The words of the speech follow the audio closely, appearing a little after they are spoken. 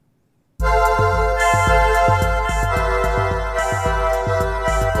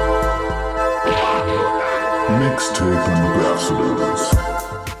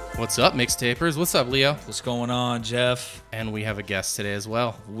What's up, mixtapers? What's up, Leo? What's going on, Jeff? And we have a guest today as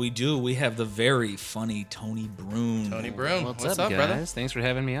well. We do. We have the very funny Tony Broom. Tony Broom. What's What's up, guys? brother? Thanks for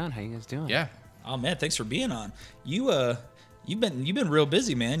having me on. How you guys doing? Yeah. Oh man, thanks for being on. You've been real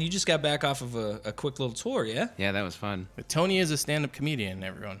busy, man. You just got back off of a quick little tour, yeah? Yeah, that was fun. But Tony is a stand-up comedian,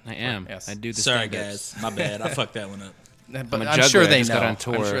 everyone. I am. Yes. I do the Sorry, stand-ups. guys. My bad. I fucked that one up. But I'm a I'm juggler. sure they I just know. got on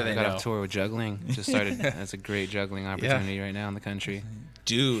tour. I'm sure they I got know. on tour with juggling. Just started. That's a great juggling opportunity right now in the country.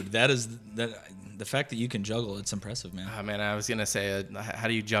 Dude, the fact that you can juggle, it's impressive, man. Oh, man, I was going to say, how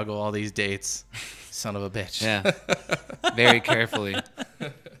do you juggle all these dates? Son of a bitch. Yeah. Very carefully.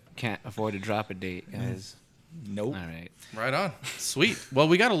 Can't afford to drop a date, guys. Nope. All right. Right on. Sweet. Well,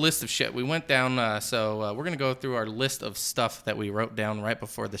 we got a list of shit. We went down, so we're going to go through our list of stuff that we wrote down right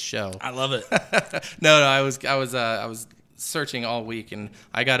before the show. I love it. No, I was searching all week, and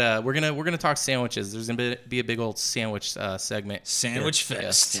we're gonna talk sandwiches. There's gonna be a big old sandwich segment. Sandwich here.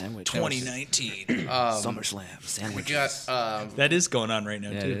 Fest Sandwich 2019. SummerSlam. We Sandwiches. got That is going on right now,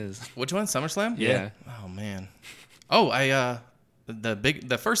 Yeah, too. it is. which one? SummerSlam? Yeah. Oh man. Oh,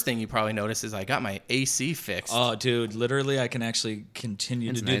 the first thing you probably noticed is I got my AC fixed. Oh, dude, literally, I can actually continue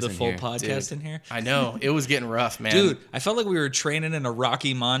It's to do nice the in full here. podcast Dude, in here. I know it was getting rough, man. Dude, I felt like we were training in a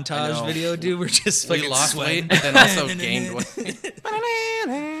Rocky I montage know. video, dude. We're just we fucking lost sweating. weight, but then also gained weight.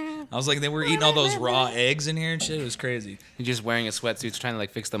 I was like, they were eating all those raw eggs in here and shit. It was crazy. You're just wearing a sweatsuit, trying to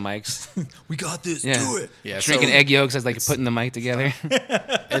like fix the mics. We got this. Yeah. Do it. Yeah, Drinking so egg yolks as like putting the mic together.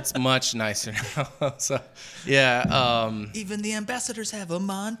 it's much nicer now. So yeah. Even the ambassadors have a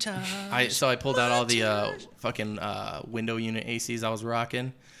montage. I pulled out all the fucking window unit ACs I was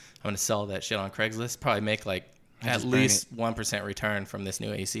rocking. I'm gonna sell that shit on Craigslist. Probably make like at just burn least 1% return from this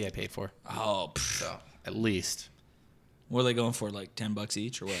new AC I paid for. Oh, pff. So at least. What are they going for? Like $10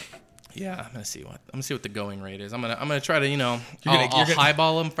 each or what? Yeah, I'm gonna see what the going rate is. I'm gonna try to You're I'll gonna-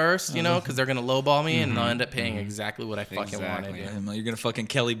 highball them first, because they're gonna lowball me and I'll end up paying exactly what I fucking Exactly. wanted. You're gonna fucking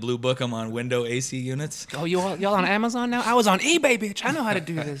Kelly Blue Book them on window AC units? Oh, y'all on Amazon now? I was on eBay, bitch. I know how to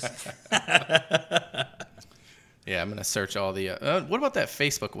do this. Yeah, I'm gonna search all the. What about that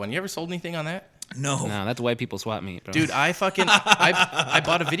Facebook one? You ever sold anything on that? No. No, that's white people swap meet, bro. Dude, I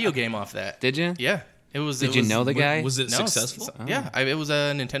bought a video game off that. Did you? Yeah, it was. Did you know the guy? Was it No, successful? Yeah, it was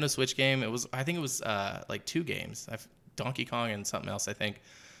a Nintendo Switch game. I think it was like 2 games, Donkey Kong and something else. I think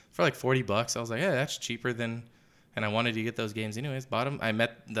for like $40. I was like, yeah, that's cheaper than. And I wanted to get those games anyways. Bought them. I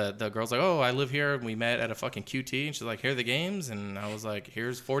met the girl's like, oh, I live here. And we met at a fucking QT, and she's like, here are the games. And I was like,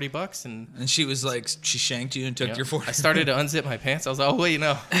 here's $40. And she was like, she shanked you and took your 40. I started to unzip my pants. I was like, oh wait,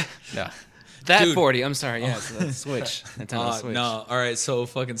 no. That Dude. 40. I'm sorry. Yeah, so that's Switch. Nintendo Switch. No, all right. So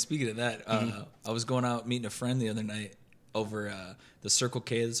fucking speaking of that, I was going out meeting a friend the other night over the Circle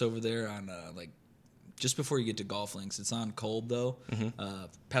K that's over there on like just before you get to Golf Links. It's on Kolb though,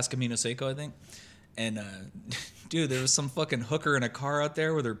 past Camino Seco, I think. And dude, there was some fucking hooker in a car out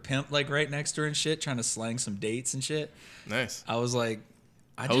there with her pimp like right next to her and shit, trying to slang some dates and shit. Nice. I was like,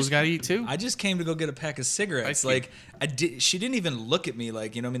 Hoes gotta eat too. I just came to go get a pack of cigarettes. see. Like she didn't even look at me.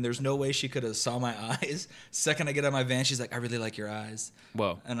 Like, there's no way she could have saw my eyes. Second I get out of my van, she's like, I really like your eyes.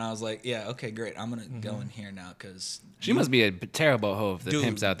 Whoa. And I was like, yeah, okay, great. I'm gonna go in here now because She must be a terrible hoe if the Dude,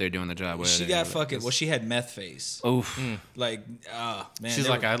 pimp's out there doing the job. she got fucking. Well, she had meth face. Oof. Like, man. She's they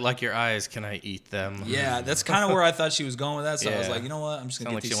like, were- I like your eyes. Can I eat them? yeah, that's kind of where I thought she was going with that. So I was Yeah. like, you know what? I'm just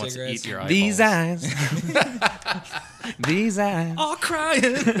gonna Sound get like these she wants to cigarettes. eat your These eyeballs. eyes. These eyes. Oh,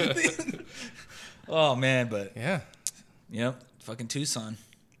 crying. Oh man, but Yeah. yep, fucking Tucson.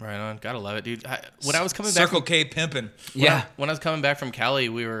 Right on. Gotta love it, dude. When I was coming back Circle from, K pimping. Yeah. when I was coming back from Cali,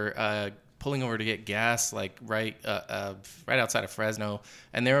 we were pulling over to get gas, like right outside of Fresno,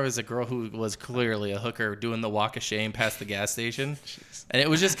 and there was a girl who was clearly a hooker doing the walk of shame past the gas station, and it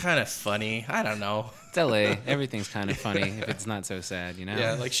was just kind of funny. I don't know. It's LA. Everything's kind of funny if it's not so sad, you know?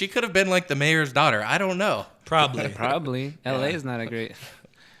 Yeah, like she could have been like the mayor's daughter. I don't know. Probably. Probably. LA is not a great.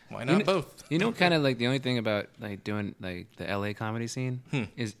 Why not both? You know, kind of like the only thing about like doing like the LA comedy scene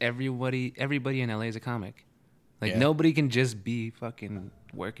is everybody in LA is a comic. Like Yeah. nobody can just be fucking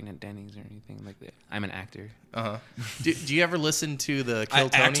working at Denny's or anything like that. I'm an actor. Do you ever listen to the I Kill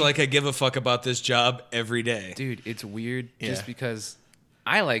Tony? act like I give a fuck about this job every day. Dude, it's weird just Yeah. because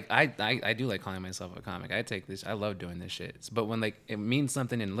I do like calling myself a comic. I love doing this shit. But when like it means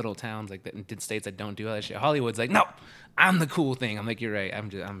something in little towns like that in states that don't do all that shit, Hollywood's like, no, I'm the cool thing. I'm like, you're right.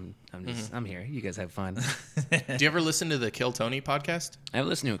 I'm here. You guys have fun. Do you ever listen to the Kill Tony podcast? I've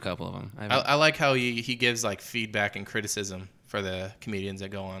listened to a couple of them. I like how he gives like feedback and criticism for the comedians that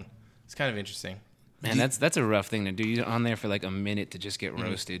go on. It's kind of interesting. Man, that's a rough thing to do. You're on there for like a minute to just get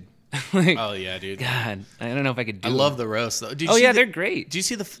roasted. Like, Oh yeah, dude. God, I don't know if I could do. I love it. the roast though. Did you Oh see yeah, the- they're great. Do you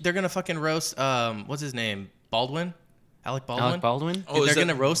see they're gonna fucking roast what's his name? Baldwin? Alec Baldwin? Alec Baldwin. Dude, Oh, is they're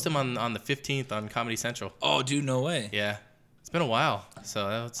that- gonna roast him on the 15th on Comedy Central. Oh, dude, no way. Yeah. It's been a while. So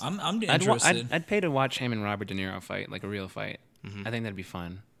that's I'm I'd, interested. I'd pay to watch him and Robert De Niro fight, like a real fight. Mm-hmm. I think that'd be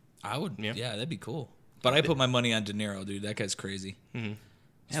fun. I would. Yeah. Yeah, that'd be cool. But I put my money on De Niro, dude. That guy's crazy. Yeah,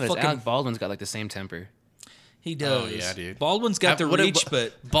 but fucking- Alec Baldwin's got like the same temper. He does. Oh, yeah, dude. Baldwin's got the What did reach,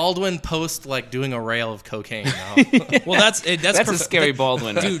 but Baldwin post like doing a rail of cocaine. Now. well, that's That's a scary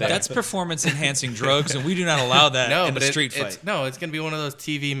Baldwin, right dude. there. That's performance enhancing drugs, and we do not allow that No, in but a street fight. it's gonna be one of those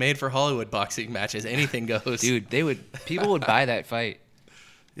TV made for Hollywood boxing matches. Anything goes. Dude, people would buy that fight.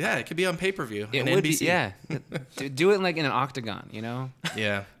 Yeah, it could be on pay-per-view. It on would NBC. be, yeah. Do it like in an octagon, you know?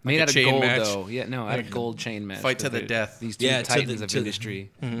 Yeah. Made Like a out of chain gold, match. though. Yeah, no, out of gold chain match. Fight to But the they're- death. These two Yeah, to titans the- of to the- industry.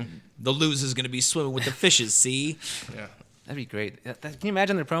 The loser's gonna be swimming with the fishes. See, Yeah. That'd be great. Can you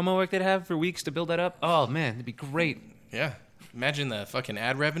imagine the promo work they'd have for weeks to build that up? Oh, man, it'd be great. Yeah. Imagine the fucking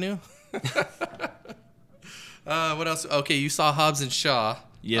ad revenue. What else? Okay, you saw Hobbs and Shaw.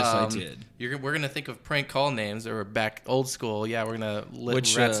 Yes, I did. We're gonna think of prank call names or back old school. Yeah, we're gonna rat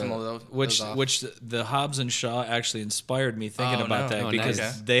some of those off. which the Hobbs and Shaw actually inspired me thinking Oh, about no. that Oh, because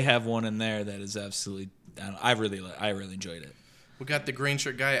nice. they have one in there that is absolutely. I really enjoyed it. We got the green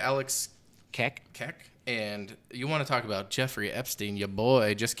shirt guy, Alex Keck? Keck. And you want to talk about Jeffrey Epstein, your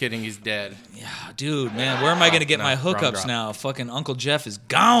boy. Just kidding, he's dead. Yeah, dude, man, where am I gonna get No, my wrong hookups drop. now? Fucking Uncle Jeff is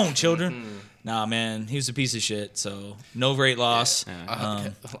gone, children. Nah, man, he was a piece of shit. So no great loss.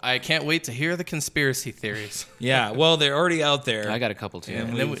 I can't wait to hear the conspiracy theories. Yeah, well, they're already out there. I got a couple, too.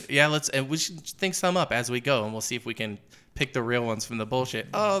 And then we should think some up as we go, and we'll see if we can pick the real ones from the bullshit.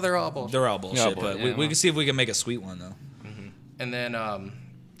 Oh, they're all bullshit. They're all bullshit, Yeah, but yeah, we well. can see if we can make a sweet one though. And then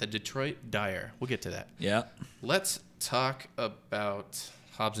the Detroit Dyer. We'll get to that. Yeah. Let's talk about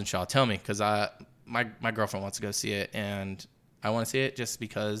Hobbs and Shaw. Tell me, because my girlfriend wants to go see it, and I want to see it just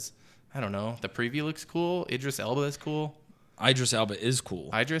because, I don't know, the preview looks cool. Idris Elba is cool. Idris Elba is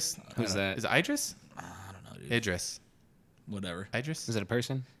cool. Idris? Who's that? Is it Idris? I don't know, dude. Idris. Whatever. Idris? Is it a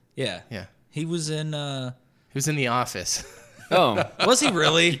person? Yeah. Yeah. He was in. Who's in The Office? Oh, Was he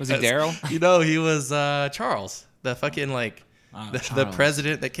really? was he Daryl? You know, he was Charles, the fucking the Charles.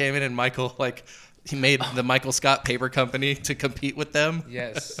 president that came in, and Michael, he made the Michael Scott Paper Company to compete with them.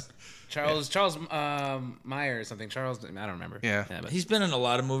 Yes. Charles Meyer or something. I don't remember. Yeah. but He's been in a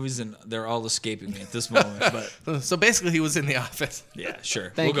lot of movies, and they're all escaping me at this moment. But So basically, he was in The Office. yeah,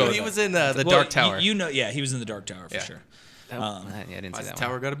 sure. Thank we'll you. go. He with was that. in the Well, Dark Tower. You know, yeah, he was in the Dark Tower for Yeah. sure. yeah, I didn't see Why's the that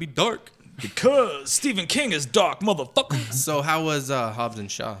tower one. got to be dark? Because Stephen King is dark, motherfucker. So how was Hobbs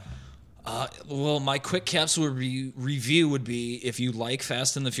and Shaw? Well, my quick capsule review would be: if you like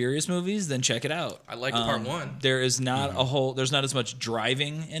Fast and the Furious movies, then check it out. I liked part one. There is not there's not as much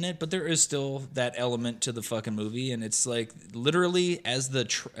driving in it, but there is still that element to the fucking movie, and it's like literally as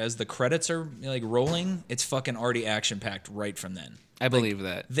the credits are like rolling, it's fucking already action packed right from then. I believe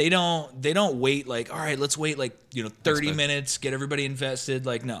that. They don't wait like, all right, let's wait like 30 good. minutes, get everybody invested.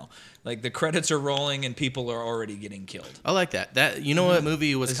 Like no, like the credits are rolling and people are already getting killed. I like that. What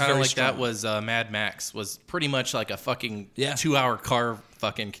movie was It's kind of very like that strong. was Mad Max. Was pretty much like a fucking Yeah. 2-hour car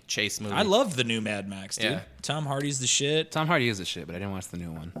fucking chase movie. I love the new Mad Max, dude. Yeah. Tom Hardy's the shit, Tom Hardy is the shit, but I didn't watch the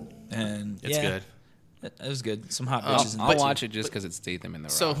new one. and It's yeah, good. It was good. Some hot bitches. in I'll there, too. watch it just because it's Statham in the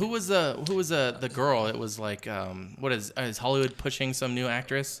So Rock. who was the girl? It was like what is Hollywood pushing some new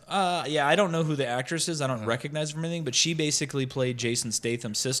actress? Yeah, I don't know who the actress is. I don't recognize her from anything, but she basically played Jason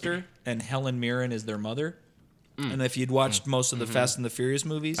Statham's sister, and Helen Mirren is their mother. And if you'd watched most of the Fast and the Furious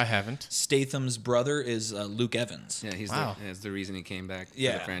movies, I haven't. Statham's brother is Luke Evans. Yeah, he's Wow. that's the reason he came back to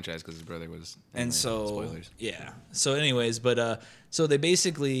Yeah. the franchise because his brother was. And anyway, so, spoilers. yeah. So, anyways, but so they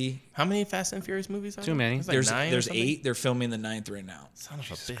basically How many Fast and Furious movies are Too there? many. There's like there's 9 or there's something? 8. They're filming the 9th right now. Son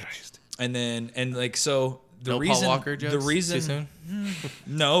of a bitch. And like so the No reason Paul Walker jokes. the reason Too soon?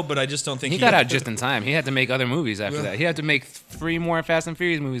 no, but I just don't think He got out just in time. He had to make other movies after that. He had to make 3 more Fast and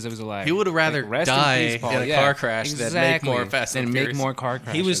Furious movies if he was alive. He would have rather Like, rest in die peace, Paul. in a Yeah, car crash than make more exactly. Fast and Than make Furious. more car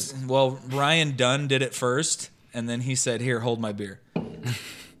crashes. He was Ryan Dunn did it first, and then he said, "Here, hold my beer,"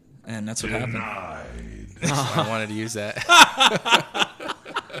 and that's what happened. I wanted to use that.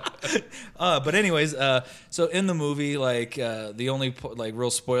 But anyways, so in the movie, like the only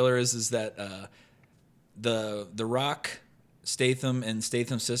real spoiler is that the Rock, Statham, and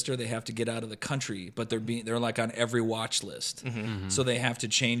Statham's sister, they have to get out of the country, but they're like on every watch list, so they have to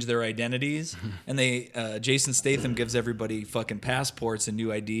change their identities, and Jason Statham gives everybody fucking passports and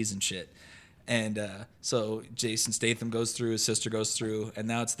new IDs and shit. And so Jason Statham goes through, his sister goes through, and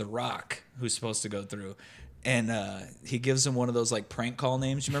now it's The Rock who's supposed to go through. and he gives him one of those like prank call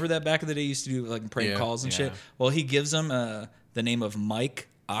names. You remember that back in the day, you used to do like prank calls and shit. Well, he gives him the name of Mike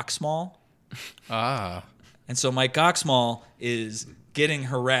Oxmall. Ah. And so Mike Oxmall is getting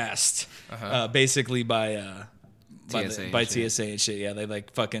harassed basically by TSA and shit. Yeah, they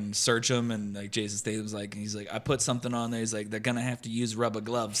like fucking search him, and like Jason Statham's like, he's like, I put something on there. He's like, they're gonna have to use rubber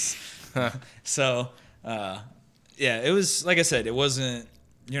gloves. So, yeah, it was like I said, it wasn't.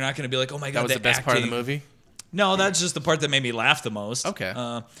 You're not gonna be like, oh my god, That was the best part of the movie. No, that's just the part that made me laugh the most. Okay.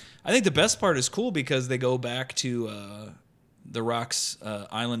 I think the best part is cool because they go back to the Rock's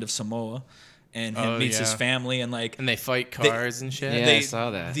island of Samoa. And him meets his family and like they fight cars and shit. Yeah, I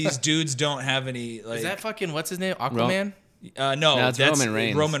saw that. These dudes don't have any like. Is that fucking what's his name? Aquaman? No, it's that's Roman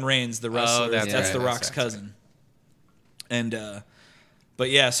Reigns. Roman Reigns, the wrestler. that's that's right, the that's Rock's right, cousin. And but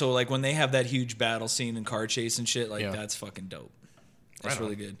yeah, so like when they have that huge battle scene and car chase and shit, like that's fucking dope. That's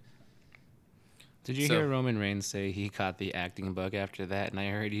really good. Did you hear Roman Reigns say he caught the acting bug after that? And I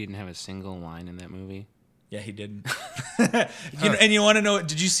heard he didn't have a single line in that movie. Yeah, he didn't. And you want to know?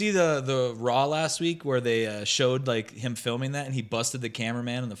 Did you see the Raw last week where they showed like him filming that, and he busted the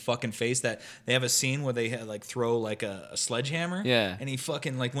cameraman in the fucking face? That they have a scene where they had, like throw like a sledgehammer. Yeah. And he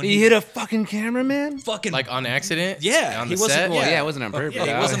fucking like when He hit a fucking cameraman? fucking Like on accident? Yeah, On he the wasn't. set? Well, yeah, it wasn't on purpose.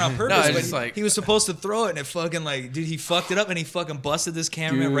 Yeah, it wasn't on purpose. No, it's but just like- he was supposed to throw it, and it fucking like, dude, he fucked it up, and he fucking busted this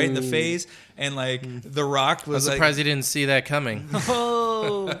cameraman right in the face, and like The Rock I'm was like, surprised he didn't see that coming.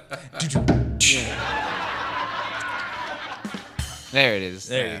 oh. There it is.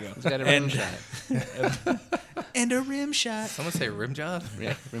 There you go. He's got a rim shot. And a rim shot. Someone say rim job?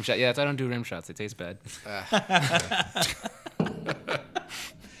 Yeah, rim shot. Yeah, I don't do rim shots. They taste bad.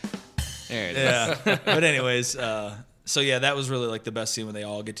 There it is. Yeah. But anyways, so yeah, that was really like the best scene when they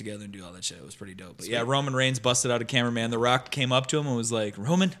all get together and do all that shit. It was pretty dope. But yeah, Roman Reigns busted out a cameraman. The Rock came up to him and was like,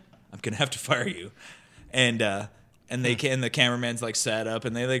 Roman, I'm gonna have to fire you. And the cameraman's like sat up,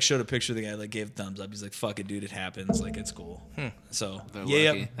 and they like showed a picture of the guy, like gave a thumbs up. He's like, "Fuck it, dude, it happens. Like it's cool." So They're yeah,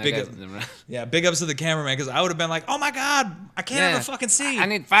 lucky. That big guy's- up, yeah, big ups to the cameraman because I would have been like, "Oh my god, I can't ever fucking see." I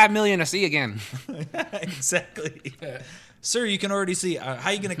need $5 million to see again. Exactly. Sir, you can already see. How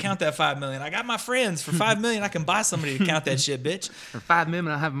you gonna count that $5 million? I got my friends for $5 million. I can buy somebody to count that shit, bitch. For $5 million,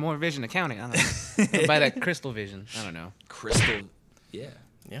 I'll have more vision accounting. I don't know. I'll buy that crystal vision. I don't know. Crystal, yeah,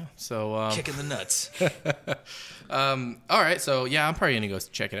 Yeah. So kicking the nuts. all right, so yeah, I'm probably gonna go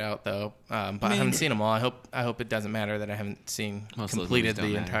check it out though. But I haven't seen them all. I hope it doesn't matter that I haven't seen Most of those completed movies the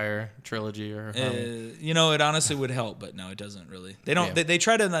don't matter. entire trilogy or. You know, it honestly would help, but no, it doesn't really. They don't. Yeah. They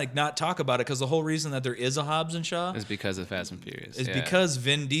try to like not talk about it because the whole reason that there is a Hobbs and Shaw It's because of Fast and Furious. is yeah. because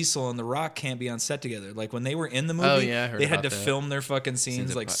Vin Diesel and The Rock can't be on set together. Like when they were in the movie, Oh, yeah, I heard they had to about that. film their fucking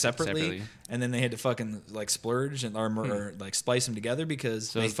scenes like separately, separately. and then they had to fucking like splurge and or like splice them together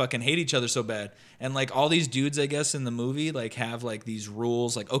because they it's- fucking hate each other so bad. And like all these dudes, I guess in the movie, like have like these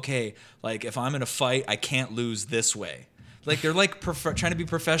rules. Like okay, like if I'm in a fight, I can't lose this way. Like they're like trying to be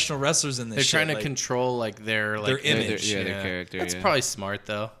professional wrestlers in this. They're shit. trying to like, control like their image. Their character. That's yeah. probably smart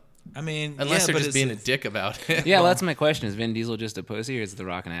though. I mean, Unless yeah, they're but just it's- being a dick about it. Yeah, well, that's my question. Is Vin Diesel just a pussy or is The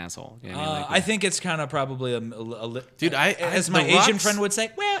Rock an asshole? You know what I mean? Like, I think it's kind of probably Dude, as my The Asian Rock's- friend would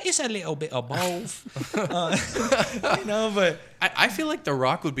say, well, it's a little bit of both. You know, but I feel like The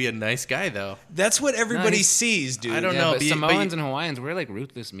Rock would be a nice guy though. that's what everybody he's- sees, dude. I don't yeah, know, but but Samoans and Hawaiians, we're like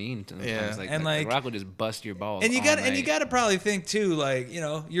ruthless mean. Sometimes. Yeah. Like, And, The like- Rock would just bust your balls. And you all got night. to probably think too, like, you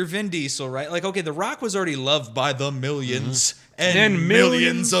know, you're Vin Diesel, right? Like, okay, The Rock was already loved by the millions and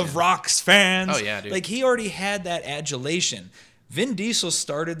millions of Rock's fans. Oh, yeah, dude. Like he already had that adulation. Vin Diesel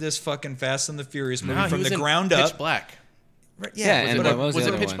started this fucking Fast and the Furious movie No, he from was the in ground Pitch up. Black Right, Yeah, was and it- what was was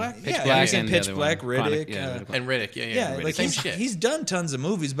the it other Pitch one? Black? Pitch Yeah, he Black was in and the Pitch other Black, one. Chronic, Riddick, yeah, and Riddick. Yeah, Yeah, like same shit. he's done tons of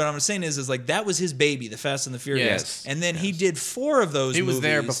movies, but I'm saying is like that was his baby, The Fast and the Furious. Yes. And then he did 4 of those He movies. was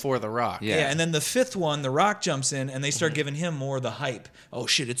there before The Rock. Yeah. Yeah, and then the 5th one, The Rock jumps in, and they start giving him more of the hype. Oh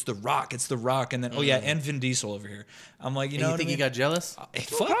shit, it's The Rock, it's The Rock, and then oh yeah, and Vin Diesel over here. I'm like, you And know, you what think I he mean? got jealous?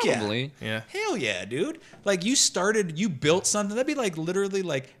 Fuck yeah, Probably. Yeah. hell yeah, dude. Like you built something. That'd be like literally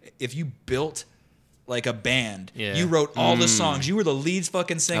like if you built like a band. Yeah. You wrote all the songs. You were the lead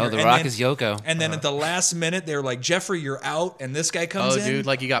fucking singer. Oh, The and Rock then- is Yoko. And then at the last minute, they're like, Jeffrey, you're out, and this guy comes Oh, in. dude,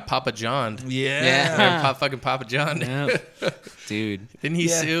 like you got Papa John. Yeah. Yeah. Fucking Papa John. Yep. Dude. Didn't he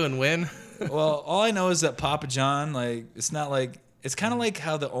Yeah. sue and win? Well, all I know is that Papa John, like, it's not like it's kind of like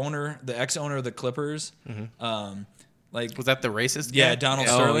how the ex-owner of the Clippers, Like, Was that the racist? yeah, guy? Donald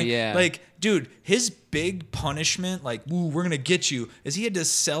Oh, Sterling. yeah. Like, dude, his big punishment, like, ooh, we're gonna get you, is he had to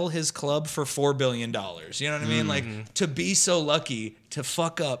sell his club for $4 billion. You know what I mean? Like, to be so lucky to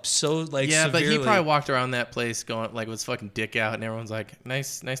fuck up so like Yeah, but severely. he probably walked around that place going like with his fucking dick out, and everyone's like,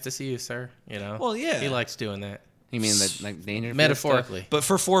 "Nice to see you, sir." You know. Well, yeah. He likes doing that. You mean that like Dangerfield Metaphorically. But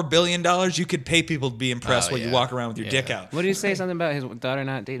for $4 billion, you could pay people to be impressed Oh, when you yeah. walk around with your dick Yeah. out. What did he say? Something about his daughter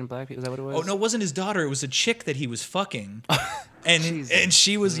not dating black people? Is that what it was? Oh no, it wasn't his daughter. It was a chick that he was fucking, and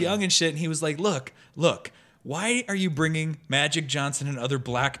she was young and shit. And he was like, "Look, why are you bringing Magic Johnson and other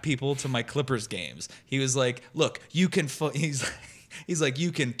black people to my Clippers games?" He was like, "Look, you can." He's like,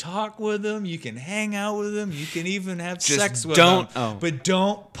 you can talk with them, you can hang out with them, you can even have Just sex with don't- them, oh. but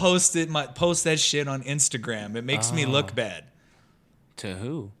don't post that shit on Instagram. It makes me look bad. To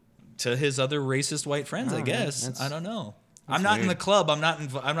who? To his other racist white friends, I man, guess. that's- I don't know. I'm not in the weird. club. I'm not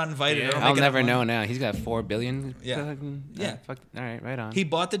invited. Yeah. I don't I'll make enough never money. know now. He's got $4 billion. Yeah. Fucking- Yeah. Fuck. All right. Right on. He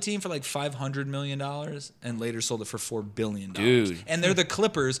bought the team for like $500 million and later sold it for $4 billion. Dude. And they're the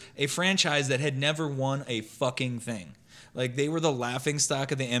Clippers, a franchise that had never won a fucking thing. Like, they were the laughing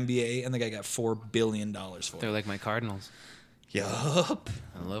stock of the NBA, and the guy got $4 billion for They're it. like my Cardinals. Yup.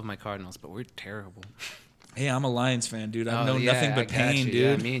 I love my Cardinals, but we're terrible. Hey, I'm a Lions fan, dude. I Oh, know yeah, nothing I but got pain, you.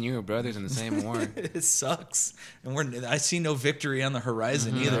 Yeah, dude. me and you are brothers in the same war. It sucks. And I see no victory on the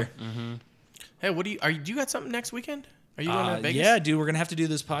horizon either. Hey, what do you got something next weekend? Are you going to Vegas? Yeah, dude, we're gonna have to do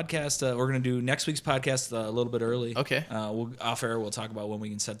this podcast. We're gonna do next week's podcast a little bit early. Okay. We'll off air. We'll talk about when we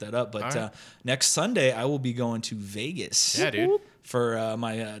can set that up. But All right. next Sunday, I will be going to Vegas. Yeah, dude. For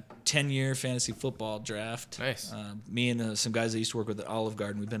my 10-year fantasy football draft. Nice. Me and some guys I used to work with at Olive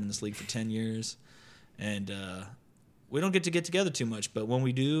Garden. We've been in this league for 10 years, and we don't get together too much. But when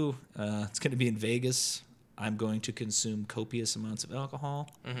we do, it's going to be in Vegas. I'm going to consume copious amounts of alcohol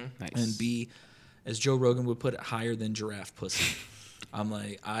Nice. and be, as Joe Rogan would put it, higher than giraffe pussy. I'm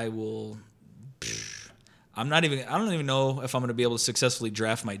like, I will. I don't even know if I'm going to be able to successfully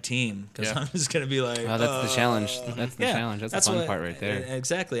draft my team because Yeah. I'm just going to be like, Oh, that's the challenge. That's the yeah, challenge. That's the fun what- part right there.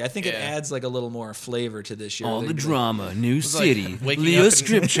 Exactly. I think it Yeah. adds like a little more flavor to this year. All They- the they- drama, new like city, waking Leo up and-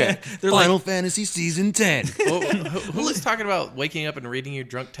 script check, They're Final like- Fantasy season 10. Well, who was talking about waking up and reading your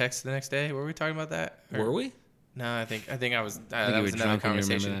drunk text the next day? Were we talking about that? Or- Were we? No, I think I was. you That were was another drunk when you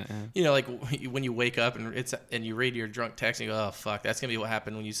remember conversation. that, yeah. You know, like when you wake up and you read your drunk text and you go, "Oh fuck, that's gonna be what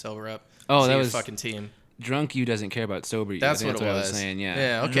happened when you sober up." Oh, See that your was- fucking team. Drunk you doesn't care about sober you. I That's think what it I was was. saying. Yeah.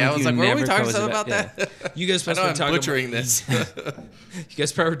 Yeah. Okay. Drunk I was you like, were we never talking goes something about yeah. that? You guys I supposed know to be I'm talking butchering this. You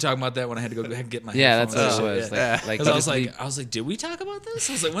guys probably were talking about that when I had to go and get my Yeah, that's headphones what and it shit, was. yeah. Like, Because I was just like, leave- did we talk about this?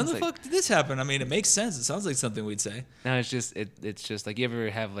 I was like, when the It's like- fuck did this happen? I mean, it makes sense. It sounds like something we'd say. No, it's just it's just like you ever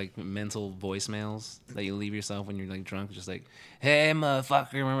have like mental voicemails that you leave yourself when you're like drunk, just like, "Hey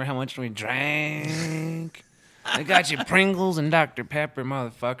motherfucker, remember how much we drank? I got you Pringles and Dr. Pepper,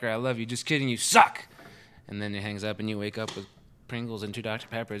 motherfucker. I love you. Just kidding, you suck." And then it hangs up and you wake up with Pringles and 2 Dr.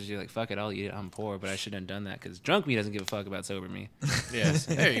 Peppers. You're like, "Fuck it, I'll eat it. I'm poor, but I shouldn't have done that because drunk me doesn't give a fuck about sober me." Yes.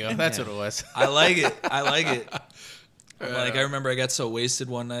 There you go. That's what it was. I like it. Like, I remember I got so wasted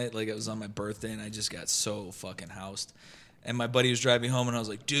one night, like it was on my birthday, and I just got so fucking housed. And my buddy was driving home, and I was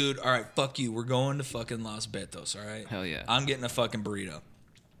like, dude, all right, fuck you. We're going to fucking Los Betos, all right? Hell yeah. I'm getting a fucking burrito.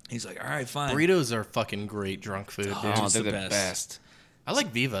 He's like, all right, fine. Burritos are fucking great drunk food, dude. Oh, it's they're the the best. best. I like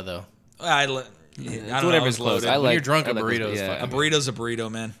Viva though. I don't know, Whatever's I was close. loaded. I like you're drunk, I a like burrito those- is A fucking- burrito's a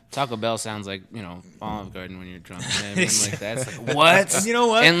burrito, man. Taco Bell sounds like, Olive Garden when you're drunk. You know what I mean? Like, that's like, what? And you know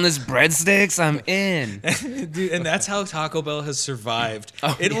what? Endless breadsticks? I'm in. Dude, and that's how Taco Bell has survived.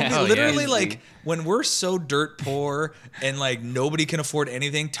 It will yeah. be Oh, yeah. literally Easily. like when we're so dirt poor and like nobody can afford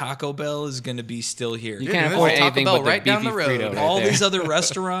anything, Taco Bell is going to be still here. You can't there's afford a Taco anything Bell but the right down beefy the road. Frito right All there. these other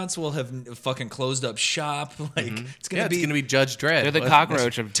restaurants will have fucking closed up shop. Like it's Yeah, gonna it's be gonna be Judge Dredd. They're the What-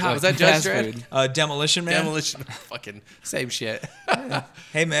 cockroach of Was that Judge fast Dredd? food. Demolition Man. Demolition. Fucking same shit.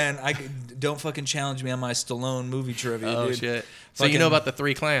 Hey man, don't fucking challenge me on my Stallone movie trivia. Oh dude. shit. So you Fucking know about the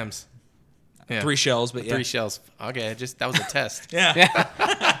 3 clams? Yeah. 3 shells, but yeah. 3 shells. Okay, that was a test. Yeah.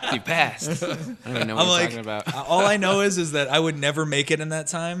 You passed. I don't even know what I'm you're like, talking about. all I know is that I would never make it in that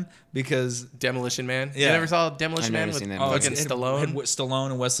time because Demolition Man. You Yeah. never saw Demolition I've never Man with seen that fucking movie. Stallone? Stallone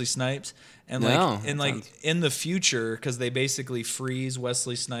and Wesley Snipes, and No, like, and that like sounds- in the future, because they basically freeze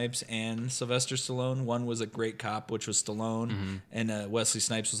Wesley Snipes and Sylvester Stallone. One was a great cop, which was Stallone, and Wesley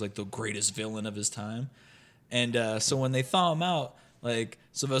Snipes was like the greatest villain of his time. And so when they thaw him out, like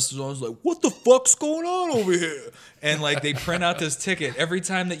Sylvester Stallone's like, "What the fuck's going on over here?" And like they print out this ticket. Every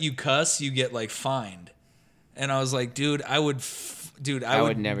time that you cuss, you get like fined. And I was like, dude, I would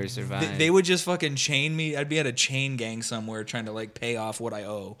never survive. They would just fucking chain me. I'd be at a chain gang somewhere trying to like pay off what I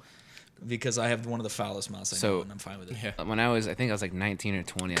owe. because I have one of the foulest mouths I So- know, and I'm fine with it. Yeah. When I think I was like 19 or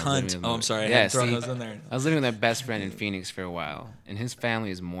 20. I was living Cunt. with Oh, I'm sorry. I Yeah, had to throw see, those in there. I was living with my best friend in Phoenix for a while, and his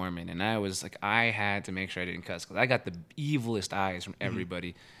family is Mormon, and I was like, I had to make sure I didn't cuss because I got the evilest eyes from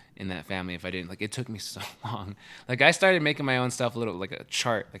everybody in that family. If I didn't, like, it took me so long. Like, I started making my own stuff a little, like a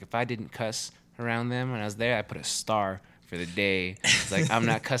chart. Like, if I didn't cuss around them when I was there, I put a star for the day. It's like, I'm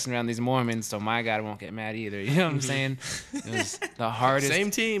not cussing around these Mormons, so my God won't get mad either. You know what I'm saying? It was the hardest. Same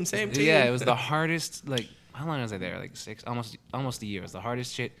team. Yeah, it was the hardest. Like, how long was I there? Like almost a year. It was the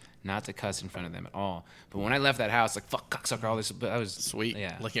hardest shit not to cuss in front of them at all. But when I left that house, like, fuck, cocksucker, all this. But I was Sweet.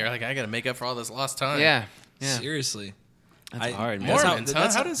 Yeah. Like you're like, I gotta make up for all this lost time. Yeah. Seriously. That's hard, man. Mormons,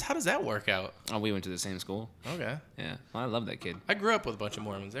 That's huh? how- How does that work out? Oh, we went to the same school. Okay. Yeah. Well, I love that kid. I grew up with a bunch of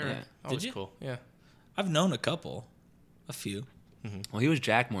Mormons. They were Yeah. always Did you? cool. Yeah. I've known a few. Well, he was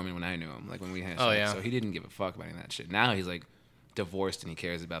Jack Mormon when I knew him, like when we had. Oh, sex, yeah. So he didn't give a fuck about any of that shit. Now he's like divorced and he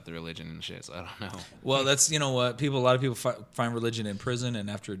cares about the religion and shit. So I don't know. Well, that's, you know what, a lot of people find religion in prison and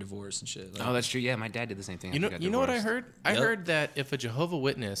after a divorce and shit. Like, Oh, that's true. Yeah, my dad did the same thing. You know, after he you got know what I divorced. heard? I Yep. heard that if a Jehovah's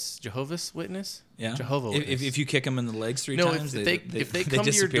Witness, yeah. Jehovah Witness. If you kick them in the legs 3 no, times, if they come to your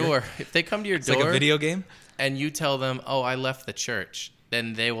disappear. door, if they come to your It's door, like a video game. and you tell them, "Oh, I left the church,"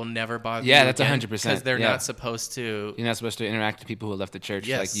 then they will never bother you. Yeah, that's again 100%, because they're yeah. not supposed to. You're not supposed to interact with people who left the church.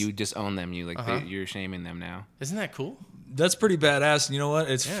 Yes. Like you disown them. You like Uh-huh. you're shaming them now. Isn't that cool? That's pretty badass. And you know what?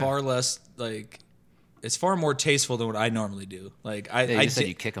 It's Yeah. far less like. It's far more tasteful than what I normally do. Like Yeah, you I just said di-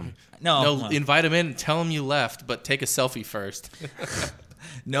 you kick them. no, No, well, invite them in, tell them you left, but take a selfie first.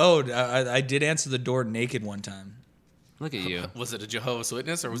 no. I did answer the door naked one time. Look at you. Was it a Jehovah's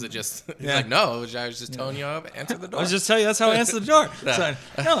Witness or was it just? He's Yeah. like, no, I was just telling you up, answer the door. I was just telling you that's how I answered the door. So,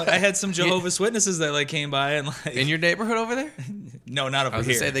 no, I had some Jehovah's Witnesses that like came by and like in your neighborhood over there. no, not I over was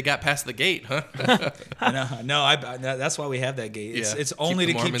here. gonna say they got past the gate, huh? No, that's why we have that gate. It's Yeah. it's Keep only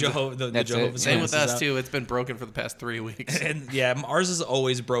the to keep Mormons- the That's it. Jehovah's Same Witnesses with us out. too. It's been broken for the past 3 weeks. And yeah, ours is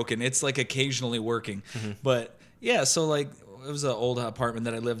always broken. It's like occasionally working, but yeah. So like, it was an old apartment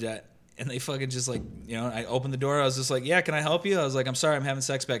that I lived at, and they fucking just like, you know, I opened the door. I was just like, yeah, can I help you? I was like, I'm sorry, I'm having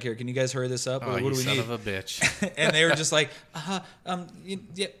sex back here. Can you guys hurry this up? Oh, What you do we son need? of a bitch. And they were just like,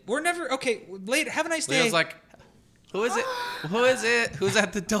 yeah, we're never okay. Later, have a nice day. Leo's like, who is it? Who is it? Who's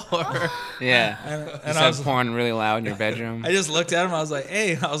at the door? Yeah. and You I start was, pouring really loud in your bedroom. I just looked at him. I was like,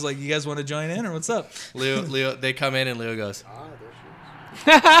 hey, I was like, you guys want to join in or what's up? Leo, they come in and Leo goes,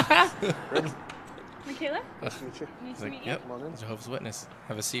 Michaela? Nice to he's meet like, you. yep, Jehovah's Witness.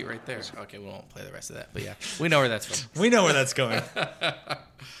 Have a seat right there. Okay, we won't play the rest of that, but yeah, we know where that's from. We know where that's going.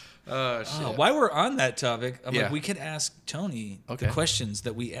 Oh shit. While we're on that topic, I'm Yeah. like, we could ask Tony Okay. the questions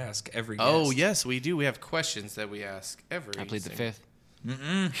that we ask every guest. Oh yes, we do. We have questions that we ask every. I plead the single- fifth.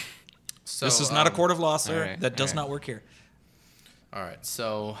 So, This is not a court of law, sir. all right, that does all right. not work here. All right.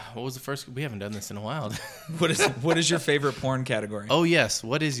 So what was the first? We haven't done this in a while. What is your favorite porn category? Oh yes.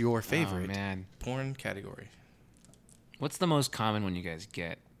 What is your Oh favorite man, porn category? what's the most common one you guys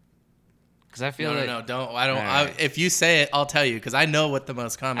get? Because I feel No, like no, don't. I don't. All right. If you say it, I'll tell you because I know what the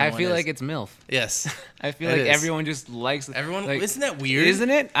most common. I one feel is. like it's MILF. Yes. I feel It like is. everyone just likes Everyone, like, isn't that weird? Isn't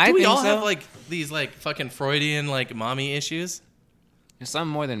it? I Do we think all so. have like these like fucking Freudian like mommy issues? Some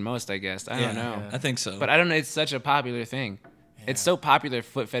more than most, I guess. I don't know. I think so. But I don't know. It's such a popular thing. It's so popular.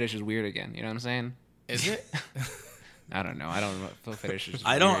 Foot fetish is weird again. You know what I'm saying? Is it? I don't know. I don't know. Foot fetish is.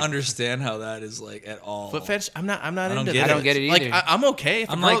 I don't weird. understand how that is like at all. Foot fetish? I'm not don't into get that. it. I don't get it Like either. I'm okay if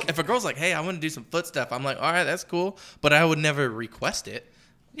I'm a girl, like- if a girl's like, hey, I want to do some foot stuff. I'm like, all right, that's cool, but I would never request it.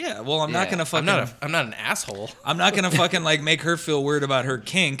 Yeah, well, I'm not Yeah. gonna fucking. I'm not an asshole. I'm not gonna fucking like make her feel weird about her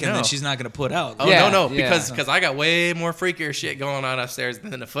kink, and No. then she's not gonna put out. Oh Yeah, no, yeah. because I got way more freakier shit going on upstairs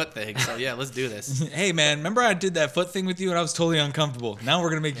than the foot thing. So yeah, let's do this. Hey man, remember I did that foot thing with you, and I was totally uncomfortable. Now we're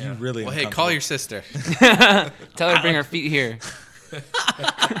gonna make you really. Well, hey, uncomfortable. call your sister. Tell her to bring her feet here.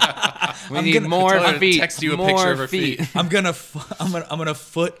 we I'm need gonna- more tell her to feet. text you a more picture of her feet. feet. I'm gonna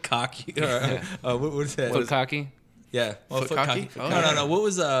foot cock you. What was that? Foot cocky. Yeah, well, Foot cocky? cock- Oh, no, yeah. no. What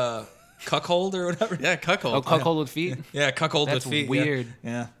was cuckold or whatever? Yeah, cuckold. Oh, cuckold with feet. Yeah, cuckold That's with feet. weird.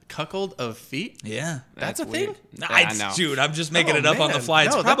 Yeah, Cuckold of feet? yeah. That's a weird. thing? I know. Dude, I'm just making Oh, it up on the man. fly.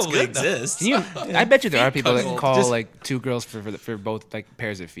 It No, that's probably good, though. exists. Can you? I bet you there are people that cuckold. call Just- like two girls for both like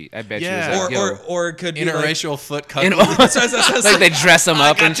pairs of feet. I bet Yeah. you. It's like, yo, or it could be like, Interracial foot in- cuckold. like they dress them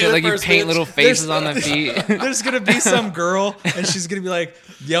up got and you shit. the Like you first paint bitch. little faces on the feet. there's gonna be some girl and she's gonna be like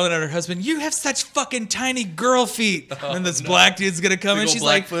yelling at her husband, "You have such fucking tiny girl feet." And this black dude's gonna come Big and ol' she's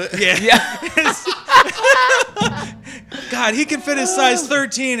like, Blackfoot. "Yeah, God, he can fit his size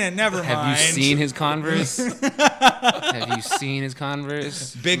 13 and never mind." Have you seen his Converse? Have you seen his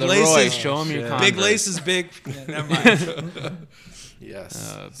Converse? Big Leroy, laces. show him your Converse. Big laces, big. Yeah, never mind.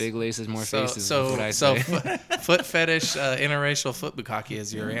 Yes. Big laces, more So faces. is what I so say. foot fetish, interracial foot bukkake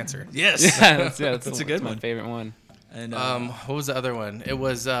is your answer. Yes. That's a good my one. favorite one. And What was the other one? It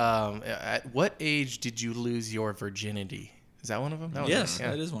was at what age did you lose your virginity? Is that one of them? That was yes, one,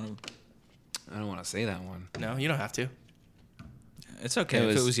 yeah. that is one of them. I don't want to say that one. No, you don't have to. It's okay It if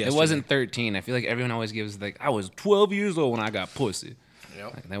was. it was yesterday. It wasn't 13. I feel like everyone always gives like I was 12 years old when I got pussy.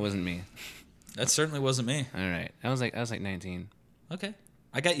 Yep. Like, that wasn't me. That certainly wasn't me. All right, I was like 19. Okay.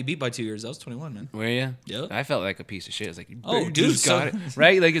 I got you beat by 2 years. I was 21, man. Were you? Yep. I felt like a piece of shit. I was like, Oh, you dude, just got so- it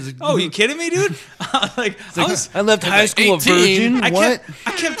right. Like, it's Oh, you kidding me, dude? like, I left high school a 18. virgin. I What?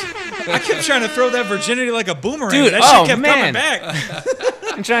 kept trying to throw that virginity like a boomerang. Dude, that oh, shit kept man. coming back.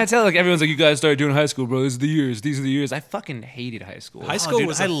 I'm trying to tell like everyone's like, you guys started doing high school, bro. These are the years. These are the years. I fucking hated high school. High school dude,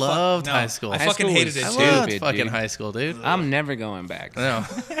 was I a fuck- loved no, high school. I High fucking school hated was it I too. stupid. loved fucking dude. high school, dude. I'm never going back. No,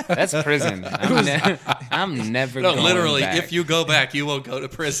 That's prison. I'm never no, going literally. back. If you go back, you won't go to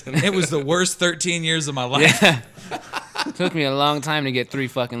prison. It was the worst 13 years of my life. Yeah. Took me a long time to get 3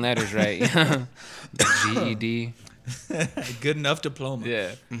 fucking letters right. The GED. Good enough diploma.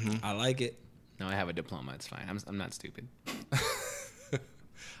 Yeah. I like it. No, I have a diploma. It's fine. I'm not stupid.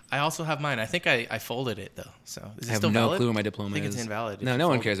 I also have mine. I think I folded it though. So is it I have still no valid? clue what my diploma I think is. it's invalid. if No, you no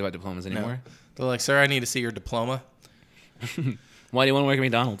one fold- cares about diplomas No. anymore. They're like, sir, I need to see your diploma. Why do you want to work at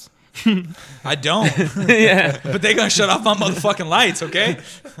McDonald's? I don't. Yeah. But they gonna shut off my motherfucking lights, okay?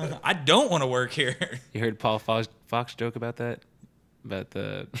 I don't want to work here. You heard Paul Fox joke about that? About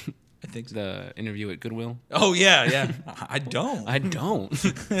the I think so. the interview at Goodwill? Oh yeah. I don't. I don't.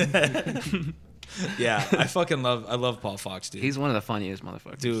 Yeah, I love Paul Fox, dude. He's one of the funniest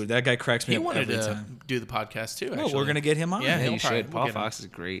motherfuckers. Dude, that guy cracks me He up wanted every to time. do the podcast too. Well, Actually, we're gonna get him on. Yeah, Yeah, he'll you probably- should. we'll Paul get him. Fox is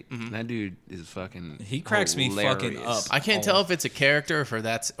great. That dude is fucking. He cracks me fucking hilarious. up. I can't Oh. tell if it's a character or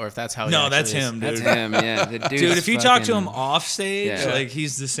if that's how. He No, actually that's is. him, dude. That's him. Yeah, the Dude, if you talk to him fucking- off stage, Yeah. like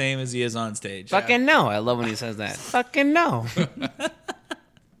he's the same as he is on stage. Fucking no. I love when he says that. Fucking no.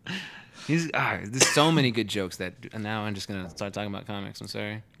 There's so many good jokes that, and now I'm just gonna start talking about comics. I'm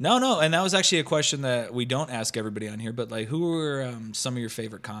sorry. No, and that was actually a question that we don't ask everybody on here. But like, who were some of your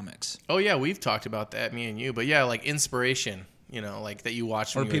favorite comics, Oh yeah, we've talked about that, me and you. But yeah, like inspiration. You know, like that you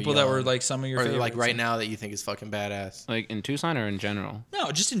watched. or When you people were that young. were like some of your or favorites? like right now that you think is fucking badass. Like in Tucson or in general?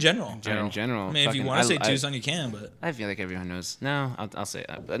 No, just in general. In general. I mean, if you fucking- want to say I- Tucson, you can. But I feel like everyone knows. No, I'll say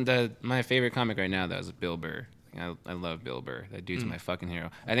it. And my favorite comic right now, though, is Bill Burr. I love Bill Burr. That dude's my fucking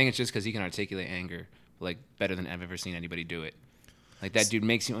hero. I think it's just because he can articulate anger like better than I've ever seen anybody do it. Like that dude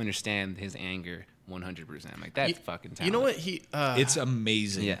makes you understand his anger 100%. Like that fucking talent. You know what he? it's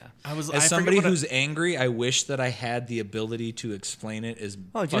amazing. Yeah. I As forget somebody what I- who's angry, I wish that I had the ability to explain it as Oh, do you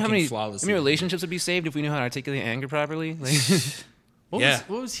know fucking how many flawlessly. relationships would be saved if we knew how to articulate anger properly? Like, Yeah.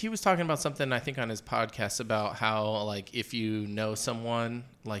 What was he was talking about something I think on his podcast about how like if you know someone,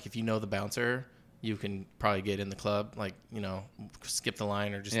 like if you know the bouncer, you can probably get in the club, like, you know, skip the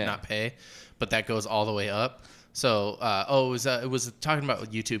line or just Yeah. not pay, but that goes all the way up. So it was talking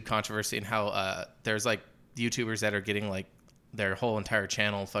about YouTube controversy and how there's like YouTubers that are getting like their whole entire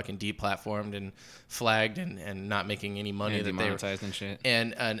channel fucking deplatformed and flagged and not making any money yeah, that they were demonetized and shit.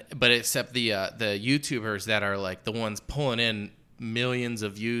 and but except the YouTubers that are like the ones pulling in millions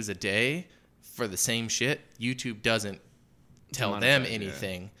of views a day for the same shit, YouTube doesn't tell them Demonetize, yeah.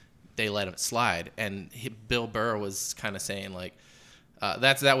 anything. They let it slide. And Bill Burr was kind of saying like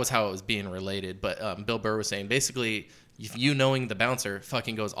that was how it was being related. But Bill Burr was saying basically if you knowing the bouncer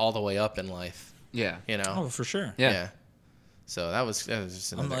fucking goes all the way up in life, Yeah. you know. Oh, for sure. Yeah. So that was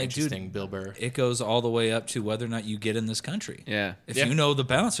just another like, dude, interesting Bill Burr. It goes all the way up to whether or not you get in this country. Yeah. If Yeah. you know the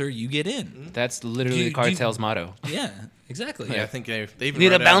bouncer, you get in. That's literally the Do you- cartel's motto. Yeah, exactly. Yeah, I think they even Need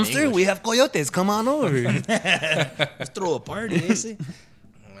a wrote it out in bouncer? English. We have coyotes. Come on over. Let's throw a party, AC.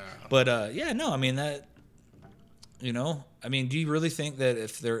 But yeah, no, I mean that. You know, I mean, do you really think that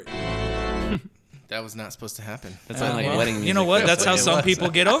if they're That was not supposed to happen. That's not like well, wedding music. you know what? That's how It some was. people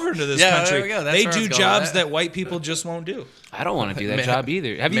get over into this Yeah, country. there we go. That's They where I was do going with jobs that. that white people just won't do. I don't want to do that Ma- job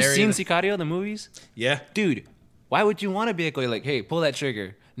either. Have you married- seen Sicario, the movies? Yeah. Dude, why would you want to be a coy? Like, hey, pull that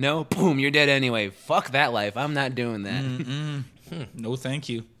trigger. No, boom, you're dead anyway. Fuck that life. I'm not doing that. No, thank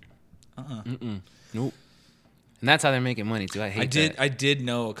you. Nope. And that's how they're making money too. I hate that. I did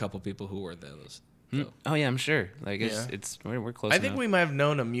know a couple people who were those. though. Oh yeah, I'm sure. Like Yeah. we're close. I think enough. we might have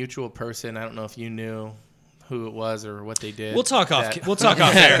known a mutual person. I don't know if you knew who it was or what they did. We'll talk off. that- We'll talk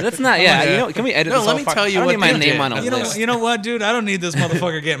off air. That's not. Yeah, you know. Can we edit No, this let whole me part? tell you I don't what need my they name did. on a You know, list. you know what, dude? I don't need this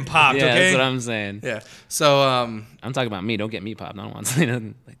motherfucker getting popped. Yeah, okay. that's what I'm saying. Yeah. So I'm talking about me. Don't get me popped. I don't want to say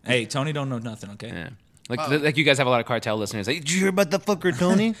nothing. Like, Hey, Tony don't know nothing. Okay. yeah. Like you guys have a lot of cartel listeners. Like, did you hear about the fucker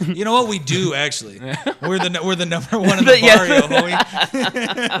Tony? You know what we do actually? We're the number one in the barrio,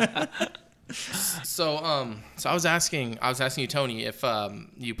 homie. So I was asking you, Tony, if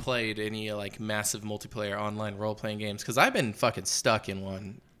you played any like massive multiplayer online role playing games, because I've been fucking stuck in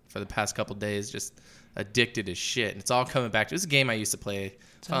one for the past couple days, just addicted as shit, and it's all coming back. This is a game I used to play,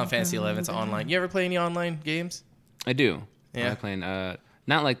 Final Fantasy 11. It's online. You ever play any online games? I do. Yeah. I'm playing.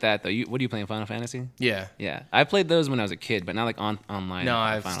 Not like that though. What are you playing? Final Fantasy? Yeah. Yeah, I played those when I was a kid, but not like online. No,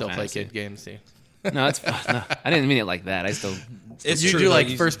 I Final still play Fantasy. kid games too. No, it's no, I didn't mean it like that. I still. It's You true, do though. like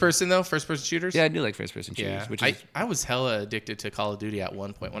You- first person shooters? Yeah, I do like first person shooters. Yeah. Which is I was hella addicted to Call of Duty at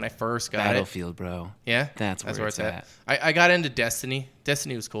one point when I first got it. Battlefield, bro. Yeah, That's where it's at. I got into Destiny.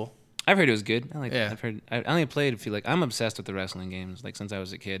 Destiny was cool. I've heard it was good. Yeah. I've heard. I only played a few. Like I'm obsessed with the wrestling games. Like since I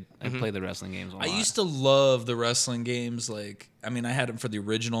was a kid, I played the wrestling games a lot. I used to love the wrestling games. Like, I mean, I had them for the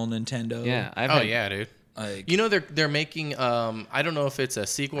original Nintendo. Yeah. Oh yeah, dude. Like, You know they're making I don't know if it's a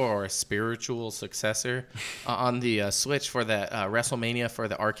sequel or a spiritual successor on the Switch for that WrestleMania for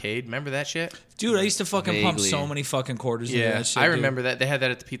the arcade. Remember that shit? dude, I used to fucking pump Vaguely. so many fucking quarters into that shit. I dude. remember that they had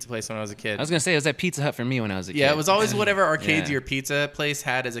that at the pizza place when I was a kid. I was gonna say it was at Pizza Hut for me when I was a kid. Yeah, it was always whatever arcades Yeah. your pizza place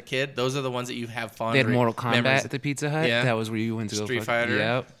had as a kid. Those are the ones that you have fond They had Mortal Kombat memories. at the Pizza Hut. Yeah. That was where you went to go Street fuck- Fighter.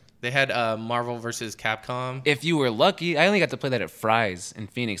 Yep. They had Marvel versus Capcom. If you were lucky, I only got to play that at Fry's in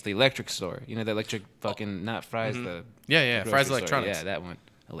Phoenix, the electric store. You know, the electric fucking, not Fry's, the Yeah, grocery Fry's store. Electronics. Yeah, that one.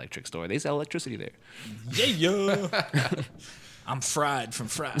 Electric store. They sell electricity there. Yeah. I'm fried from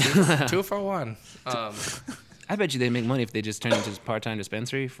fried. 2 for 1. I bet you they make money if they just turn into this part-time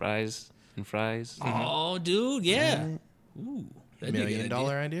dispensary, Fry's and Fry's. Oh, dude, yeah. Ooh, that'd be a good $1 million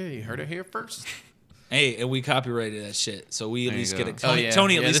idea. idea. You heard it here first. Hey, and we copyrighted that shit, so we at There least you get a go.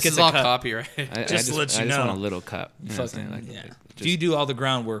 Tony at Yeah, least this gets is a all cut. copyright. Just to let you I just know. want a little cup. You know what I'm saying? Fucking, Like, yeah. just- If you do all the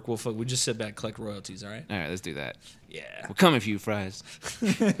groundwork, we'll just sit back, collect royalties. All right? all right, let's do that. Yeah. We're coming for you, Fry's.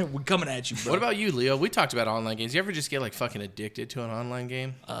 We're coming at you, bro. What about you, Leo? We talked about online games. You ever just get like fucking addicted to an online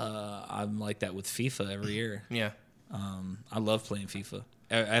game? I'm like that with FIFA every year. Yeah. I love playing FIFA.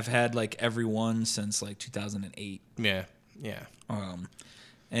 I've had like every one since like 2008. Yeah.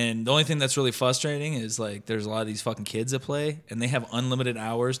 And the only thing that's really frustrating is like there's a lot of these fucking kids that play and they have unlimited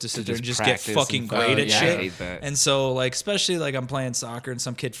hours to sit there and just just get practice fucking and great fuck- at yeah, I shit. hate that. And so like especially like I'm playing soccer and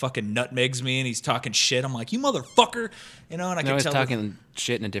some kid fucking nutmegs me and he's talking shit. I'm like, you motherfucker, you know, and I They're can always tell. talking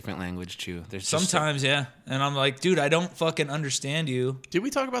shit in a different language, too. There's just- Sometimes, yeah. And I'm like, dude, I don't fucking understand you. Did we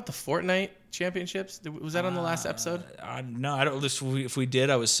talk about the Fortnite championships? Was that on the last episode? No, I don't. If we did,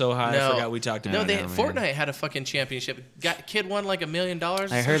 I was so high, I forgot we talked about No, it. they man. Fortnite had a fucking championship. Kid won like $1 million. or I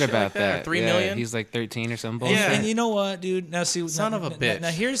some heard shit about like that. Or 3 yeah, million. He's like 13 or something. Yeah. bullshit. And you know what, dude? Now see, Son of a bitch. Now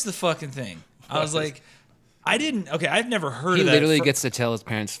here's the fucking thing. I was like, I've never heard He of that. literally gets to tell his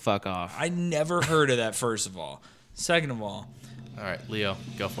parents, fuck off. I never heard of that. First of all, second of all, All right, Leo,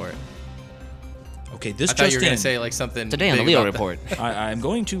 go for it. okay, this I thought just you were gonna in. say like something Today on the big Leo about Report. I'm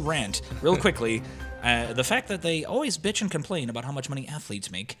going to rant real quickly. The fact that they always bitch and complain about how much money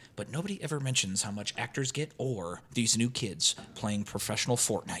athletes make, but nobody ever mentions how much actors get or these new kids playing professional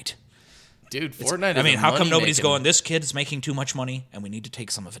Fortnite. Dude, Fortnite. I mean, is how come nobody's money-making- going, this kid's making too much money and we need to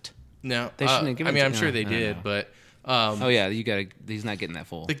take some of it? No, They shouldn't have given I mean, it I'm to- sure no, they no, did, no. but Oh, yeah, he's not getting that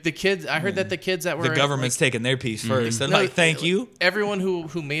full. the kids. I heard that the kids that were The government's taking their piece first. They're No, like, thank you. Everyone who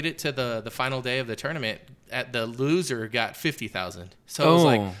made it to the final day of the tournament, at the loser got 50,000. So it was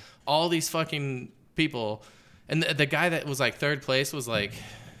like Oh. all these fucking people, and the guy that was like third place was like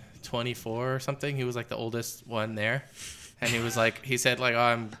 24 or something. He was like the oldest one there, and he said like, oh,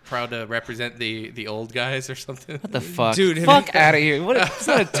 I'm proud to represent the old guys or something. What the fuck? Dude, have fuck out of here. What? It's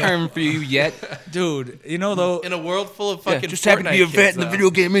not a term for you yet. Dude, you know, though, In a world full of fucking just happened to be a Fortnite vet kids, in the though. video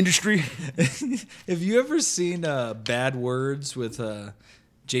game industry. have you ever seen Bad Words with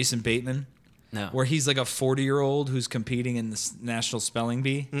Jason Bateman? No. Where he's like a 40-year-old who's competing in the National Spelling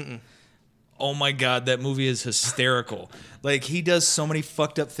Bee? Oh my God, that movie is hysterical. Like, he does so many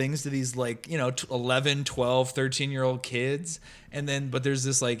fucked up things to these, like, 11, 12, 13-year-old kids. And then, but there's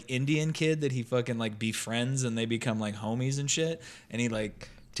this, like, Indian kid that he fucking, like, befriends and they become, like, homies and shit. And he, like,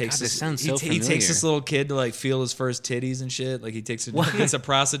 takes God, this sounds he so takes familiar. this little kid to, like, feel his first titties and shit. Like, he gets a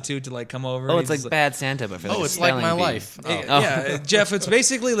prostitute to, like, come over. Oh, and it's he's like just Bad Santa, but for like Oh, a it's like spelling my bee. life. Oh. Yeah, Jeff, it's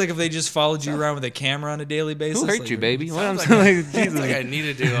basically like if they just followed you around with a camera on a daily basis. Who hurt like, you, baby? What I'm Sounds saying, like, like, Jesus. I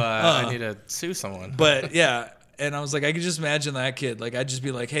needed to I need to sue someone. But yeah, And I was like, I could just imagine that kid. Like, I'd just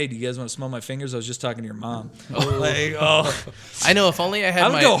be like, hey, do you guys want to smell my fingers? I was just talking to your mom. I know. If only I had I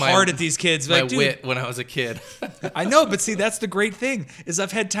would my, go my, hard at these kids. my Like, dude, wit when I was a kid. I know, but see, that's the great thing is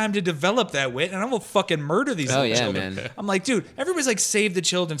I've had time to develop that wit, and I will fucking murder these little children. man. I'm like, dude, everybody's like, save the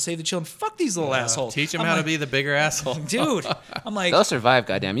children, save the children. Fuck these little assholes. Teach them I'm how like, to be the bigger asshole. dude. I'm like, They'll survive,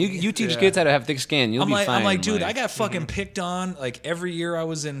 goddamn. You teach kids how to have thick skin, you'll be fine. I'm like, dude, I got fucking picked on like every year I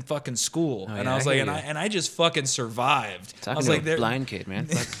was in fucking school, and yeah, I was I like, hear you. and I just fucking survived. I Talking was to like, a there- blind kid, man.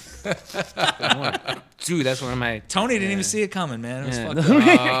 Come on. Dude, that's one of my. Tony didn't even see it coming, man. It was Yeah. fucked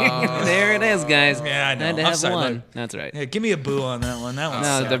up. There it is, guys. Yeah, I know. Had to I'm have sorry, one. look. That's right. Yeah, give me a boo on that one. That one.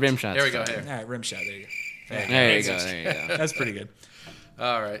 No, sucked. the rim shot. There we go. Here. All right, rim shot. There you go. There you go. There you go. That's pretty good.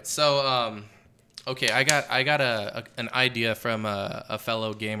 All right. So, okay, I got an idea from a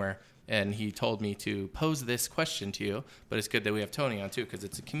fellow gamer, and he told me to pose this question to you. But it's good that we have Tony on too, because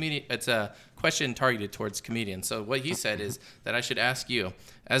it's a comedian. It's a question targeted towards comedians. So what he said is that I should ask you,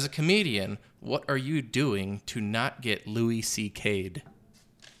 as a comedian, what are you doing to not get Louis C.K'd?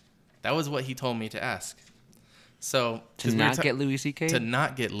 That was what he told me to ask. So To not get Louis C.K.? to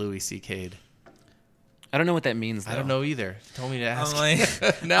not get Louis C.K'd. I don't know what that means, though. I don't know either. He told me to ask. I'm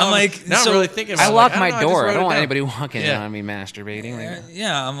like, now I'm like, now so- I'm really thinking about I it. lock Like, my don't know, I just door. I wrote don't it want down. anybody walking in Yeah. on me masturbating. Like,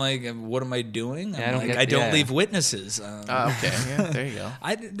 yeah, I'm like, what am I doing? Yeah, I don't like, get- I don't yeah. leave witnesses. Okay, yeah, there you go.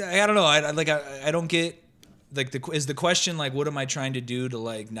 I don't know. I don't get like is the question like what am I trying to do to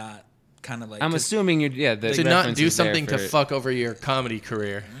like not kind of like I'm 'cause, assuming you're, yeah, the To not reference do is there something to for- fuck over your comedy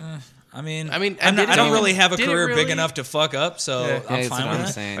career. I mean, I mean, I'm did not, it I don't even- really have a did it career big really? enough to fuck up, so Yeah. I'm that's fine what with I'm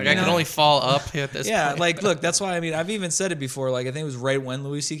that. saying. Like You I can know? only fall up at this Yeah, point. like look, that's why I mean I've even said it before. Like I think it was right when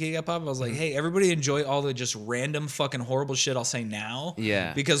Louis C.K. got popped. I was like, hey, everybody enjoy all the just random fucking horrible shit I'll say now.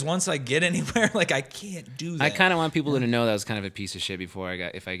 Yeah. Because once I get anywhere, like I can't do that. I kind of want people to know that I was kind of a piece of shit before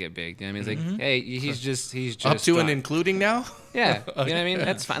if I get big. You know what I mean? It's like, hey, he's just Up to and drunk. including now. Yeah, you know what I mean?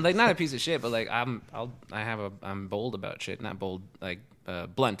 That's fine. Like, not a piece of shit, but like I'm bold about shit. Not bold, like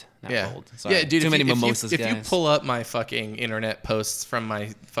blunt, not Yeah, bold. Sorry. yeah, dude. Too if many you, mimosas, if you guys. pull up my fucking internet posts from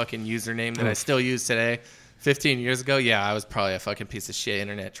my fucking username that I still use today, 15 years ago, yeah, I was probably a fucking piece of shit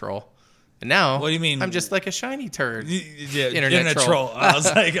internet troll. And now, What do you mean? I'm just like a shiny turd. yeah, Internet troll. I was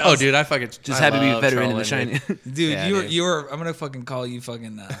like, Oh, dude, I fucking just I happy to be a love veteran in the trolling, shiny. dude. dude, Yeah, dude. you were. I'm gonna fucking call you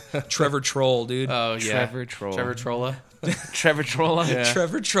fucking Trevor Troll, dude. Oh yeah, Trevor Troll. Trevor Trolla. Trevor Trolla. Yeah.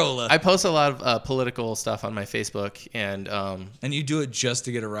 Trevor Trolla. I post a lot of political stuff on my Facebook, and and you do it just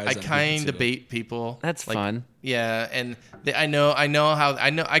to get a rise. I out of kind people, of too. bait people. That's Like, fun. Yeah, and I know how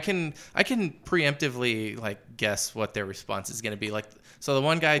I can preemptively like guess what their response is going to be. Like, so the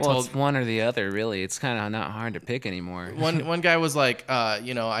one guy Well, told it's one or the other, really. It's kind of not hard to pick anymore. one guy was like,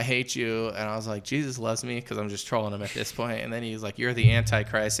 I hate you, and I was like, Jesus loves me, because I'm just trolling him at this point. And then he was like, you're the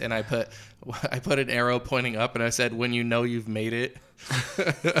Antichrist, and I put an arrow pointing up, and I said, when you know you've made it.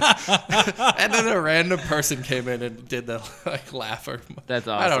 And then a random person came in and did the like laugh or That's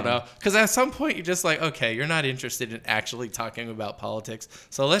I don't awesome. know, because at some point you're just like, okay, you're not interested in actually talking about politics,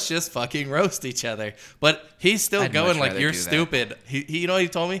 so let's just fucking roast each other. But he's still I'd going much like, rather you're do that. stupid. He you know what he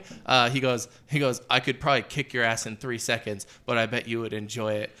told me? He goes, I could probably kick your ass in 3 seconds, but I bet you would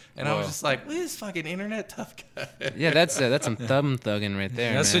enjoy it. And I was Whoa. just like, look at this fucking internet tough guy. Yeah, that's some thumb thugging right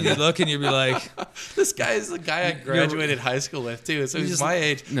there. That's man. when you look and you be like, This guy is the guy I graduated high school with too, so he's just- my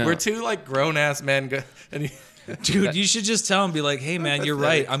age. No. We're two like grown ass men, and he, dude, you should just tell him, be like, hey man, you're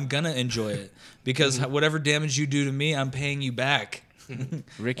right. I'm gonna enjoy it because whatever damage you do to me, I'm paying you back.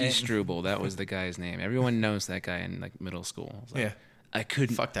 Ricky Struble, that was the guy's name. Everyone knows that guy in like middle school. I was like, yeah. I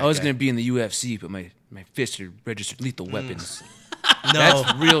couldn't. Fuck that I was guy. gonna be in the UFC, but my fists are registered lethal weapons. No.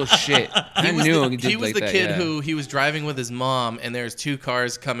 That's real shit. I knew he did he was like the that, kid yeah. who he was driving with his mom, and there's 2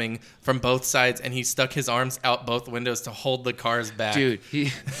 cars coming from both sides, and he stuck his arms out both windows to hold the cars back. Dude,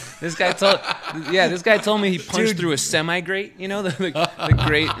 this guy told me he punched through a semi grate. You know, the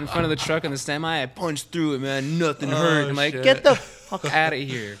grate in front of the truck and the semi. I punched through it, man. Nothing hurt. I'm like, shit. get the fuck out of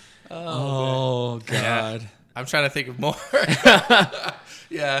here. Oh god, I'm trying to think of more.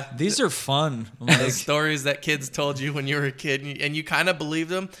 Yeah. these are fun. The Like, stories that kids told you when you were a kid, and you kind of believe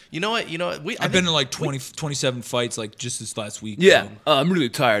them. You know what? I've been in like 27 fights like just this last week. Yeah, dude. I'm really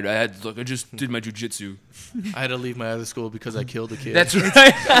tired. I just did my jujitsu. I had to leave my other school because I killed a kid. That's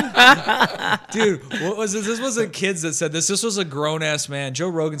right. Dude, what was this? This wasn't kids that said this. This was a grown ass man. Joe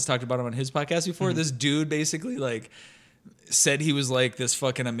Rogan's talked about him on his podcast before. This dude basically like said he was like this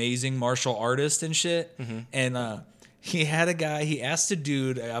fucking amazing martial artist and shit. And he had a guy. He asked a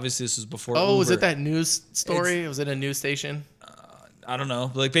dude. Obviously, this was before. Oh, was Uber. it that news story? Was it a news station? I don't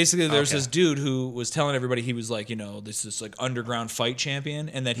know. Like basically, there's Okay. this dude who was telling everybody he was like, this like underground fight champion,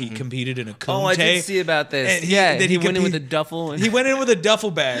 and that he competed in a kumite. Oh, I did see about this. And he- Yeah, that he went in with a compete- duffel. And He went in with a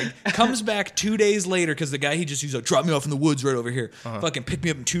duffel bag, comes back 2 days later because the guy he's like, drop me off in the woods right over here. Fucking pick me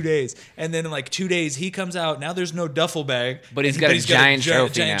up in 2 days. And then in like 2 days, he comes out. Now there's no duffel bag. But he's And got a giant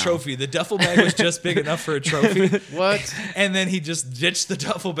trophy Giant now. trophy. The duffel bag was just big enough for a trophy. What? And then he just ditched the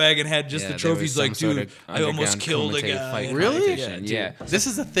duffel bag and had just Yeah, the there was trophies. some Like, sort dude, of I almost underground killed a kumite guy. fight Really? competition. dude. Yeah. This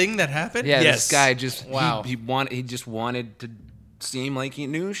is a thing that happened? Yeah, Yes. this guy just Wow. he just wanted to seem like he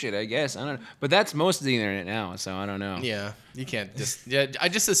knew shit, I guess. I don't know. But that's most of the internet now, so I don't know. Yeah, you can't just. Yeah, I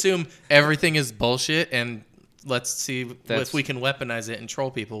just assume everything is bullshit, and let's see if we can weaponize it and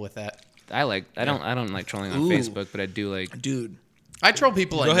troll people with that. I don't like trolling on Ooh. Facebook, but I do like Dude. I troll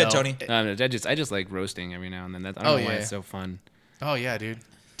people. Go I ahead, know. Tony. I just like roasting every now and then. I don't Oh, know why yeah. it's so fun. Oh yeah, dude.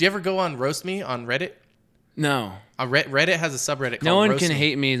 Do you ever go on Roast Me on Reddit? No. Reddit has a subreddit called No one Roast can Me.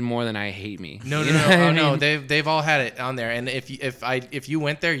 hate me more than I hate me. No, You no, know no, what oh, I no. mean? They've all had it on there, and if you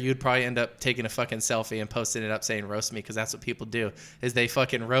went there, you'd probably end up taking a fucking selfie and posting it up saying roast me, because that's what people do. Is they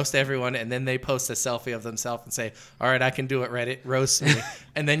fucking roast everyone, and then they post a selfie of themselves and say, "All right, I can do it, Reddit, roast me."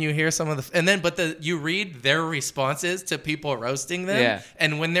 And then you hear some of you read their responses to people roasting them, Yeah.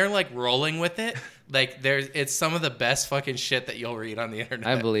 and when they're like rolling with it. Like it's some of the best fucking shit that you'll read on the internet.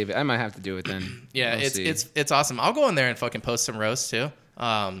 I believe it. I might have to do it then. Yeah, We'll see. it's awesome. I'll go in there and fucking post some roasts too.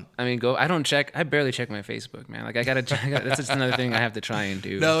 I mean, I barely check my Facebook, man. Like that's just another thing I have to try and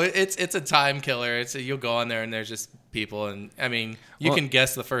do. No, it's a time killer. You'll go on there and there's just people, and I mean, you Well- can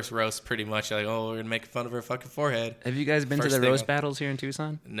guess the first roast pretty much. Like, oh, we're gonna make fun of her fucking forehead. Have you guys been First to the thing roast I- battles here in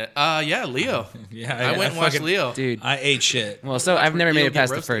Tucson? Yeah, Leo. Yeah, I went and watched fucking- Leo. Dude. I ate shit. Well, so I've never made You'll it get past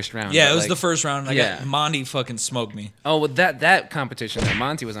the roasted. first round. Yeah, but, it was like- the first round. I Yeah. got Monty fucking smoked me. Oh, well, that competition, though,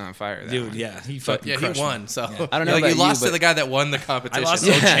 Monty was on fire. That Dude, one. yeah, he fucking Yeah, he crushed me. won. So I don't know you about you, lost to but- the guy that won the competition. lost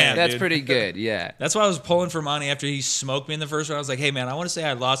Yeah, to champ, that's dude. pretty good. Yeah. That's why I was pulling for Monty after he smoked me in the first round. I was like, hey, man, I want to say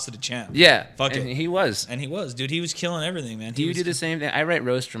I lost to the champ. Yeah. Fuck and it. he was. And he was. Dude, he was killing everything, man. Do He you was- do the same thing? I write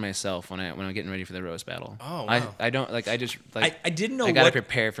roast for myself when I'm getting ready for the roast battle. Oh, wow. I don't like. I just like. I didn't know I gotta what...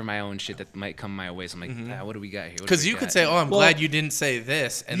 prepare for my own shit that might come my way. So I'm like, what do we got here? What do Because we you could got? say, "Oh, I'm Well- glad you didn't say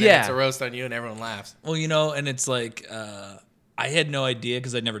this," and then Yeah. it's a roast on you, and everyone laughs. Well, and it's like, I had no idea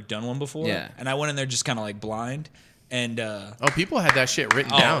because I'd never done one before. Yeah. And I went in there just kind of like blind. And, Oh, people had that shit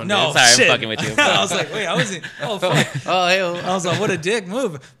written down. no, dude. Sorry, I'm shit. fucking with you. I was like, wait, I wasn't... Oh, fuck. Oh, hey, I was like, what a dick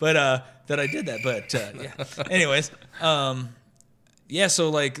move. But that I did that. But yeah. Anyways, yeah. So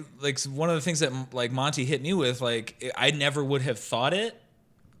like one of the things that like Monty hit me with, like I never would have thought it.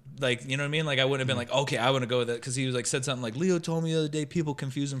 Like, you know what I mean? Like I wouldn't have been like, okay, I want to go with that, because he was like said something like, Leo told me the other day people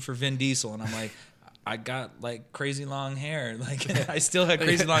confuse him for Vin Diesel, and I'm like. I got like crazy long hair. Like I still had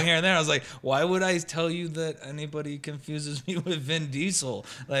crazy long hair. And then I was like, why would I tell you that anybody confuses me with Vin Diesel?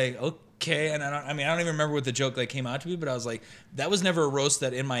 Like, okay. And I don't even remember what the joke like came out to be, but I was like, that was never a roast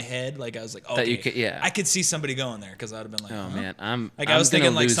that in my head. Like I was like, okay, you could- yeah. I could see somebody going there, because I'd have been like, Oh huh? man, I'm. Like I'm I was gonna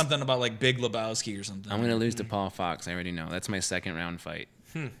thinking like lose- something about like Big Lebowski or something. I'm gonna lose to Paul Fox. I already know. That's my second round fight.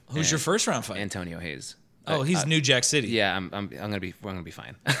 Who's your first round fight? Antonio Hayes. Oh, he's New Jack City. Yeah, I'm gonna be fine. I'm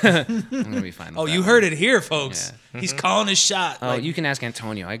gonna be fine. Oh, with you that heard one. it here, folks. He's calling his shot. Oh, Like, you can ask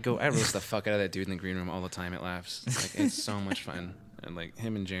Antonio. I roast the fuck out of that dude in the green room all the time. It laughs. Like it's so much fun. And like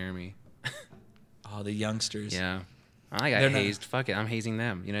him and Jeremy. oh, the youngsters. Yeah. I got They're not- hazed. Fuck it. I'm hazing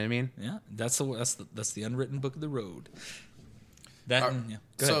them. You know what I mean? Yeah, that's the unwritten book of the road. That yeah.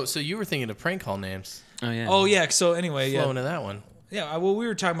 Go so ahead. so you were thinking of prank call names. Oh yeah. Oh yeah. So anyway, Flow yeah, into that one. yeah. Well, we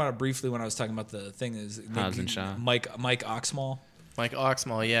were talking about it briefly when I was talking about the thing is Hobbs and Shaw. Mike Oxmall. Like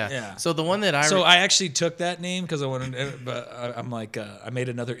Oxmall, yeah. Yeah. So the one that I So I actually took that name because I wanted, but I'm like, I made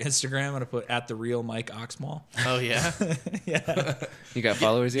another Instagram and I put @the_real Mike Oxmall. oh yeah, Yeah. You got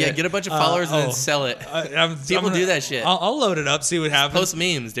followers yeah. yet? Get a bunch of followers and oh. then sell it. I'm People gonna- do that shit. I'll load it up, see what happens. Post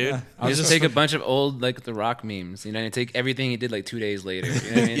memes, dude. I'll You just take a bunch of old like The Rock memes, you know, and take everything he did like 2 days later. You know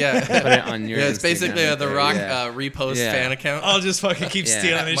what I mean? Yeah. Put it on your. Yeah, it's basically Instagram The right Rock there. Yeah. repost Yeah. fan account. I'll just fucking keep Yeah.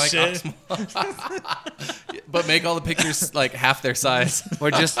 stealing his Mike shit. Oxmall. But make all the pictures like half their size.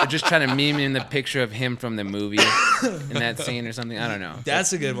 Or just try to meme in the picture of him from the movie in that scene or something. I don't know.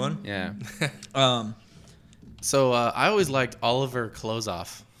 That's a good one. Yeah. So I always liked Oliver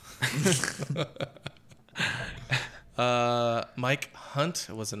Closeoff. Mike Hunt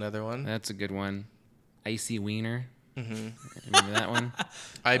was another one. That's a good one. Icy Wiener. Remember that one?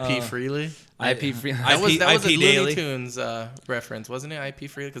 IP Freely. IP Free. That was a IP Looney Daily. Tunes reference, wasn't it? IP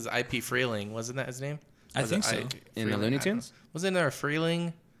Freely, because IP Freeling wasn't that his name? I Was think it so. IP In the Freeling? Looney I don't Tunes? know. Wasn't there a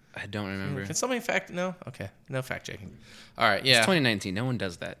Freeling? I don't remember. Can somebody no? Okay, no fact checking. All right, yeah. It's 2019. No one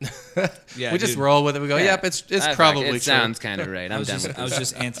does that. Yeah, we just dude. roll with it. We go, yep, it's probably It true. sounds kind of right. I I'm was done just, with I was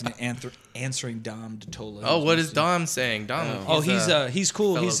this. just answering Dom DeTola. Oh, what is Dom saying? Dom. He's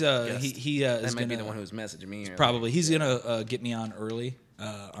cool. fellow he's guest. he That is might be gonna the one who was messaging me. earlier. probably he's gonna get me on early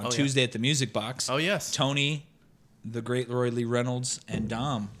on Tuesday at the Music Box. Oh, yes. Tony, the great Roy Lee Reynolds, and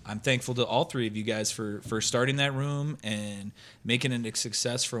Dom. I'm thankful to all three of you guys for starting that room and making it a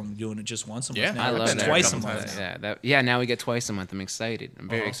success from doing it just once a month. Yeah, now I I've love been that. there a twice a couple month. times. Yeah, now we get twice a month. I'm excited. I'm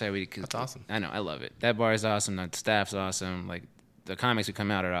very excited because That's awesome. I know, I love it. That bar is awesome. The staff's awesome. Like the comics who come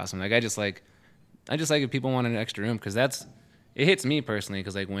out are awesome. Like I just like if people want an extra room because it hits me personally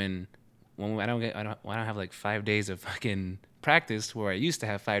because like when I don't have like 5 days of fucking practice where I used to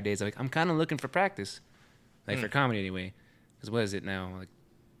have 5 days. Like I'm kind of looking for practice, like for comedy anyway. Because what is it now? Like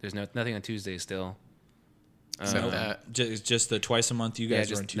there's nothing on Tuesdays still. Except that. Just the twice a month you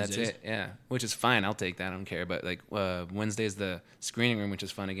guys are on that's Tuesdays. it. Yeah, which is fine. I'll take that. I don't care. But like Wednesday's the screening room, which is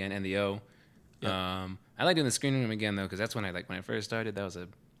fun again, and the O. Yep. I like doing the screening room again though, because that's when when I first started. That was one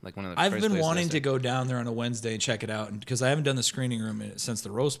of the. I've first been places I wanting to started. go down there on a Wednesday and check it out, because I haven't done the screening room since the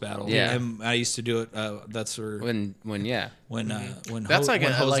roast battle. Yeah. And I used to do it. That's where when when That's like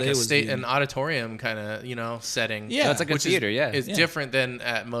when a Jose was state, the- an auditorium kind of setting. Yeah. That's like a which theater. is Yeah, different than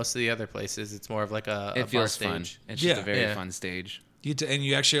at most of the other places. It's more of like a it bar feels stage. fun. It's Yeah. just a very Yeah. fun stage. and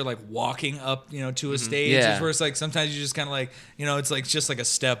you actually are like walking up, to a stage. Yeah. Where it's like sometimes you just kind of like, it's like just like a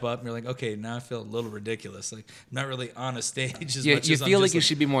step up, and you're like, okay, now I feel a little ridiculous. Like I'm not really on a stage as You much you as I'm feel like just you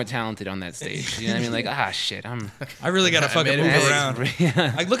should be more talented on that stage. You know what I mean? Like shit, I really gotta fucking made it move big. around.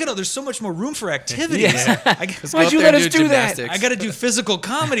 Yeah. Like look at there's so much more room for activity. Yeah. Let's go Why'd up you there let and us do that? gymnastics. I got to do physical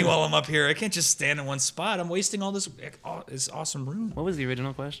comedy while I'm up here. I can't just stand in one spot. I'm wasting all this awesome room. What was the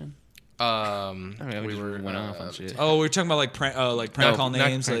original question? I mean, we went off on shit. Oh, we're talking about like prank call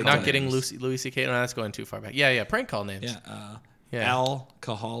names, Not, like not getting Louis C.K. No, that's going too far back. Yeah, prank call names. yeah,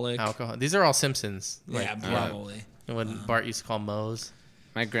 alcoholic. Alcohol. These are all Simpsons. Yeah, probably. When Bart used to call Moe's.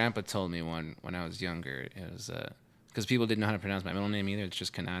 My grandpa told me one when I was younger. It was because people didn't know how to pronounce my middle name either. It's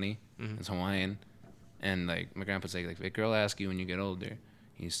just Kanani. It's Hawaiian. And like my grandpa said, like if a girl asks you when you get older,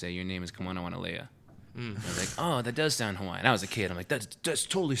 you say your name is Kamana Wanalea. I was like, oh, that does sound Hawaiian. I was a kid. I'm like, that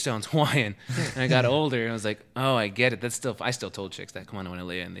totally sounds Hawaiian. And I got older, and I was like, oh, I get it. I still told chicks that Kamana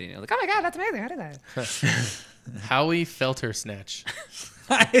Wanalea, and they were like, oh my god, that's amazing. How did that? Howie Felter Snatch.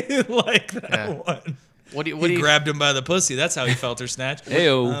 I like that one. What do He you grabbed him by the pussy. That's how he felt her snatch.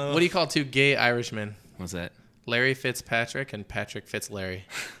 Heyo. what do you call two gay Irishmen? What's that? Larry Fitzpatrick and Patrick Fitzlarry.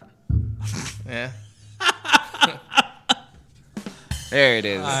 Yeah. There it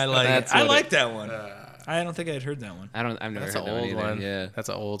is. I like That's it. I what like that one. I don't think I'd heard that one. I've never That's heard an that one old either. one. Yeah. That's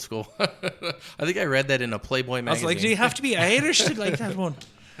an old school. I think I read that in a Playboy I was magazine. like, do you have to be Irish to like that one?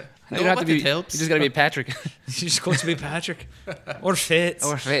 You don't have to but be. it helps. You just gotta be Patrick. You just supposed to be Patrick or Fitz.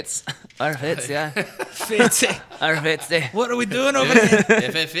 or Fitz. Or Fitz, yeah. Fitz. Or Fitz. eh. What are we doing over here?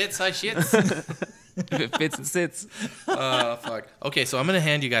 If it fits, I shits. If it fits, it sits. Oh, fuck. Okay, so I'm going to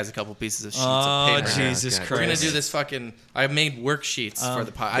hand you guys a couple pieces of sheets Oh, of paper. Jesus God. We're going to Christ. do this fucking... I made worksheets for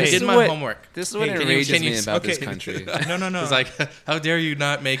the pod. I hey, did This my is what- homework. This is what Hey, can you- enrages can you- me about this okay. country. No. It's like, how dare you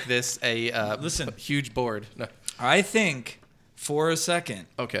not make this a Listen. huge board? No. I think for a second,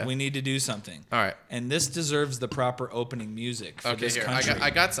 Okay. we need to do something. All right. And this deserves the proper opening music for Okay, this here. country.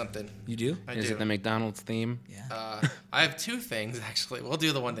 I got something. You do? I Is do. it the McDonald's theme? Yeah. I have two things, actually. We'll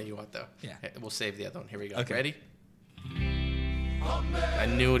do the one that you want, though. Yeah. We'll save the other one. Here we go. Okay. Ready? I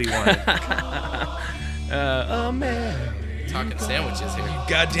knew what he wanted. Oh man. Talking sandwiches here.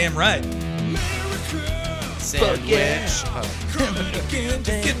 Goddamn right. Sandwich.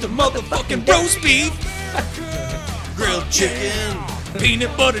 Get the motherfucking roast beef, Grilled chicken.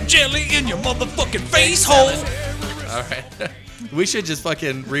 peanut butter jelly in your motherfucking face hole. All right. We should just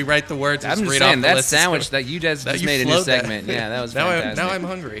fucking rewrite the words and I'm just just read saying off the that list. sandwich that you just That you made a new flowed that. segment. Yeah, that was now fantastic. now I'm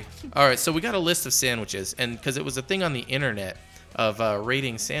hungry. All right, so we got a list of sandwiches, and because it was a thing on the internet of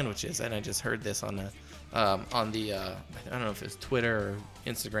rating sandwiches, and I just heard this on the I don't know if it's Twitter or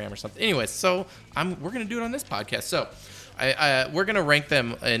Instagram or something. Anyways, so we're gonna do it on this podcast. So we're gonna rank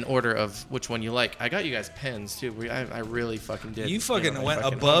them in order of which one you like. I got you guys pens too. I really fucking did. You fucking my went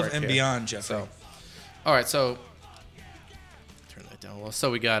fucking above homework and here. beyond, Jeffrey. So, all right, so turn that down a little. So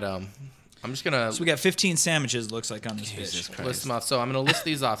we got I'm just gonna So we got 15 sandwiches, it looks like, on this Jesus bitch. Christ. list them off. So I'm gonna list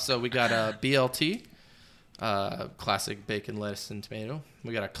these off. So we got BLT, classic bacon, lettuce, and tomato.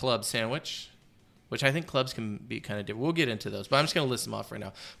 We got a club sandwich, which I think clubs can be kind of different. We'll get into those, but I'm just gonna list them off right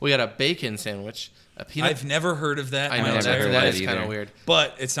now. We got a bacon sandwich, a peanut. I've never heard of that. I in my know never that, entire heard that that life, is kind of either. weird.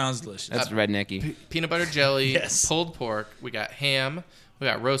 but it sounds delicious. That's rednecky. Peanut butter jelly, Yes. pulled pork. We got ham. We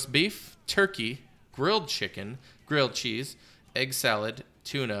got roast beef, turkey, grilled chicken, grilled cheese, egg salad,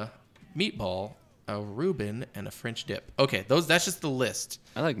 tuna, meatball, a Reuben, and a French dip. Okay, that's just the list.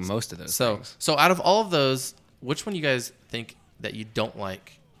 I like most of those So things. out of all of those, which one you guys think that you don't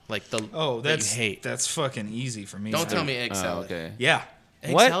like? Like that you hate? That's fucking easy for me. Don't tell me egg salad. Okay. Yeah.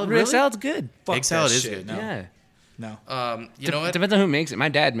 Egg What? salad, Real really? salad's good. Fuck Egg salad that is shit. good. No. Yeah. No. You know what? Depends on who makes it. My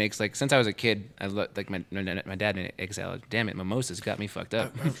dad makes since I was a kid. I like my dad made egg salad. Damn it, mimosas got me fucked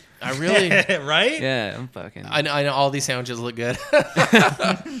up. I really. Right? Yeah, I'm fucking. I know all these sandwiches look good.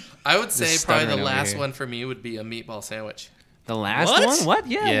 I would say Just probably the stuttering over last here. one for me would be a meatball sandwich. The last What? one? What?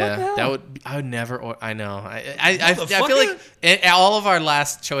 Yeah. Yeah, what the hell? that would. I would never. I know. I feel Motherfucker. like all of our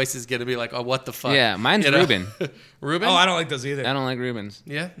last choice is gonna be like, oh, what the fuck? Yeah, mine's You know? Reuben. Reuben. Oh, I don't like those either. I don't like Reubens.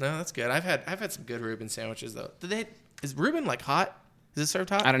 Yeah, no, that's good. I've had some good Reuben sandwiches though. Is Reuben like hot? Is it served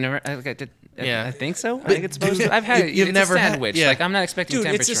hot? I don't know. I think so. I But, think it's supposed dude, to. I've had it. you've It's never a had- sandwich. yeah. Like I'm not expecting Dude,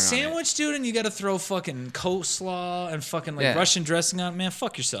 temperature it's a on it. sandwich, dude, and you got to throw fucking coleslaw and fucking like Yeah. Russian dressing on it. Man,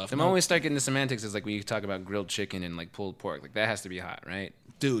 fuck yourself. The No. moment we start getting the semantics is like when you talk about grilled chicken and like pulled pork. Like that has to be hot, right?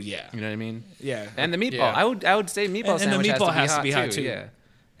 Dude, yeah. You know what I mean? Yeah. And the meatball. Yeah. I would say meatball And the sandwich meatball has to be hot too. Yeah.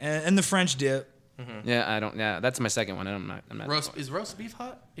 And the French dip. Yeah. I don't. Yeah. That's my second one. I'm not. Is roast beef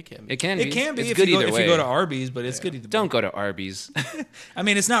hot? It can be. It can be. It can be It's if good you go, either if way. you go to Arby's, but it's good either way. Don't go to Arby's. I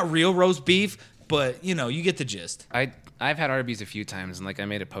mean, it's not real roast beef, but you know, you get the gist. I've had Arby's a few times, and like I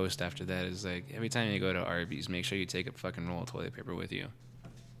made a post after that. Is like every time you go to Arby's, make sure you take a fucking roll of toilet paper with you.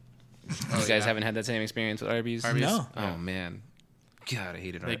 You guys haven't had that same experience with Arby's? Arby's? No. Oh man, God, I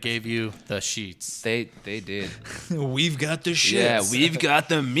hated They Arby's. gave you the sheets. They did. We've got the shits. Yeah, we've got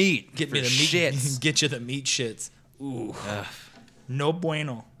the meat. get for me the meat shits. Get you the meat shits. Ooh. No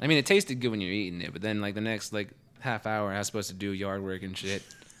bueno. I mean, it tasted good when you're eating it, but then like the next like half hour, I was supposed to do yard work and shit.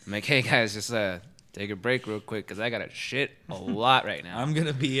 I'm like, hey guys, just take a break real quick because I got to shit a lot right now. I'm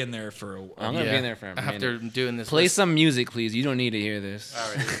gonna be in there for a I'm gonna be in there for a minute. After doing this. Play list- some music, please. You don't need to hear this. All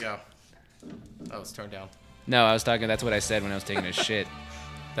right, here we go. Oh, it's turned down. No, I was talking. That's what I said when I was taking a shit.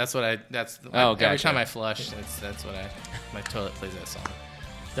 That's what I. That's Oh, every gotcha. time I flush. That's what my toilet plays that song.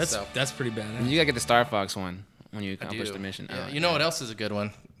 So. That's pretty bad. You gotta get the Star Fox one when you I accomplish do. the mission. Yeah. Oh, You know what else is a good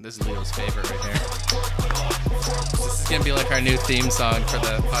one? This is Leo's favorite right here. This is gonna be like our new theme song for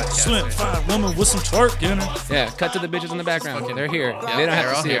the podcast. Slim right? fine woman with some twerk in her. Yeah, cut to the bitches in the background. Fucking- They're here. Yeah, They don't they're have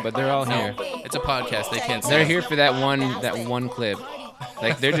to all see here. it, but they're all here. It's a podcast. They can't. They're see here for that one clip.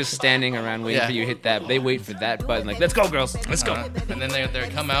 Like they're just standing around waiting Yeah. for you to hit that. They wait for that button. Like, let's go, girls. Let's go. And then they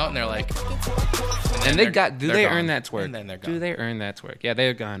come out and they're like. And they got. Do they're they gone. earn that twerk? And then they're gone. Do they earn that twerk? Yeah,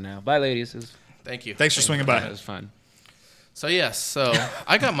 they're gone now. Bye, ladies. It was, Thank you. Thanks for swinging by. that was fun. So yes, so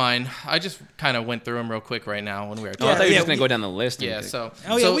I got mine. I just kind of went through them real quick right now when we were Oh, I talking. thought you were yeah, just gonna we- go down the list. And Yeah. pick- So.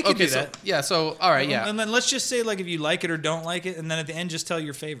 Oh, yeah, so, we can okay, do so- that. Yeah. So all right. Yeah. And then let's just say like if you like it or don't like it, and then at the end just tell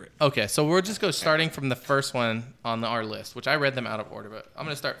your favorite. Okay, so we'll just go starting from the first one on our list, which I read them out of order, but I'm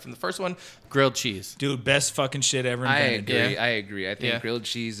gonna start from the first one: grilled cheese. Dude, best fucking shit ever I invented. agree. Yeah. I agree. I think Yeah. grilled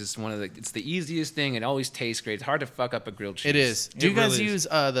cheese is one of the. It's the easiest thing. It always tastes great. It's hard to fuck up a grilled cheese. It is. Do you It guys really is. use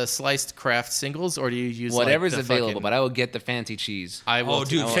the sliced Kraft singles, or do you use Whatever's like, the available, fucking- but I will get the fancy cheese. I will. Oh,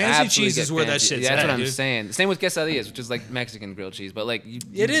 dude, I will fancy absolutely cheese get is where that fancy- shit's Yeah, that's at, what I'm dude. saying. Same with quesadillas, which is like Mexican grilled cheese. But like,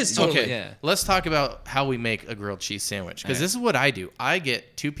 It is you- totally. Okay, Yeah. let's talk about how we make a grilled cheese sandwich, because this is what I do. I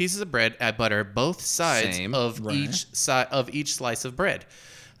get 2 pieces of bread, I butter both sides Same. of Right. each slice of bread,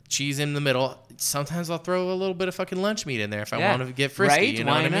 cheese in the middle. Sometimes I'll throw a little bit of fucking lunch meat in there if I Yeah. want to get frisky. Right? You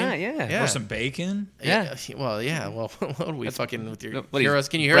know Why what I mean? not? Yeah. Or some bacon. Yeah. Well, yeah. Well, what are we fucking with your what are you, heroes?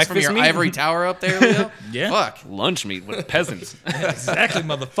 Can you hear us from breakfast your meat? ivory tower up there, Leo? Yeah. Fuck. lunch meat with peasants. Exactly,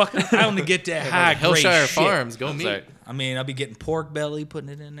 motherfucker. I only get that high grade Hillshire shit. Farms, go meat. Sorry. I mean, I'll be getting pork belly, putting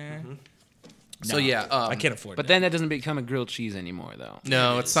it in there. So yeah, I can't afford But that. then that doesn't become a grilled cheese anymore, though.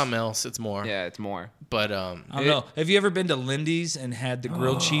 No, it's something else. It's more. Yeah, it's more. But I don't know. Have you ever been to Lindy's and had the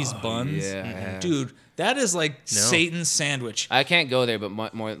grilled cheese buns? yeah, I have. Dude, that is like Satan's sandwich. I can't go there, but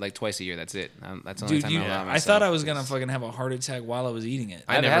more like twice a year. That's it. That's the only Dude, time you, I allow I myself. thought I was gonna fucking have a heart attack while I was eating it.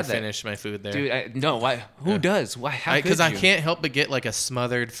 I I've never had that. finished my food there. Dude, no. Why? Who does? Why? How? Because could I you? can't help but get like a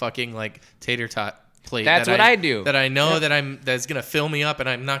smothered fucking like tater tot plate. That's that what I do. That I know that's gonna fill me up, and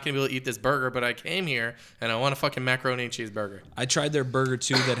I'm not gonna be able to eat this burger. But I came here and I want a fucking macaroni and cheeseburger. I tried their burger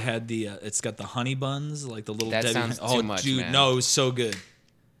too that had the it's got the honey buns, like the little That Debbie. sounds oh, too much, dude, man. no, it was so good.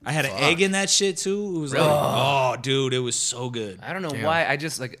 I had an egg in that shit too. It was like, oh, dude, it was so good. I don't know why. I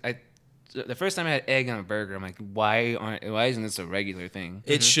just like the first time I had egg on a burger, I'm like, why isn't this a regular thing?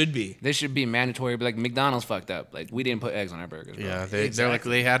 It should be. This should be mandatory. But like McDonald's fucked up. Like we didn't put eggs on our burgers. Bro. Yeah, they're like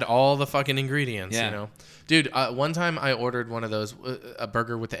they had all the fucking ingredients. Yeah. You know, dude. One time I ordered one of those a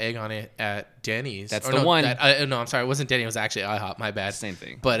burger with the egg on it at Denny's. That's Or the no, one. No, I'm sorry, it wasn't Denny's. It was actually IHOP. My bad. Same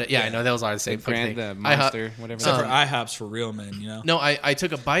thing. But yeah, I know those are the same The fucking Grand, thing. the Monster, whatever. Except for Um, IHOPs for real men, you know. No, I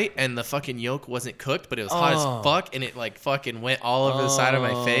took a bite and the fucking yolk wasn't cooked, but it was hot Oh. as fuck, and it like fucking went all over the side of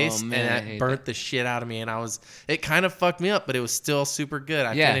my Oh, face, man, I and that hate burnt the shit out of me. And it kind of fucked me up, but it was still super good.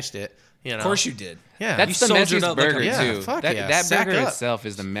 I Yeah. finished it. You know, Of course you did. yeah. That's You the soldiered messiest up like a- burger Yeah, too. fuck that yeah. that Sack burger up. itself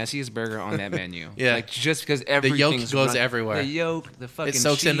is the messiest burger on that menu. Yeah. like just because yolk everything's goes everywhere. The yolk, the fucking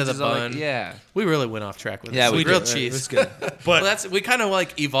soaks into cheese the is all bun. Like, yeah, We really went off track with Yeah, this. we grilled did. cheese. It's good. Well, we kind of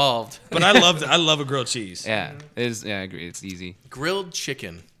like evolved. But I love a grilled cheese. yeah. I agree. It's easy. Grilled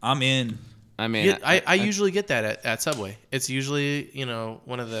chicken. I'm in. I mean, Yeah, I usually get that at Subway. It's usually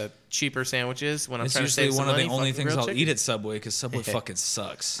one of the cheaper sandwiches when I'm It's trying to usually save some one of the money, only fucking things grilled I'll chicken. eat at Subway because Subway fucking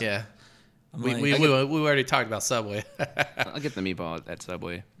sucks. Yeah, I'm we like, we already talked about Subway. I'll get the meatball at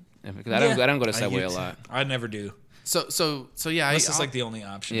Subway because I don't go to Subway a lot. I never do. so yeah, Unless it's I'll, like the only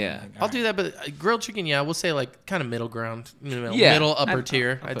option. Yeah. Like, I'll do that, but grilled chicken, yeah, we'll say like kind of middle ground, Yeah, middle upper I'd-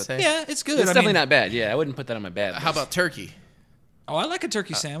 tier, I'll I'd put- say. Yeah, it's good. It's I definitely mean, not bad. Yeah, I wouldn't put that on my bad. How about turkey? Oh, I like a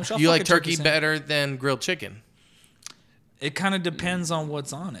turkey sandwich. I'll You fuck like a turkey sandwich. better than grilled chicken? It kind of depends on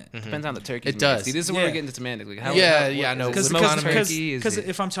what's on it. Depends on the turkey. It does. See, this is where Yeah. we're getting into semantics. Like, how, Yeah, how, yeah, no, Because with economy- turkey is it-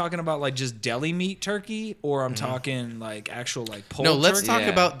 if I'm talking about like just deli meat turkey or I'm talking like actual like pulled No, let's turkey, talk Yeah.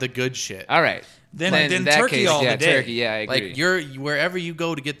 about the good shit. all right. then in that turkey case, all yeah, the day. turkey. Yeah, I agree. Like you're wherever you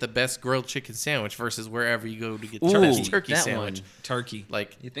go to get the best grilled chicken sandwich versus wherever you go to get the Ooh, best turkey that sandwich. one. Turkey.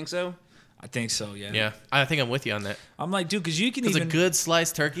 Like, You think so? I think so. Yeah. yeah, I think I'm with you on that. I'm like, dude, because you can Because even a good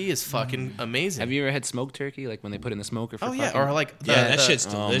sliced turkey is fucking amazing. Have you ever had smoked turkey? Like when they put it in the smoker for Oh yeah, fucking- or like Yeah, that shit's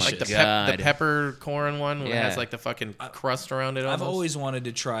Oh my delicious. like the, God. the peppercorn one when it Yeah. has like the fucking crust around it. I've almost. always wanted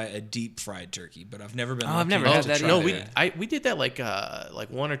to try a deep fried turkey, but I've never been. Oh, I've lucky never enough had to that try No, either. we did that like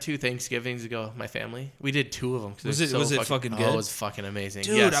 1 or 2 Thanksgivings ago with my family. We did 2 of them. Was it fucking good? Oh, it was fucking amazing.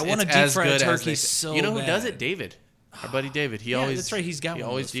 Dude, Yes, I want it's a deep as fried good as turkey they- so You know who does bad. it? David. Our buddy David. He Yeah, always that's right, he's got he one of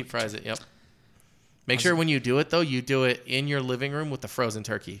always those deep fucking fries it. Yep. Make sure when you do it though, you do it in your living room with the frozen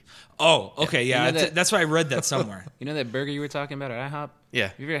turkey. Oh, okay, yeah, You know that- that's why I read that somewhere. You know that burger you were talking about at IHOP? Yeah.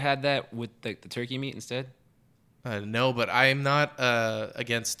 Have you ever had that with like the turkey meat instead? No, but I'm not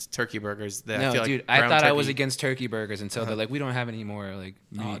against turkey burgers. I No, feel like dude. I ground thought I was turkey- against turkey burgers until they're like, we don't have any more like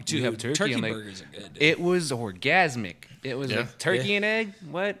meat. Oh, We dude, have turkey. I'm like, burgers are good. Dude. it was orgasmic. It was Yeah. like turkey Yeah. and egg.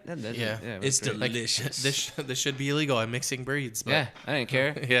 What? Yeah. it was It's great. Like, delicious. this should be illegal. I'm mixing breeds. But Yeah, I didn't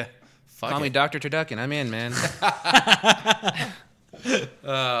care. yeah. Fuck Call me it. Dr. Turducken. I'm in, man.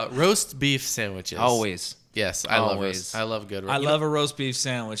 Roast beef sandwiches. Always. Yes, I love Always. roast. I love good. I you love a roast beef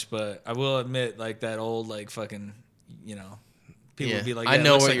sandwich, but I will admit, like that old, like fucking, people Yeah. would be like, I yeah, it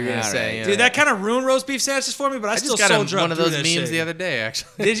know looks what like you're a- gonna Yeah, say. right. Yeah. Dude, that kind of ruined roast beef sandwiches for me, but I I still just got soldier up one of through those that memes shit. the other day.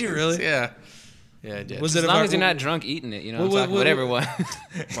 Actually, Did you really? yeah, yeah, I did. Was As it long about- as you're not drunk eating it, you know, What- I'm talking what- whatever it was.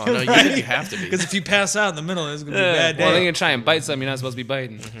 Well, no, you have to be. Because if you pass out in the middle, it's gonna be a bad Well, then day. you're gonna try and bite something you're not supposed to be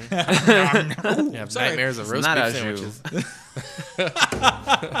biting. You have sorry. nightmares of It's roast not beef a jus. sandwiches.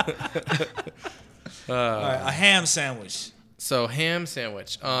 All right, a ham sandwich. So ham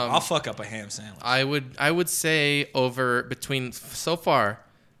sandwich. I'll fuck up a ham sandwich. I would say between so far,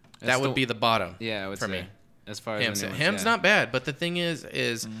 that That's would the- be the bottom. Yeah, I would for say. me. As far as Ham I sa- know, ham's yeah. not bad, but the thing is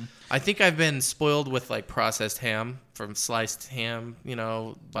I think I've been spoiled with like processed ham from sliced ham. Buying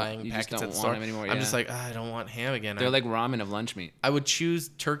You just packets don't at the want store. them anymore, I'm just yeah. like, I don't want ham again. They're like ramen of lunch meat. I would choose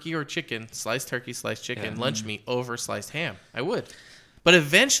turkey or chicken, sliced turkey, sliced chicken, lunch meat over sliced ham. I would. But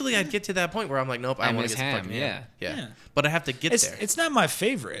eventually I'd get to that point where I'm like, nope, I I want miss to get some ham, fucking ham. Yeah. Yeah. But I have to get It's there. it's not my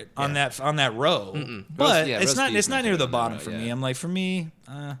favorite on Yeah. that row, but yeah, it's roast not beef's it's my not near the favorite on bottom that for row, me. yeah. I'm like, for me,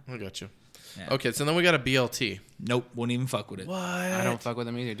 I got you. Yeah. Okay, so then we got a BLT. nope, won't even fuck with it. What? I don't fuck with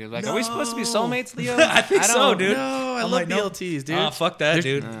them either, dude. Like, are we supposed to be soulmates, Leo? I think so, don't- dude. No, I I'm love like, no. BLTs, dude. Fuck that,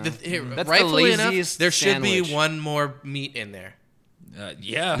 dude. That's the Rightfully enough, laziest there should be sandwich. one more meat in there.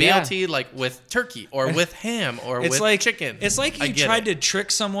 Yeah. BLT like with turkey or with ham or It's with like chicken. It's like I you get tried it. to trick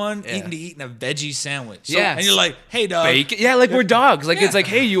someone Yeah. into eating a veggie sandwich. Yeah. and you're like, "Hey, dog, Bacon? Yeah, like we're dogs. Like it's like,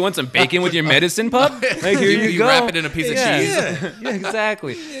 hey, you want some bacon with your medicine, pup? Like here you, You go. wrap it in a piece of Yeah. cheese. Yeah,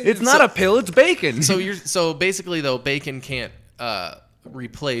 exactly. It's not a pill. It's bacon. So basically though, bacon can't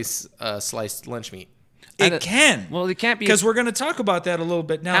replace sliced lunch meat. it can." well, it can't be. Because we're going to talk about that a little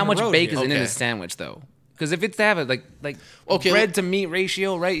bit now. how on the much road bacon is here. in Okay. a sandwich, though? Because if it's to have a Okay, bread to meat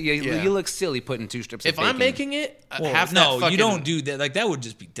ratio, right? Yeah. You look silly putting 2 strips. If of bacon. I'm making it, Well, half no, that fucking, you don't do that. Like that would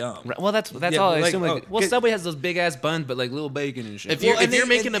just be dumb. Right, well, that's Yeah, all I like, assume. Like, oh, well, get- Subway has those big ass buns, but like little bacon and shit. If you're Well, and if you're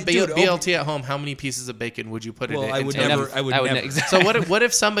they- making and- a dude, BLT at home, how many pieces of bacon would you put Well, in it? I would until- never. I would never. exactly. So what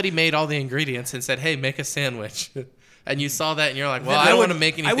if somebody made all the ingredients and said, "Hey, make a sandwich," and you saw that and you're like, "Well, I don't want to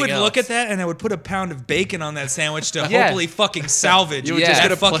make anything I would else." look at that and I would put a pound of bacon on that sandwich to Yeah. hopefully fucking salvage You would just that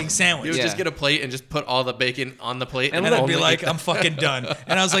get a fucking You sandwich. would Yeah. just get a plate and just put all the bacon on the plate, And and, And I'd be only like, eat I'm fucking done.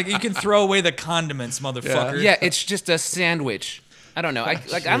 And I was like, you can throw away the condiments, motherfucker. Yeah, it's just a sandwich. I don't know.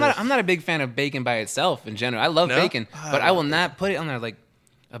 I'm not a big fan of bacon by itself in general. I love No? bacon, but I will not put it on there like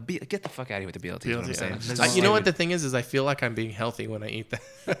get the fuck out of here with the BLT. Is what I'm BLT, saying. yeah. Just You know like- what the thing is I feel like I'm being healthy when I eat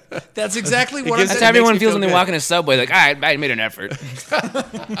that. That's exactly what I'm gives- That's it how saying. everyone makes me feels feel when they good. walk in a Subway. Like, all right, I made an effort.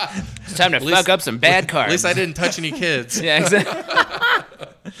 It's time to fuck up some bad carbs. At least I didn't touch any kids. Yeah,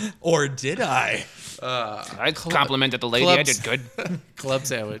 exactly. Or did I? I complimented the lady. I clubs. did good. Club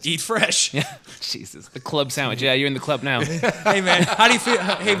sandwich. Eat fresh. Yeah. Jesus. The club sandwich. Yeah, you're in the club now. Hey, man. How do you feel?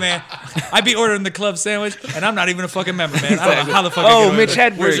 Hey, man. I be ordering the club sandwich, and I'm not even a fucking member, man. I don't know how the fuck I Oh, get Mitch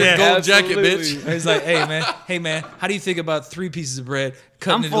ordered. Hedberg. Where's your Yeah, gold jacket, absolutely. bitch? He's like, hey man, how do you think about 3 pieces of bread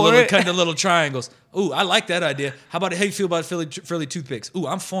I'm for it. cutting into little triangles? Ooh, I like that idea. How you feel about Philly toothpicks? Ooh,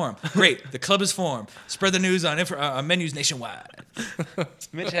 I'm for 'em. Great, the club is for 'em. Spread the news on menus nationwide.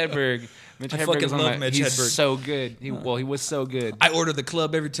 Mitch Hedberg. Mitch I Hedberg fucking was on love my, Mitch he's Hedberg. so good. He was so good. I order the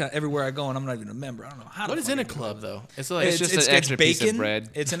club everywhere I go, and I'm not even a member. I don't know how. What the is fuck in I a do club it. though? It's like It's just an extra piece of bacon. bread.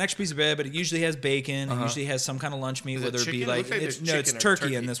 It's an extra piece of bread, but it usually has bacon. It usually has some kind of lunch meat, Is it whether it be chicken? like, Looks like it's there's it's chicken or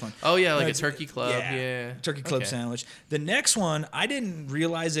turkey in this one. Oh yeah, like No, a it's- turkey club. Yeah, Turkey club Okay. sandwich. The next one, I didn't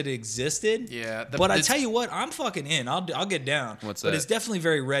realize it existed. Yeah, but I tell you what, I'm fucking in. I'll get down. What's But that? it's definitely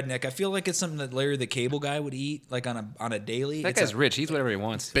very redneck. I feel like it's something that Larry the Cable Guy would eat, like on a daily. That It's guy's a- rich. He eats whatever he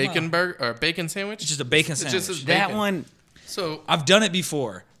wants. Bacon burger or bacon sandwich. It's just a bacon It's sandwich. just a That bacon. one. So I've done it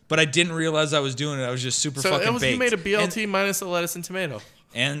before, but I didn't realize I was doing it. I was just super fucking it was baked. you made a BLT minus the lettuce and tomato,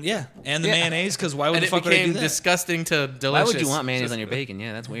 and the Yeah. mayonnaise, because why would and the it fuck would I do became that? disgusting to delicious. Why would you want mayonnaise on your bacon?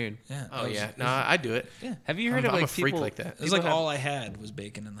 Yeah, that's weird. Yeah. Oh it yeah, was, no, I do it. Have you heard of I'm like a freak people like that. It was people like have- all I had was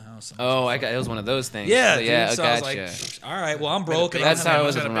bacon in the house. Oh, it was one of those things. Yeah, So, dude, yeah. so I was Gotcha. like, all right, well I'm broke. and I That's don't how have it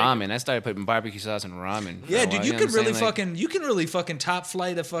was much with out of bacon. ramen. I started putting barbecue sauce in ramen. for Yeah, a dude, while, you know could what I'm really saying? Like, fucking, you can really fucking top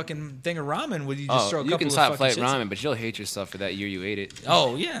flight a fucking thing of ramen when you just throw a you couple can of top fucking flight shits in. ramen, but you'll hate yourself for that year you ate it.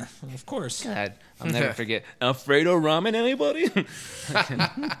 Oh yeah, of course. God, I'll never forget Alfredo ramen. Anybody?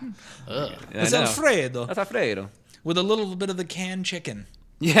 It's Alfredo That's Alfredo. with a little bit of the canned chicken.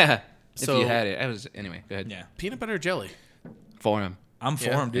 Yeah. So- if you had it, anyway. Go ahead. Yeah, Peanut butter jelly. For him. I'm for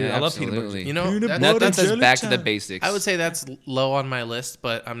Yeah. them, dude. Yeah, I love peanut butter. absolutely. You know, Peanut that- butter That's us jelly back to the time. basics. I would say that's low on my list,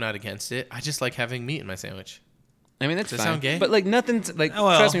 but I'm not against it. I just like having meat in my sandwich. I mean, that's Does that fine. sound gay? But like nothing's like Oh,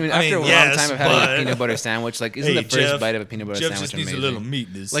 well, trust me. I After mean, a long yes, time of having but- a peanut butter sandwich, like isn't the first bite of a peanut butter Jeff sandwich just needs amazing? a little meat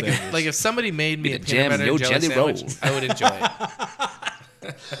in his Like sandwich. if somebody made me Be a the peanut jam, butter yo, and jelly jelly sandwich, roll. I would enjoy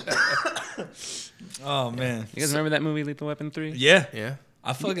it. Oh man, You guys remember that movie Lethal Weapon 3? yeah, Yeah.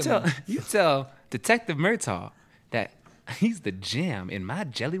 I fucking You tell Detective Murtaugh that he's the jam in my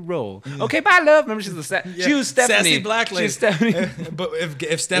jelly roll. Okay, bye, love. Remember, she was she was Stephanie. Sassy black She lady. was Stephanie. But if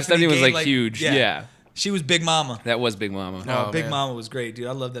If Stephanie, Stephanie was gained, like huge. Yeah. she was Big Mama. That was Big Mama. No. Oh, Big man. Mama was great, dude.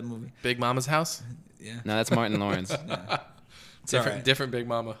 I love that movie. Big Mama's house. Yeah, No, that's Martin Lawrence. Different, alright. different Big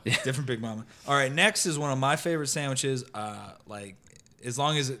Mama. different Big Mama. All right, next is one of my favorite sandwiches. Like, as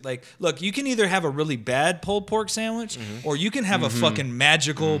long as it, like, look, you can either have a really bad pulled pork sandwich, or you can have a fucking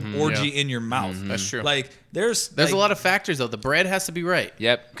magical orgy Yeah. in your mouth. That's true. Like, there's There's like, a lot of factors though. The bread has to be right.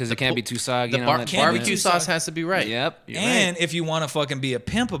 Yep, because it can't be too soggy. The and all that can't be barbecue too sauce soggy. has to be right. Yep. You're And right. if you want to fucking be a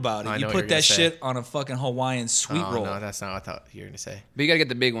pimp about I it, know you what put you're gonna that say. shit on a fucking Hawaiian sweet Oh, roll. no, that's not what I thought you were gonna say. But you gotta get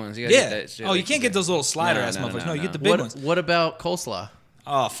the big ones. You gotta Yeah. get that shit, Oh, you like can't get said. those little slider ass No, no, motherfuckers. no, No, you no. get the big ones. What about coleslaw?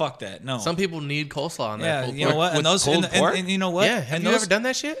 Oh, fuck that. No. Some people need coleslaw on yeah, that. pulled you know pork. what? with And those pulled and, pork? and you know what? Yeah, have and you those, ever done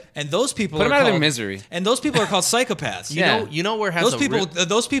that shit? And those people Put are them out of their called- misery. And those people are called psychopaths. Yeah. You know where has Those a people, real-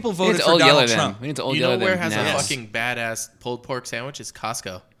 those people We need voted to for old yell Donald at them. Trump. We need to old you yell know at where them. has now. a fucking badass pulled pork sandwich is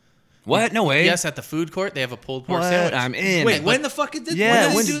Costco. What? No way. Yes, at the food court they have a pulled pork What? sandwich. I'm in. Wait, when the fuck did this? Yeah,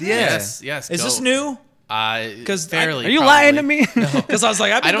 when when did did- they do yeah. this? Yes, Is go. this new? 'Cause I- fairly. Are you probably. lying to me? Because I was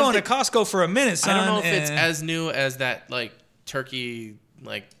like, I've I been don't going to Costco for a minute, son. I don't know if it's and- as new as that like turkey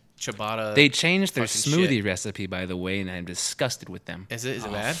like ciabatta. They changed their fucking smoothie shit. recipe, by the way, and I'm disgusted with them. Is it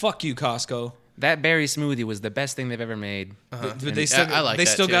Oh, bad? fuck you, Costco. That berry smoothie was the best thing they've ever made. But And they still, I like they that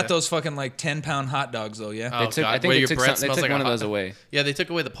still too. got those fucking like 10-pound hot dogs though, yeah. Oh, took- God, I think where they your took breath some- they smells took like one a of hot- those away. Yeah, they took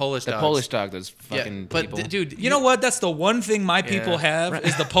away the Polish The dogs. Polish dog, those Yeah, fucking but people. dude, You know what? That's the one thing my people Yeah. have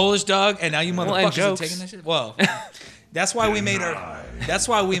is the Polish dog, and now you and motherfuckers are jokes. taking that shit. Well, That's why we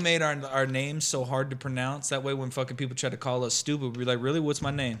made our names so hard to pronounce. That way, when fucking people try to call us stupid, we're like, really, what's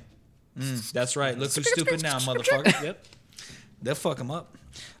my name? That's right. Look who's stupid now, motherfucker. Yep. They'll fuck them up.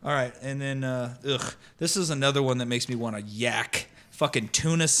 All right, and then this is another one that makes me want to yak. Fucking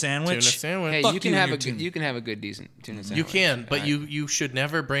tuna sandwich. Tuna sandwich. Hey, Fuck you can you have and a your good, tuna. you can have a good decent tuna sandwich. You can, but Alright. you should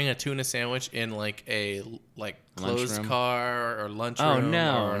never bring a tuna sandwich in like a closed Lunchroom. car or lunchroom. Oh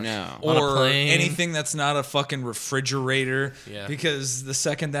no, or no. on a Or plane. anything that's not a fucking refrigerator. Yeah. Because the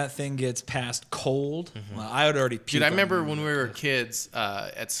second that thing gets past cold, well, I would already puke. Dude, I on remember it. when we were kids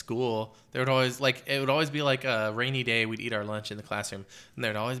at school, there would always it would always be like a rainy day. We'd eat our lunch in the classroom, and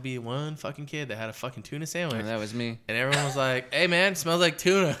there'd always be one fucking kid that had a fucking tuna sandwich, Oh, that was me. and everyone was like, "Hey man, it smells like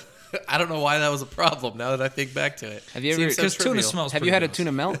tuna." I don't know why that was a problem. Now that I think back to it, Have you ever? Seems so Because tuna trivial. smells Have you pretty had a gross.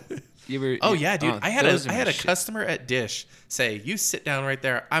 tuna melt? You ever? Oh yeah, dude. I had those are I my had a shit. customer at Dish say, "You sit down right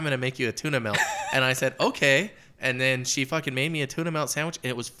there. I'm gonna make you a tuna melt." And I said, "Okay." And then she fucking made me a tuna melt sandwich, and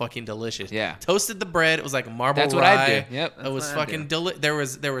it was fucking delicious. Yeah. Toasted the bread. It was like marble That's rye. what I do. Yep, It that's was what I fucking do. There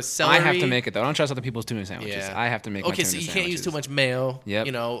was celery. I have to make it though. I don't trust other people's tuna sandwiches. Yeah. I have to make. my Okay, tuna so you sandwiches. can't use too much mayo. Yep.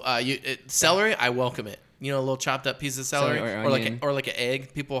 You know, celery. I welcome it. You know, a little chopped up piece of celery, Celery or or onion. like an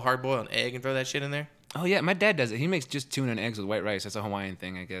egg. People hard boil an egg and throw that shit in there. Oh yeah, my dad does it. He makes just tuna and eggs with white rice. That's a Hawaiian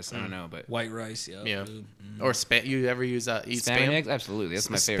thing, I guess. I don't know, but White rice, yeah. Yeah. dude. Or spam. You ever use eat spam, spam? and eggs, absolutely. That's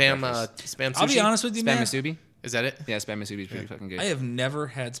my favorite. Spam. breakfast. Spam sushi. I'll be honest with you, Spam man. musubi. Is that it? Yeah, spam musubi is pretty fucking good. I have never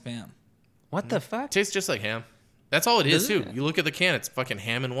had spam. What the fuck? Tastes just like ham. That's all it is Does too. it? You look at the can; it's fucking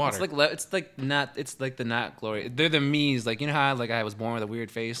ham and water. It's like the not glory. They're the me's. Like you know how I was born with a weird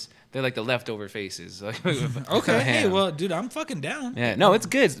face. They're like the leftover faces. Like, Okay, hey, ham. well, dude, I'm fucking down. Yeah, no, it's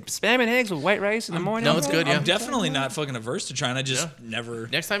good. Spam and eggs with white rice in the morning. no, it's good, yeah. I'm definitely not fucking averse to trying. I just Yeah. never.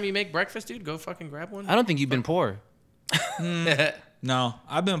 Next time you make breakfast, dude, go fucking grab one. I don't think you've been poor. No,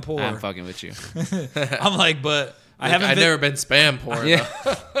 I've been poor. I'm fucking with you. I'm like, but I haven't. I've been, never been spam poor. Yeah.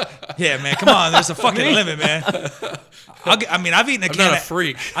 Yeah, man, come on. There's a fucking limit, man. I've eaten a I'm can. not a Of,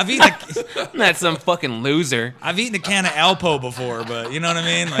 freak. I've eaten. I'm not some fucking loser. I've eaten a can of Alpo before, but you know what I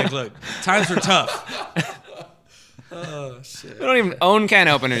mean. Like, look, times were tough. You don't even own can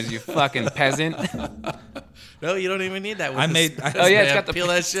openers, you fucking peasant. No, you don't even need that. With I the made- spam. Oh yeah, it's got the peel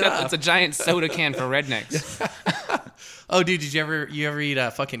that it's shit got- off. It's a giant soda can for rednecks. Oh, dude, did you ever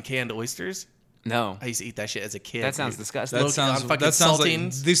eat fucking canned oysters? No, I used to eat that shit as a kid. that sounds dude. disgusting. That Look, sounds. on fucking That sounds like.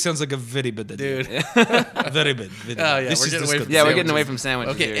 saltines. This sounds like a very bad Dude. Very bad. Oh, yeah, This we're is getting away from disgusting. Yeah, we're getting sandwiches. away from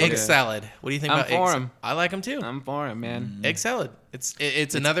sandwiches. Okay, here. egg salad. What do you think I'm about for eggs? 'em. I like them too. I'm for it, man. Egg salad.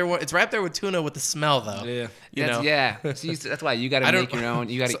 It's another one. It's right there with tuna with the smell though. Yeah. You know. Yeah, see, that's why you got I to don't- make your own.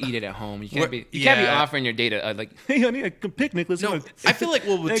 You got to eat it at home. You We're- can't be yeah. offering your data like, hey honey, I can picnic. Let's No, have a I feel like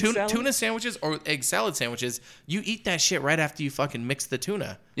with egg tuna, salad." tuna sandwiches or egg salad sandwiches, you eat that shit right after you fucking mix the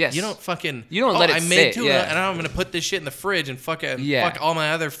tuna. Yes. You don't fucking. You don't let it I made sit, tuna yeah. and I'm gonna put this shit in the fridge and fucking Yeah. fuck all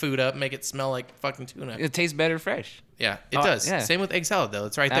my other food up, make it smell like fucking tuna. It tastes better fresh. Yeah, it Oh, does. yeah. Same with egg salad though.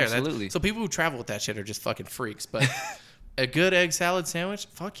 It's right there. Absolutely. So people who travel with that shit are just fucking freaks. But a good egg salad sandwich,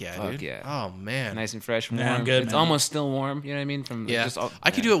 fuck yeah, Fuck dude. yeah. Oh man. Nice and fresh, warm. Yeah, I'm good, it's man. almost still warm. You know what I mean? From Yeah. just all,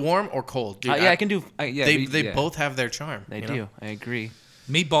 I could do it warm or cold, dude. yeah, I can do. Yeah, They yeah. both have their charm. They you do. know? I agree.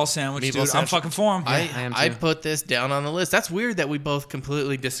 Meatball sandwich, Meatball dude. I'm sandwich. fucking for him. I am I too. put this down on the list. That's weird that we both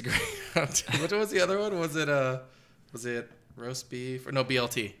completely disagree. What was the other one? Was it roast beef or no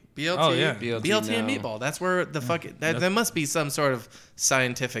BLT? BLT. Oh, yeah. BLT and no. meatball. That's where the fucking there must be some sort of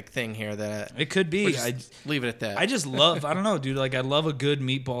scientific thing here that It could be. we'll just leave it at that. I just love. I don't know, dude. Like I love a good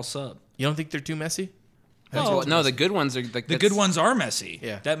meatball sub. You don't think they're too messy? Oh, No, the good ones are like the good ones are messy.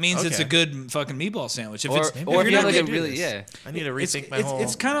 Yeah. That means it's Okay. a good fucking meatball sandwich. If Or, it's or if you you're have not like a gonna do really this. I need to It's, rethink my it's, whole.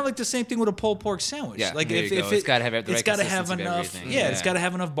 it's kind of like the same thing with a pulled pork sandwich. Yeah, like there if, you if go. It's gotta have the it's right gotta have consistency of enough. everything. Yeah, it's Yeah. got to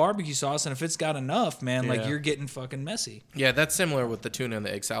have enough barbecue sauce, and if it's got enough, man, like Yeah. you're getting fucking messy. Yeah, that's similar with the tuna and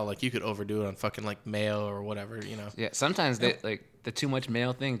the egg salad. Like you could overdo it on fucking like mayo or whatever, you know. Yeah, sometimes they like the too much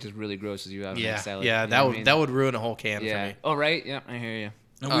mayo thing just really grosses you out. Yeah, in the salad, yeah, you know that what would I mean? that would ruin a whole can Yeah. for me. Oh right. Yeah, I hear you.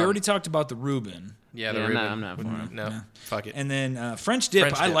 And we already talked about the Reuben. Yeah, the Yeah, Reuben. I'm not for him. No, fuck it. And then French dip.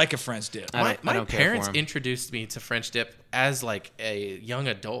 French I dip. like a French dip. I My don't care parents for 'em. introduced me to French dip as like a young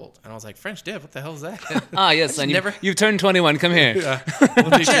adult, and I was like, French dip? What the hell is that? Ah yes, son. never- You've turned 21. Come here. We'll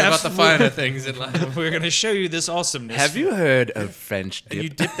teach you about Jeff, the finer things in life. We're gonna show you this awesomeness. Have you heard of French And you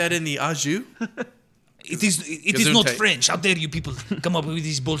dip? dip that in the au jus? It is not Gesundheit. French. How dare you people come up with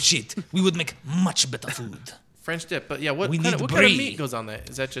this bullshit? We would make much better food. French dip, but yeah, what We kind need of brie. meat goes on that?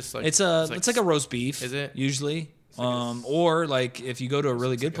 Is that just like It's like a roast beef. Is it? Usually. Or like if you go to a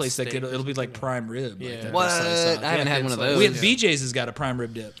really good place, like steak it'll be like prime rib. Yeah. Like that. What? Slice off. I haven't Yeah. had one of like- those. We have BJ's has got a prime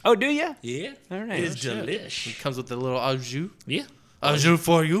rib dip. Oh, do you? Yeah. All right. It is Shit. delish. It comes with the little au jus. Yeah. Au jus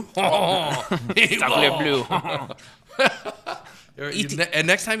for you. Chocolate blue. And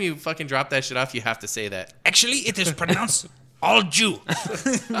next time you fucking drop that shit off, you have to say that. Actually, it is pronounced all Jew.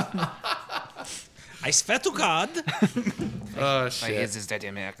 I swear to God. Oh, Like, shit. is this Daddy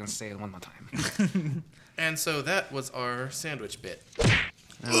American? Say it one more time. And so that was our sandwich bit.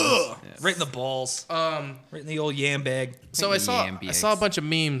 Right in the balls. Right in the old yam bag. So I saw Yambiaks. a bunch of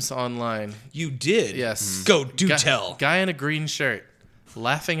memes online. You did? Yes. Go, do Guy- tell. Guy in a green shirt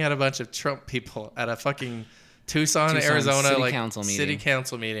laughing at a bunch of Trump people at a fucking Tucson, Arizona city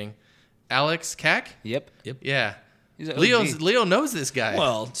council meeting. Alex Cack? Yep. Yeah. He's an Leo OG. knows this guy.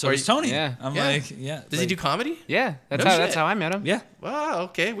 Well, so Or does Tony. Yeah. I'm Yeah. like, yeah. Does he do comedy? Yeah, that's No how shit. I met him. Yeah. Wow,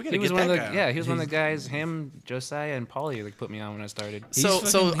 okay. We gotta He was get one that of guy the on. yeah. He was one of the guys. Him, Josiah, and Paulie like put me on when I started. So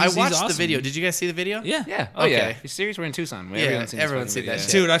He's I fucking- he's watched the awesome. video. Did you guys see the video? Yeah. Yeah. Oh Okay. yeah. You serious? We're in Tucson. Yeah, Everyone's everyone's seen that shit.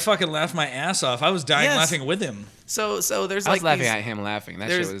 Dude, I fucking laughed my ass off. I was dying Yes. laughing with him. So there's I was like laughing these, at him laughing. That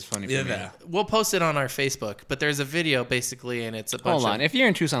there's- shit was funny for Yeah, me. that. we'll post it on our Facebook, but there's a video basically, and it's a bunch Hold on. of If you're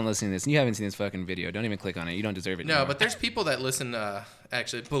in Tucson listening to this and you haven't seen this fucking video, don't even click on it. You don't deserve it. no, anymore. but there's people that listen.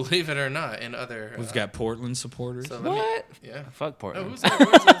 Actually, believe it or not, in other. We've got Portland supporters. So let me- what? yeah. Fuck Oh, Portland. who's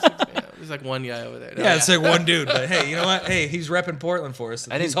that? Yeah, there's like one guy over there. No, Yeah, it's like one dude, but hey, you know what? Hey, he's repping Portland for us.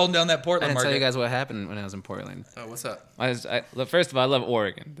 He's didn't- holding down that I Portland didn't market. tell you guys what happened when I was in Portland. Oh, what's up? Look, first of all, I love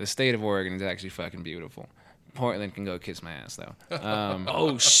Oregon. The state of Oregon is actually fucking beautiful. Portland can go kiss my ass though.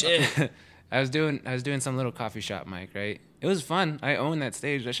 Oh shit! I was doing some little coffee shop mic, right? It was fun. I owned that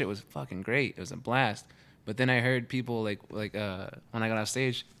stage. That shit was fucking great. It was a blast. But then I heard people like when I got off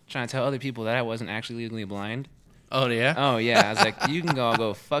stage trying to tell other people that I wasn't actually legally blind. Oh yeah. Oh yeah, I was like, you can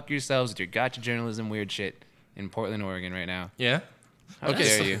go fuck yourselves with your gotcha journalism weird shit in Portland, Oregon right now. Yeah. How Okay,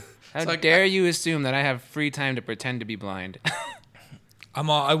 dare so- you? How so I- dare you assume that I have free time to pretend to be blind?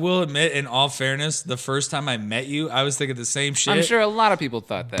 I will admit, in all fairness, the first time I met you, I was thinking the same shit. I'm sure a lot of people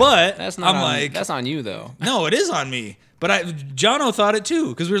thought that. But that's not I'm on, like- that's on you though. No, it is on me. But Jono thought it too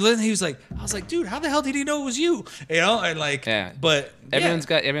because we were listening. He was like, I was like, dude, how the hell did he know it was you? You know, and like, Yeah. But Everyone's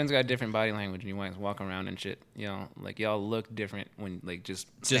got different body language when you walk around and shit. You know, like y'all look different when like just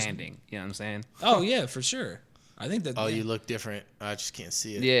standing. You know what I'm saying? Oh yeah, for sure. I think that. Oh, you look different. I just can't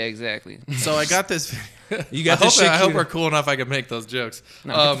see it. Yeah, exactly. So I got this. You got I this hope, shit I hope queued we're up. cool enough I can make those jokes.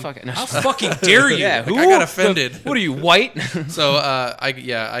 No, get the fuck out. No. How fucking dare you? Yeah, Like, I got offended. What are you, white? So I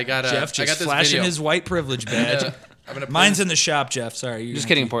got Jeff I just got this flashing video. his white privilege badge. I'm gonna play Mine's this, in the shop, Jeff. Sorry. You're Just gonna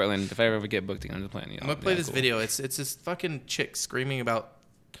kidding, keep- Portland. If I ever get booked again, I'm just playing. I'm gonna play this video. It's this fucking chick screaming about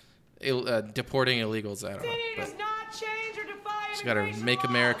deporting illegals. I don't know. But she's got her "Make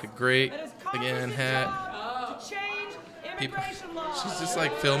America Great Again" hat. People, she's just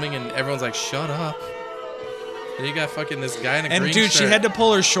like filming, and everyone's like, "Shut up!" And you got fucking this guy in a And green dude, shirt. she had to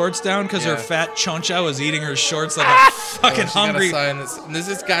pull her shorts down because her Yeah. fat choncha was eating her shorts like a fucking She gotta hungry. sign this. And there's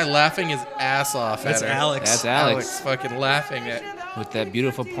this guy laughing his ass off That's at her. Alex. That's Alex Alex fucking laughing at with that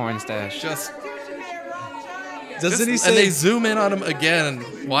beautiful porn stash. just. Doesn't he And say? they zoom in on him again,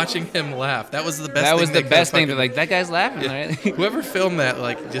 watching him laugh. That was the best. That was thing the they best could've thing. To like, that guy's laughing, right? Whoever filmed that,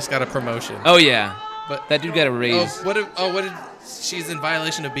 like, just got a promotion. Oh yeah, But that dude got a oh, raise. what did? She's in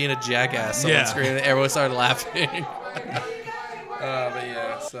violation of being a jackass. Someone Yeah. screamed, and everyone started laughing. But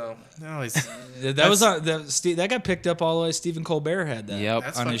yeah, so no, he's that was on that got picked up all the way. Stephen Colbert had that. Yep.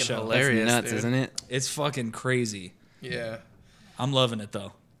 that's on fucking his show. hilarious. That's nuts, dude. isn't it? It's fucking crazy. Yeah, I'm loving it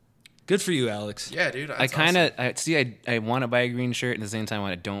though. Good for you, Alex. yeah, dude. I kind of I want to buy a green shirt, and at the same time,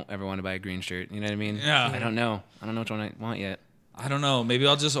 I don't ever want to buy a green shirt. You know what I mean? Yeah. I don't know. I don't know which one I want yet. I don't know. Maybe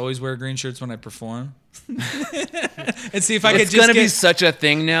I'll just always wear green shirts when I perform, and see if I It's could just gonna be get. such a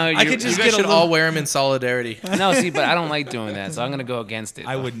thing now. I could just You get guys a should little. all wear them in solidarity. No, see, but I don't like doing that, so I'm gonna go against it.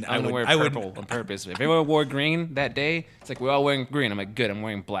 I wouldn't- I'm gonna wear I wouldn't- purple on purpose. If everyone wore green that day, it's like we're all wearing green. I'm like, good. I'm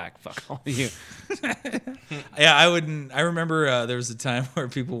wearing black. Fuck all of you. Yeah, I wouldn't. I remember there was a time where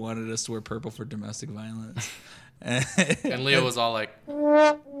people wanted us to wear purple for domestic violence. And Leo was all like,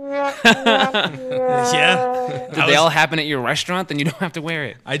 Yeah. Did they all happen at your restaurant? Then you don't have to wear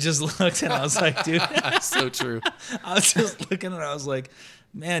it. I just looked and I was like, dude. "That's so true." I was just looking and I was like,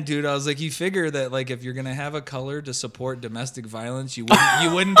 man, dude. I was like, you figure that like if you're gonna have a color to support domestic violence, you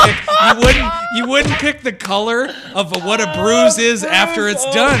wouldn't pick the color of what a bruise is after it's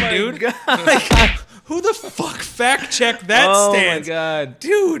done, dude. Like, who the fuck fact checked that Oh stance, my god.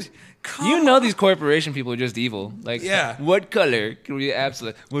 dude? Come You know these corporation people are just evil. Like, Yeah. what color can we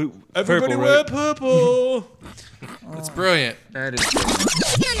absolutely? everybody purple, wear right? purple. It's brilliant. That is.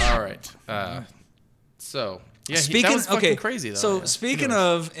 All right. So Yeah, that was fucking crazy though. So Yeah. speaking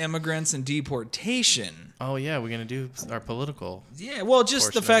of immigrants and deportation, Oh yeah, we're gonna do our political. yeah, well, just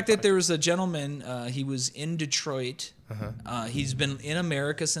portion the of fact the that there was a gentleman, he was in Detroit. He's been in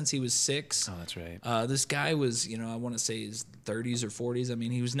America since he was 6. Oh, that's right. This guy was, I want to say his 30s or 40s. I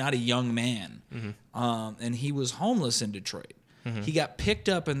mean, he was not a young man, and he was homeless in Detroit. He got picked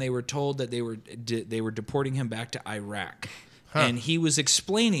up, and they were told that they were deporting him back to Iraq. And he was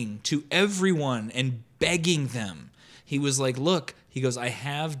explaining to everyone and begging them. He was like, look, he goes, I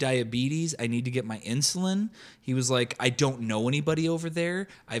have diabetes. I need to get my insulin. He was like, I don't know anybody over there.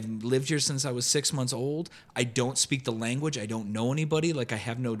 I've lived here since I was 6 months old. I don't speak the language. I don't know anybody. Like, I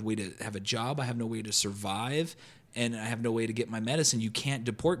have no way to have a job. I have no way to survive. And I have no way to get my medicine. You can't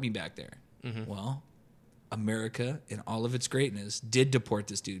deport me back there. Well, America, in all of its greatness, did deport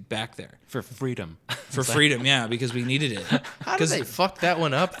this dude back there. For freedom. For freedom, yeah, because we needed it. How did they fuck that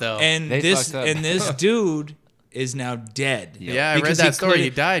one up though? And They this fucked up. and this dude is now dead. yeah, I read Because that story. couldn't- He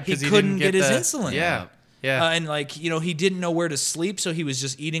died because he he couldn't didn't get his the- insulin. Yeah, yeah. And like, he didn't know where to sleep, so he was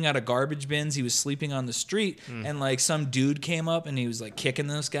just eating out of garbage bins. He was sleeping on the street, and like some dude came up and he was like kicking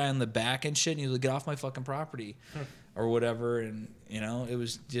this guy in the back and shit. And he was like, "Get off my fucking property," or whatever. And it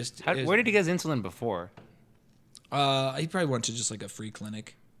was just. Where did he get his insulin before? He probably went to just like a free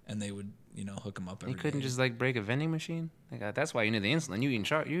clinic, and they would hook him up. He Every couldn't day. just like break a vending machine. Like, that's why you need the insulin. You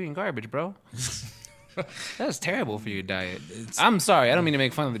eating garbage, bro. That's terrible for your diet. I'm sorry. I don't mean to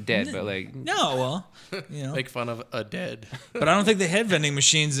make fun of the dead, but like, No, well, Make fun of a dead. but I don't think they had vending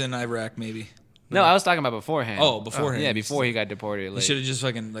machines in Iraq. Maybe no, I was talking about beforehand. Oh, beforehand. Yeah, before he got deported. they Like, should have just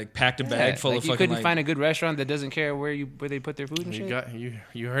fucking like packed a bag full like of you fucking couldn't like. find a good restaurant that doesn't care where they put their food and You shit. got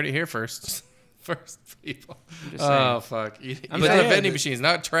you heard it here first. First people. just Oh saying. fuck! I'm But saying- the vending machines,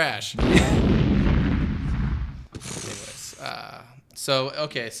 not trash. Anyways,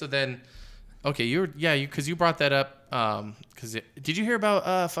 so then, because you brought that up. Did you hear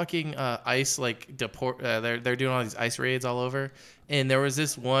about fucking ICE like deport? They're doing all these ICE raids all over, and there was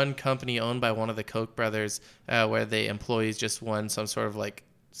this one company owned by one of the Koch brothers where the employees just won some sort of like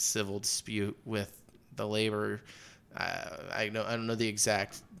civil dispute with the labor. I don't know the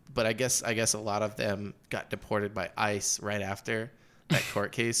exact, but I guess a lot of them got deported by ICE right after that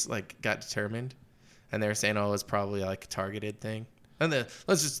court case like got determined, and they were saying, oh, it was probably like a targeted thing. And then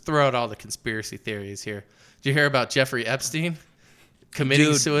let's just throw out all the conspiracy theories here. Did you hear about Jeffrey Epstein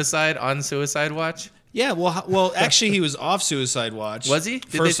committing suicide on Suicide Watch? Yeah, well, actually, he was off suicide watch. Was he?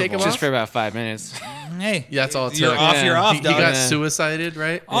 Did they First take of him all. Just for about 5 minutes. Hey, Yeah, that's all it You're took. off. You're off, He dog. got Yeah. suicided,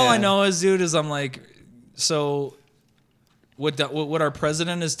 right? All I Yeah. know is, dude, is I'm like, so what our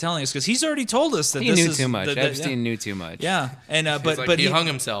president is telling us, because he's already told us that He this knew is too much. that- Epstein knew too much. Yeah, and He's like, he hung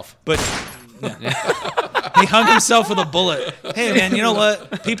himself. But he hung himself with a bullet. Hey, man, you know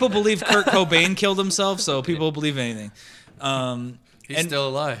what? People believe Kurt Cobain killed himself, so people believe anything. He's and- still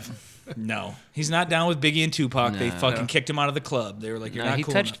alive. No, he's not down with Biggie and Tupac. They No. fucking kicked him out of the club. They were like, "You're No, not he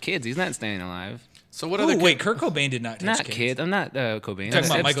cool touched enough." kids. He's not staying alive. So what Oh, other? wait, Kurt Cobain did not touch Not kids. kids. I'm not Cobain. Talking That's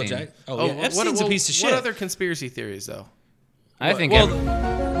about Michael Epstein. Jackson. Oh, yeah. what- Epstein's a piece of shit. What other conspiracy theories though? I think.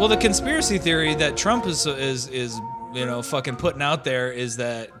 Well, the conspiracy theory that Trump is fucking putting out there is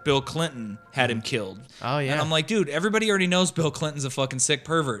that Bill Clinton had him killed. Oh, yeah. And I'm like, dude, everybody already knows Bill Clinton's a fucking sick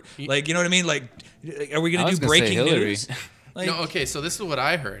pervert. Like, you know what I mean? Like, are we I gonna was do gonna say breaking Hillary. news? Like, No, okay, so this is what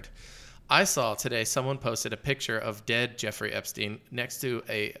I heard. I saw today someone posted a picture of dead Jeffrey Epstein next to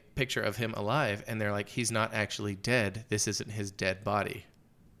a picture of him alive, and they're like, he's not actually dead. This isn't his dead body.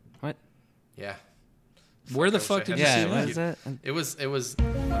 What? Yeah. where the fuck did you Yeah, see what that? is that? It was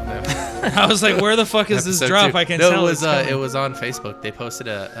I was like, where the fuck is this episode drop? 2. I can no, tell. it it's was coming. it was on Facebook. They posted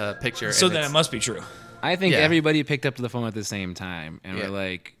a picture. So and then it it's- must be true. I think Yeah. everybody picked up the phone at the same time, and Yeah.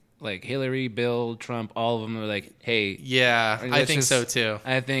 we're like Hillary, Bill, Trump, all of them were like, "Hey, Yeah, I let's think just- so too.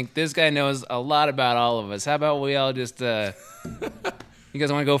 I think this guy knows a lot about all of us. How about we all just, you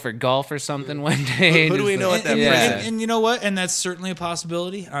guys want to go for golf or something one day? Who do we Just, know like- at that yeah. And you know what? And that's certainly a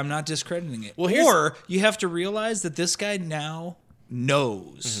possibility. I'm not discrediting it. Well, here's- or you have to realize that this guy now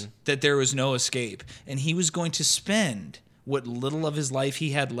knows that there was no escape, and he was going to spend what little of his life he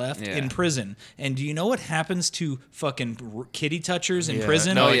had left Yeah. in prison. And do you know what happens to fucking kitty touchers in Yeah.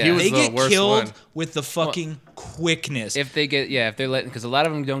 prison? No, he was they the get worst killed one. with the fucking quickness. If they get, if they're letting, because a lot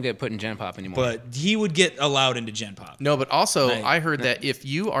of them don't get put in Gen Pop anymore. but he would get allowed into Gen Pop. No, but also Right. I heard that if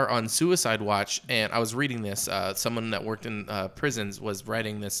you are on Suicide Watch, and I was reading this, someone that worked in prisons was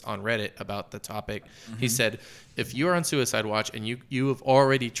writing this on Reddit about the topic. He said, if you are on Suicide Watch and you have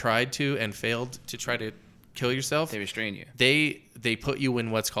already tried to and failed to try to kill yourself, They restrain you. they put you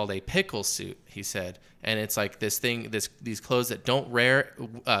in what's called a pickle suit, he said, and it's like this thing, these clothes that don't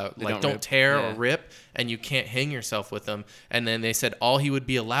don't tear or rip, and you can't hang yourself with them. And then they said all he would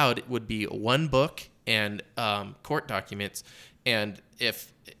be allowed would be one book and court documents, and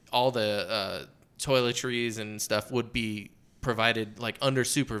if all the toiletries and stuff would be provided like under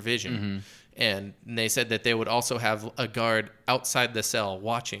supervision. And they said that they would also have a guard outside the cell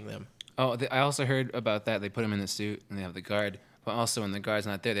watching them. Oh, I also heard about that. They put him in the suit and they have the guard. But also when the guard's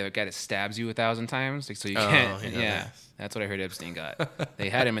not there, they have a guy that stabs you 1,000 times. Like, so you can't. Yeah. That's what I heard Epstein got. They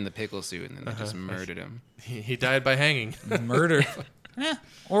had him in the pickle suit and then they just murdered him. He died by hanging. Murder.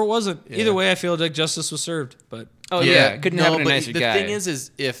 Or it wasn't. Yeah. Either way, I feel like justice was served. But Oh, yeah. Couldn't happen to a nicer the guy. thing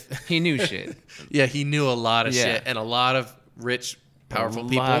is if He knew shit. yeah, he knew a lot of Yeah. shit, and a lot of rich, powerful A lot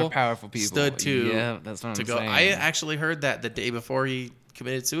people of powerful people. stood to Yeah, that's what to I'm go. saying. I actually heard that the day before he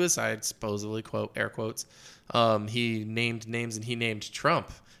committed suicide, supposedly, quote air quotes, he named names, and he named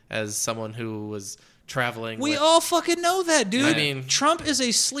Trump as someone who was traveling. we with, all fucking know that, dude. I mean- Trump is a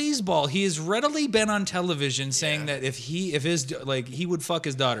sleazeball. He has readily been on television saying that if his like he would fuck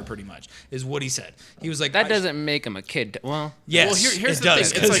his daughter, pretty much is what he said. He was like That doesn't make him a kid. Well, Yes, well, here's it the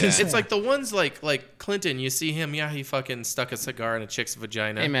does. thing. It's like Yeah. it's like the ones like Clinton. You see him, yeah, he fucking stuck a cigar in a chick's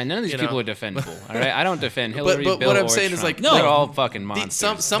vagina. hey, man, none of these you people know? are defendable. All right? I don't defend Hillary, but Bill, what I'm or saying is, Trump. like, No. They're all fucking monsters.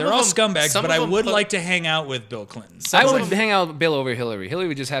 Some They're of all them, scumbags, some but of I them would put- like to hang out with Bill Clinton. I some would of them- hang out with Bill over Hillary. Hillary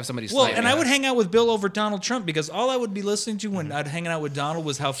would just have somebody Well, snipe and me. I would hang out with Bill over Donald Trump because all I would be listening to when I'd hang out with Donald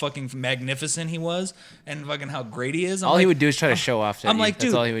was how fucking magnificent he was and fucking how great he is. I'm All he like- would do is try to show off. To I'm you. like, That's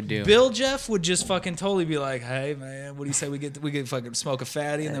dude, all he would do. Bill Jeff would just fucking totally be like, hey man, what do you say we get fucking smoke a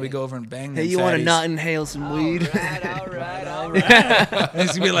fatty and then we go over and bang. Hey, them you want to fatties. not inhale some weed? And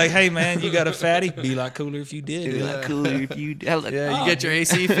he's gonna be like, hey man, you got a fatty? Be a lot cooler if you did. It'd be dude. a lot cooler if you. Yeah, you get your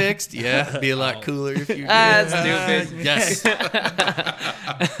AC fixed. Yeah, be a lot cooler if you did. That's stupid. Yes.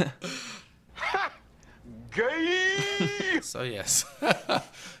 So yes.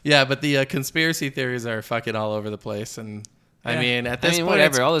 Yeah, but the conspiracy theories are fucking all over the place, and I mean, at this point,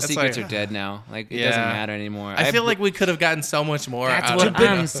 whatever. All the it's secrets like- are dead now. Like, it Yeah. doesn't matter anymore. I feel like we could have gotten so much more. that's out what of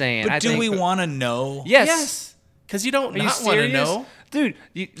I'm saying. But I do think, we want to know? Yes. because you don't Are you not want to serious? know. Dude,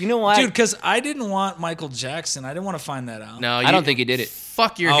 you know what? Dude, because I didn't want Michael Jackson. I didn't want to find that out. No, I don't think he did it.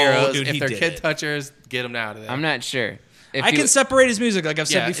 Fuck your Oh, heroes. dude, If he they're did kid it. touchers, get them out of there. I'm not sure. If I you- can separate his music, like I've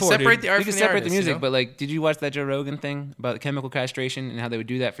said Yeah, before. separate dude. the art You from can the separate artist, the music, you know? but like, did you watch that Joe Rogan thing about chemical castration and how they would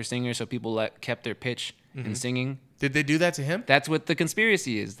do that for singers so people kept their pitch in singing? Did they do that to him? That's what the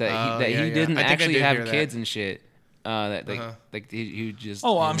conspiracy is that Oh, he yeah, yeah. didn't I think I actually did have hear that. kids and shit. Like he just.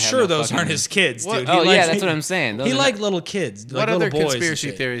 Oh, I'm didn't have sure no those fucking- aren't his kids, What- dude. Oh He yeah, likes- that's what I'm saying. Those He are liked not- little kids. What like other little boys and conspiracy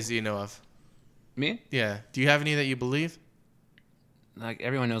shit. theories do you know of? me. Yeah. Do you have any that you believe? Like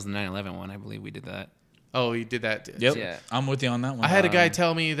everyone knows the 9/11 one. I believe we did that. Oh, you did that. Yep, Yeah. I'm with you on that one. I had a guy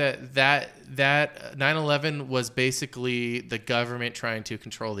tell me that 9/11 was basically the government trying to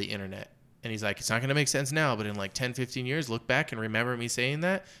control the internet. And he's like, it's not going to make sense now, but in like 10, 15 years, look back and remember me saying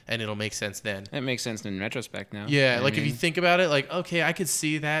that, and it'll make sense then. It makes sense in retrospect now. Yeah, You know like what if I you mean? think about it, like, okay, I could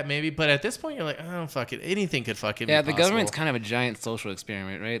see that maybe, but at this point, you're like, oh, fuck it. Anything could fucking Yeah, be the possible. government's kind of a giant social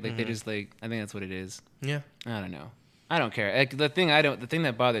experiment, right? Like they just like I think that's what it is. Yeah. I don't know. I don't care. Like, the thing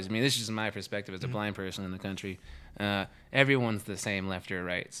that bothers me. This is just my perspective as a blind person in the country. Everyone's the same, left or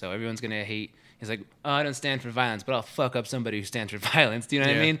right. So everyone's gonna hate. He's like, oh, I don't stand for violence, but I'll fuck up somebody who stands for violence. Do you know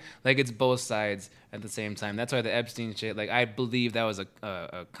what I Yeah. mean? Like it's both sides at the same time. That's why the Epstein shit. Like I believe that was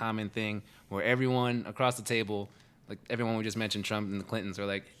a common thing where everyone across the table, like everyone we just mentioned, Trump and the Clintons, were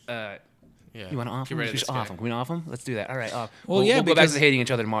like, Yeah. you want to off Get him? rid We of should this off guy. him. Can we off him? Let's do that. All right, off. Well, We'll yeah, go back because- to hating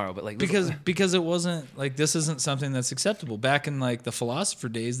each other tomorrow. But like because it wasn't like this isn't something that's acceptable. Back in like the philosopher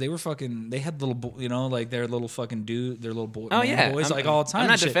days, they were fucking. They had little, like their little fucking dude, their little boy, oh man yeah, boys, like all the time. I'm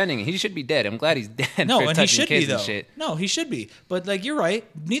not and shit. defending him. He should be dead. I'm glad he's dead. No, for and he touching should be kids though. and shit. No, he should be. But like you're right.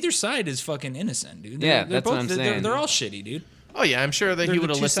 Neither side is fucking innocent, dude. Yeah, that's what I'm they're, saying. They're all shitty, dude. Oh yeah, I'm sure that They're he the would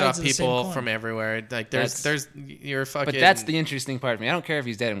have two listed sides off of the same people coin. from everywhere. Like there's you're fucking. But that's the interesting part for me. I don't care if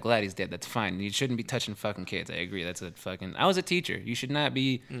he's dead. I'm glad he's dead. That's fine. You shouldn't be touching fucking kids. I agree. That's a fucking. I was a teacher. You should not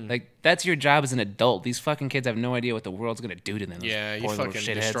be like. That's your job as an adult. These fucking kids have no idea what the world's gonna do to them. Those Yeah, you poor little fucking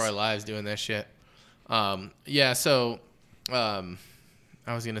shitheads. destroy lives doing that shit. Yeah, so I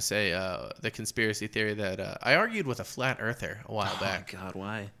was gonna say the conspiracy theory that I argued with a flat earther a while back. God,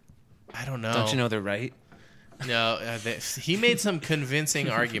 why? I don't know. Don't you know they're right? No, he made some convincing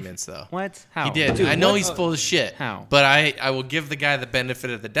arguments though. What? How? He did. Dude, I know what? he's full of shit. How? But I will give the guy the benefit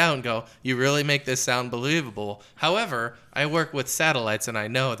of the doubt and go, you really make this sound believable. However, I work with satellites and I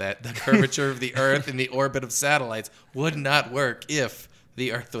know that the curvature of the Earth and the orbit of satellites would not work if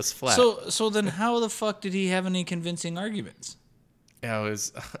the Earth was flat. So then how the fuck did he have any convincing arguments? Yeah, it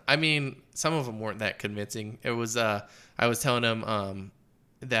was. I mean, some of them weren't that convincing. It was. I was telling him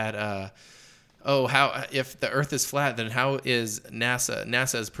that. How if the Earth is flat, then how is NASA?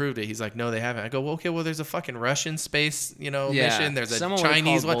 NASA has proved it. He's like, no, they haven't. I go, well, okay, well, there's a fucking Russian space, mission. There's a someone would've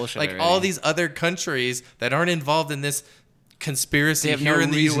Chinese called one. bullshit Like already. all these other countries that aren't involved in this conspiracy They have here no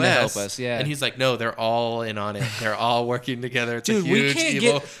in the reason to U.S. help us, yeah. And he's like, no, they're all in on it. They're all working together. It's Dude, a we huge can't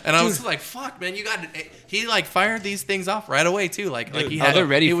evil. get- And I was dude. like, fuck, man, you got. He like fired these things off right away too. Like he Oh, had. they're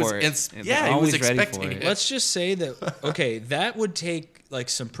ready he for was it. They're yeah, he was always ready for expecting it. it. Let's just say that okay, that would take like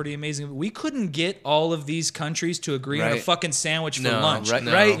some pretty amazing. We couldn't get all of these countries to agree on a Right. fucking sandwich for No, lunch, right-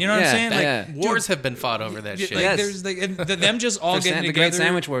 no. right? You know what I'm Yeah, saying? Like, yeah. Wars have been fought over that shit. like Yes. there's like and them just all The getting Great together.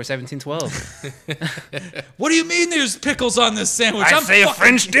 Sandwich War, 1712. What do you mean there's pickles on this sandwich? I I'm say a fucking-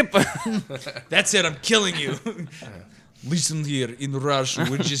 French dip. That's it. I'm killing you. Listen here, in Russia,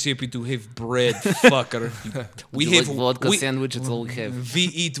 we're just happy to have bread, fucker. We You have like vodka we, sandwich. It's all okay. we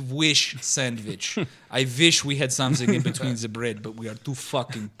eat wish sandwich. I wish we had something in between the bread, but we are too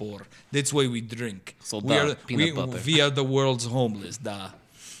fucking poor. That's why we drink. So we da, are peanut butter. we are the world's homeless, da.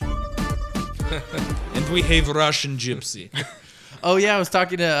 And we have Russian gypsy. Oh yeah, I was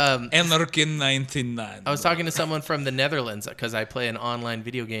talking to Anarchin 99. I was talking to someone from the Netherlands because I play an online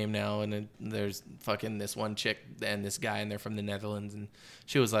video game now, and there's fucking this one chick and this guy, and they're from the Netherlands, and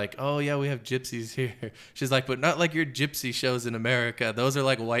she was like, "Oh yeah, we have gypsies here." She's like, "But not like your gypsy shows in America. Those are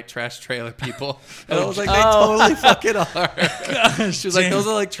like white trash trailer people." And I was like, "They totally fucking are." She was like, "Those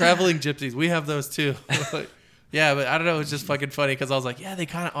are like traveling gypsies. We have those too." Yeah, but I don't know. It's just fucking funny because I was like, "Yeah, they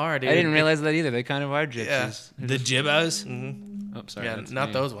kind of are, dude." I didn't realize that either. They kind of are gypsies. Yeah. the jibbos. Oh, sorry. Yeah, that's not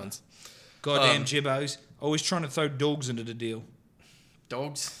me. those ones. Goddamn jibbos. Always trying to throw dogs into the deal.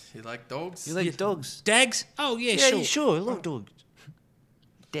 Dogs. You like dogs? You like dogs? Dags? Oh, yeah, Yeah, sure. sure. I love dogs.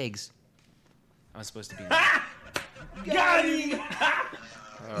 Dags. I was supposed to be.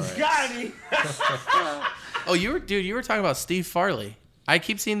 Oh, you were talking about Steve Farley. I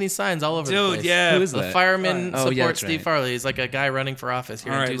keep seeing these signs all over the Dude, place. yeah. Who is The that? fireman Oh, supports yeah, that's Steve right. Farley. He's like a guy running for office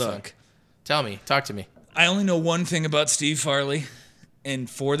here All in right, Tucson. look. Tell me. Talk to me. I only know one thing about Steve Farley, and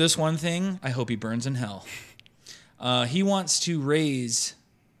for this one thing, I hope he burns in hell. He wants to raise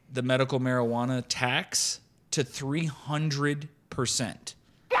the medical marijuana tax to 300%.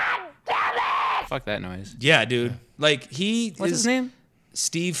 Fuck that noise. Yeah, dude. Like he What's is his name?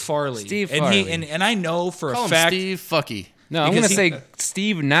 Steve Farley. Steve And Farley. and I know for Call a him fact. Steve Fucky. No, I'm gonna Because say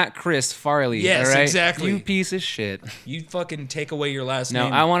Steve, not Chris Farley. Yes, all right? exactly. You piece of shit. You fucking take away your last No,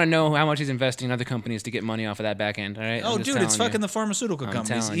 name. I want to know how much he's investing in other companies to get money off of that back end. All right. Oh, I'm just dude, it's telling fucking you. the pharmaceutical I'm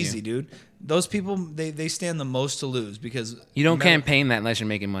companies. telling you. Easy, dude. Those people, they stand the most to lose because You don't medi- campaign that unless you're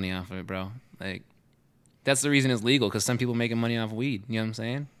making money off of it, bro. Like, that's the reason it's legal because some people making money off weed. You know what I'm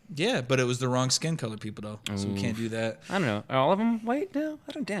saying? Yeah, but it was the wrong skin color people though, so we can't do that. I don't know. Are all of them white now?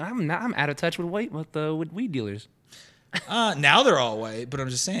 I don't. Damn, I'm out of touch with with weed dealers. Now they're all white, but I'm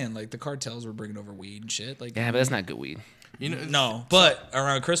just saying, like the cartels were bringing over weed and shit. Like, Yeah, but that's not good weed. You know, no, but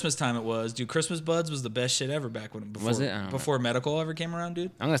around Christmas time it was. Dude, Christmas buds was the best shit ever back when before Was it? I don't know. before medical ever came around,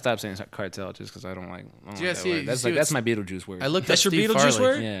 dude. I'm gonna stop saying cartel just because I don't like. Yeah, that see- word. That's see like that's what's- my Beetlejuice word. I looked That's at your Steve Beetlejuice Farley.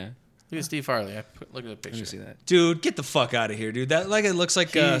 word? Yeah, Look at Steve Farley. Look at the let picture. me see that. Dude, get the fuck out of here, dude. That like it looks like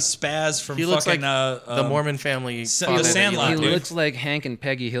Spaz from He looks fucking like the Mormon family. Sa- father the that you Sandlot, He like. dude. looks like Hank and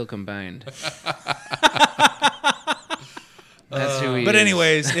Peggy Hill combined. That's who he But is.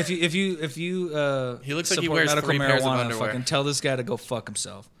 anyways, if you He looks like he support wears medical 3 pairs of marijuana, underwear. fucking tell this guy to go fuck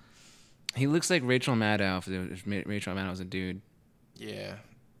himself. He looks like Rachel Maddow if Rachel Maddow was a dude. Yeah.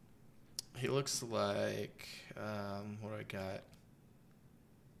 He looks like what do I got?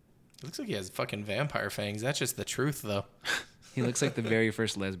 He looks like he has fucking vampire fangs. That's just the truth, though. He looks like the very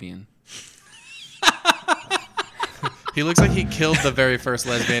first lesbian. He looks like he killed the very first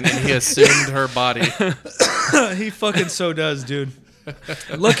lesbian and he assumed her body. He fucking so does, dude.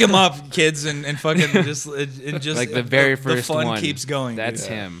 Look him up, kids, and fucking just Like the very first the fun one. keeps going. That's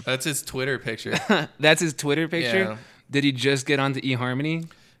dude. him. That's his Twitter picture. That's his Twitter picture. Yeah. Did he just get onto eHarmony?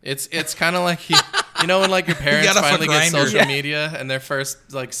 It's kind of like you know when like your parents got off a finally get Grindr. social Yeah. media and their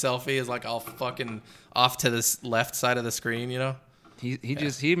first like selfie is like all fucking off to this left side of the screen, you know?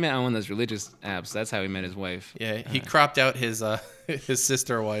 He met on one of those religious apps. That's how he met his wife. Yeah, he cropped out his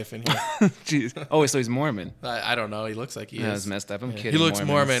sister wife and he, Jeez. Oh, so he's Mormon. I don't know. He looks like he That is. was messed up. I'm kidding. He looks Mormons.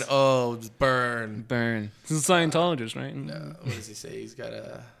 Mormon. Oh, burn. Burn. He's a Scientologist, right? What does he say?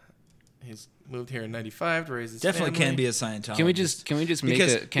 He's moved here in '95 to raise his Definitely family. can be a Scientologist. Can we just make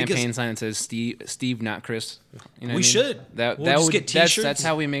Because- a campaign because- sign that says Steve, not Chris? You know what I We mean? should. That We'll just would get that's t-shirts.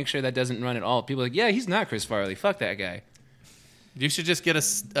 how we make sure that doesn't run at all. People are like, yeah, he's not Chris Farley. Fuck that guy. You should just get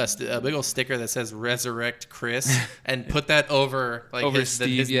a big old sticker that says "Resurrect Chris" and put that over his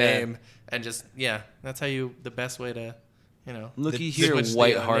Steve, name, and just that's how the best way to, Looky here, switch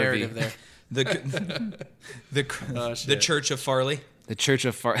White the Harvey. narrative there. The Church of Farley. The Church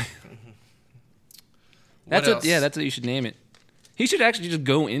of Far. What else? That's what you should name it. He should actually just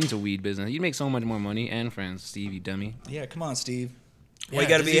go into weed business. You'd make so much more money and friends, Steve, you dummy. Yeah, come on, Steve. Yeah, Why you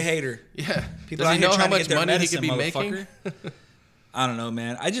got to does be a he- hater? Yeah. People Does out he here know how trying to much get their money he medicine, could be motherfucker. making? I don't know,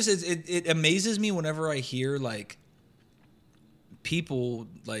 man. It amazes me whenever I hear like people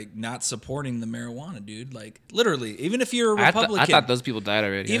like not supporting the marijuana, dude. Like literally, even if you're a Republican, I thought those people died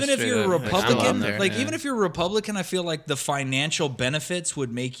already. even That's if straight you're a up. Like, I'm on Republican, there, like yeah. even if you're a Republican, I feel like the financial benefits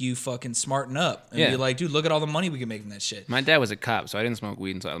would make you fucking smarten up and Yeah. be like, dude, look at all the money we can make from that shit. My dad was a cop, so I didn't smoke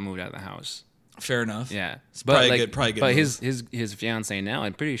weed until I moved out of the house. Fair enough. Yeah, probably like, good- probably good But move. his fiance now,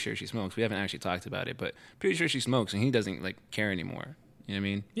 I'm pretty sure she smokes. We haven't actually talked about it, but pretty sure she smokes, and he doesn't like care anymore. You know what I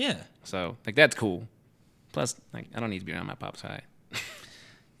mean? Yeah. So like that's cool. Plus, like I don't need to be around my pops high.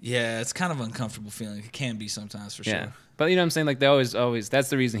 Yeah, it's kind of an uncomfortable feeling. It can be sometimes for Yeah. sure. But you know what I'm saying? Like they always that's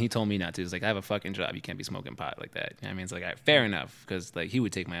the reason he told me not to. It's like I have a fucking job. You can't be smoking pot like that. You know what I mean? It's like all right, fair enough, because like he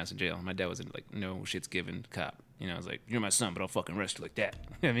would take my ass to jail. My dad wasn't like no shit's given cop. You know, I was like you're my son, but I'll fucking arrest you like that. You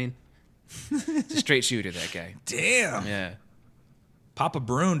know what I mean? It's a straight shooter, that guy. Damn. Yeah. Papa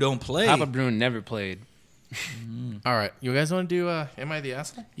Brune don't play. Papa Brune never played. All right, you guys want to do "Am I the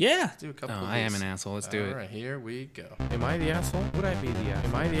Asshole"? Yeah. Do a couple. Oh, of I am these. an asshole. Let's do All it. right, here we go. Am I the asshole? Would I be the asshole?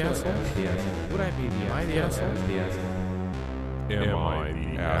 Am I the asshole? Would I be the? Am I the asshole? Am I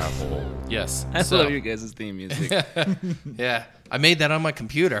the asshole? Yes. I So- love your guys' theme music. Yeah, I made that on my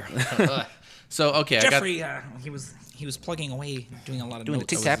computer. So okay, Jeffrey, he was plugging away, doing a lot of Doing the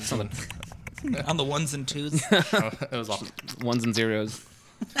notes tic tacs on on the ones and twos. I got it was all. ones and zeros.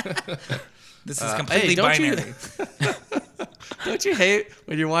 This is completely don't you- binary. Don't you hate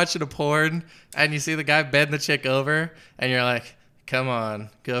when you're watching a porn and you see the guy bend the chick over and you're like, "Come on,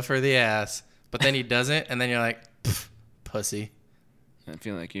 go for the ass," but then he doesn't, and then you're like, "Pff, "Pussy." I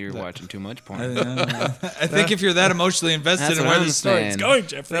feel like you're watching too much I porn. think if you're that emotionally invested That's in what where I'm the story's saying. going,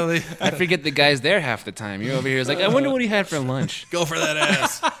 Jeffrey. No, they- I forget the guy's there half the time. You're over here. It's like, I wonder what he had for lunch. Go for that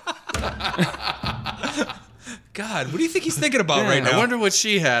ass. God, what do you think he's thinking about right I now? wonder what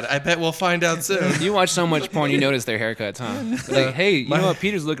she had. I bet we'll find out soon. You watch so much porn, you notice their haircuts, huh? Like, hey, you know what?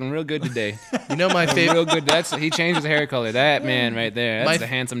 Peter's looking real good today. You know my Real favorite. good. He changed his hair color. That man right there. That's My- the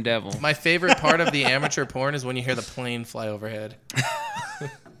handsome devil. My favorite part of the amateur porn is when you hear the plane fly overhead.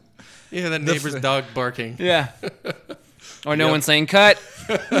 You hear the neighbor's dog barking. Yeah. Or no Yep. one saying cut.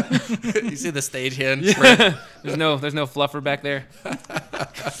 You see the stagehand. Right? There's no fluffer back there.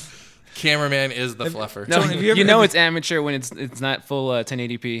 Cameraman is the fluffer. No, have you you ever- know it's amateur when it's not full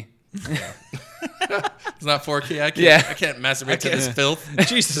 1080p. It's not 4K. I can't. Yeah. I can't masturbate to this filth.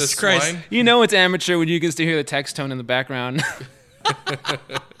 Jesus This Christ. swine. You know it's amateur when you can still hear the text tone in the background.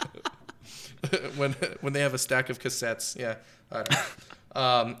 when they have a stack of cassettes. Yeah. All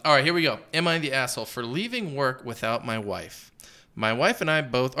right. All right, here we go. Am I the asshole for leaving work without my wife? My wife and I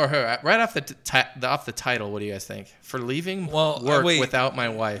both, or her, right off off the title. What do you guys think? For leaving Well, work wait. without my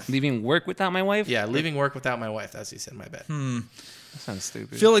wife. Leaving work without my wife? Yeah, leaving work without my wife. That's what he said. My bad. That sounds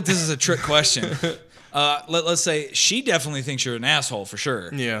stupid. I feel like this is a trick question. Let's say she definitely thinks you're an asshole for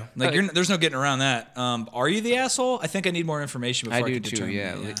sure. Yeah. Like there's no getting around that. Are you the asshole? I think I need more information before I, I do can too, determine.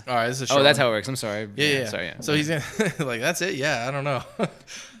 yeah. that, Like- All right, this is a Oh, short that's one. how it works. I'm sorry. Yeah. Sorry. Yeah. So he's gonna, like, that's it. Yeah, I don't know.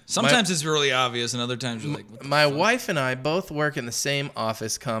 Sometimes it's really obvious, and other times you're like, what the My wife and I both work in the same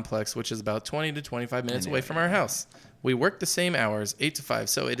office complex, which is about 20 to 25 minutes away from our house. We work the same hours, 8 to 5,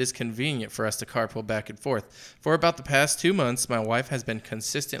 so it is convenient for us to carpool back and forth. For about the past 2 months, my wife has been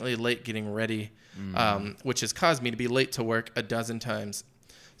consistently late getting ready, which has caused me to be late to work a dozen times.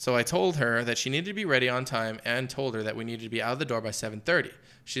 So I told her that she needed to be ready on time and told her that we needed to be out of the door by 7:30.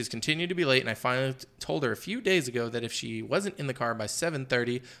 She has continued to be late, and I finally told her a few days ago that if she wasn't in the car by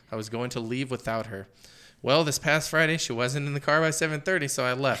 7:30, I was going to leave without her. Well, this past Friday, she wasn't in the car by 7:30, so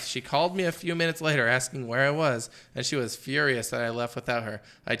I left. She called me a few minutes later asking where I was, and she was furious that I left without her.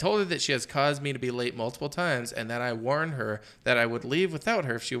 I told her that she has caused me to be late multiple times and that I warned her that I would leave without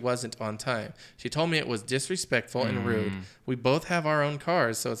her if she wasn't on time. She told me it was disrespectful and rude. We both have our own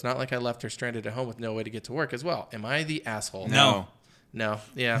cars, so it's not like I left her stranded at home with no way to get to work as well. Am I the asshole? No. No.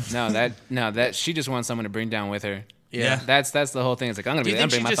 Yeah. No, that she just wants someone to bring down with her. Yeah. That's the whole thing. It's like I'm gonna Do you be. I'm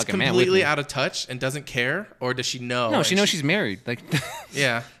think bring she's my just fucking man with completely me. out of touch and doesn't care, or does she know? No, and she knows she's married. Like,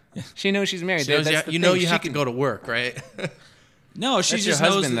 Yeah. she knows she's married. She knows That's the you know thing. you She have can- to go to work, right? No, she That's your just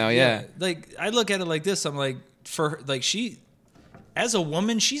knows husband, that- though, yeah. Like I look at it like this. I'm like, for like she, as a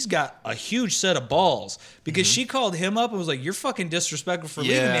woman, she's got a huge set of balls because she called him up and was like, "You're fucking disrespectful for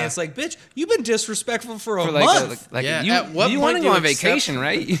leaving me." It's like, bitch, you've been disrespectful for a month. Yeah, you, at what you point want to do go you on vacation,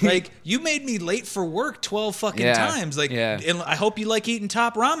 right? Like, you made me late for work 12 fucking times. Like, and I hope you like eating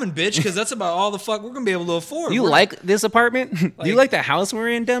top ramen, bitch, because that's about all the fuck we're gonna be able to afford. You like this apartment? Do you like the house we're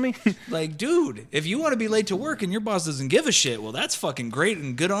in, dummy? Like, dude, if you want to be late to work and your boss doesn't give a shit, well, that's fucking great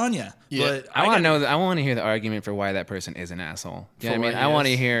and good on you. Yeah. But I want to know. I want to hear the argument for why that person is an asshole. You know what I mean? what I he want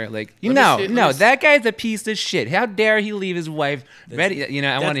to is. hear like, let me that guy's a piece of shit. How dare he leave his wife ready? You know,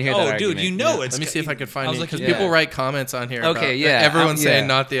 I want to hear that Oh, dude, argument. you know it's. Let me see if I can find I was it like, because yeah. people write comments on here. Okay, about, yeah, everyone's yeah. saying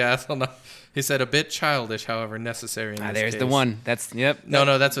not the asshole. Not, he said a bit childish, however necessary. In this There's the case. one. That's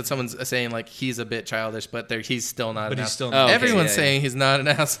No, that's what someone's saying. Like he's a bit childish, but he's still not. But an he's still asshole. not. Oh, okay, Everyone's yeah, saying he's not an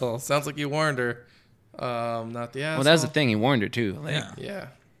asshole. Sounds like you warned her. Not the asshole. Well, that was the thing. He warned her too. Like, Yeah. Yeah.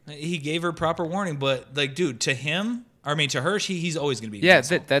 He gave her proper warning, but like, dude, to him, I mean, to her, he's always gonna be. an Yeah,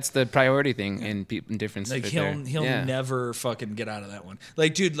 asshole. that's the priority thing in different. Like sit he'll there. never fucking get out of that one.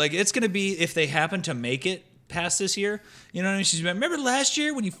 Like, dude, like it's gonna be if they happen to make it past this year. You know what I mean? She's remember last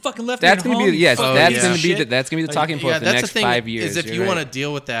year when you fucking left That's me at gonna home? be you yes. fucking That's piece gonna of be shit? that's gonna be the talking point Yeah, for the that's next the thing. 5 years. Is if You're you right. want to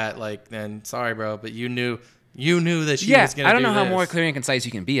deal with that, like, then sorry, bro, but you knew that she Yeah, was gonna. I don't know do how this. more clear and concise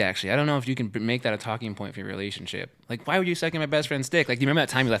you can be. Actually, I don't know if you can make that a talking point for your relationship. Like, why would you sucking my best friend's dick? Like, do you remember that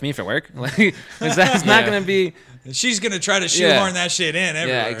time you left me for work? Like, that's not gonna be. She's gonna try to shoehorn that shit in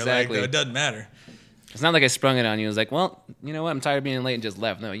everywhere. exactly. Like, it doesn't matter. It's not like I sprung it on you. It was like, well, you know what? I'm tired of being late and just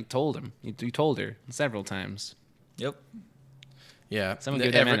left. No, you told him. You told her several times. Yep. Yeah, Someone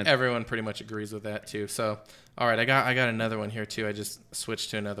give that man a- everyone pretty much agrees with that too. So, all right, I got another one here too. I just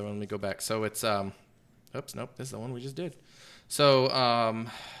switched to another one. Let me go back. So it's oops, nope, this is the one we just did. So,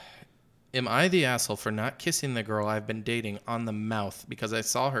 am I the asshole for not kissing the girl I've been dating on the mouth because I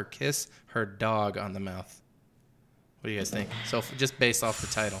saw her kiss her dog on the mouth? What do you guys think? So, just based off the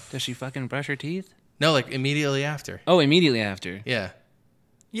title. Does she fucking brush her teeth? No, like immediately after. Oh, immediately after. Yeah,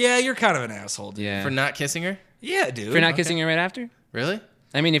 Yeah, you're kind of an asshole, dude. Yeah. for not kissing her. Yeah, dude. For not kissing her right after? Really?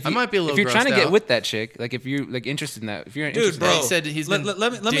 I mean, if I you, might be a little if you're trying to grossed get out. with that chick, like if you're like interested in that, if you're Dude, interested, bro. He said he's been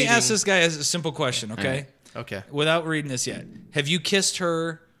let me dating- ask this guy a simple question, okay? Alright. Okay. Without reading this yet, have you kissed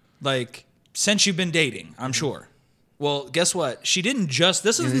her like since you've been dating? I'm sure. Well, guess what? She didn't just.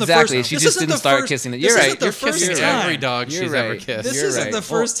 This isn't Exactly, the first. she this just isn't didn't the start first, kissing it. This You're isn't right, the you're first kissing time. every dog You're she's ever right. kissed. This You're isn't right. the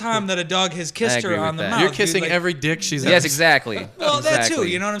first time that a dog has kissed I her agree on with the that. mouth. You're dude. kissing Like, every dick she's yes, ever. exactly. Well, that too.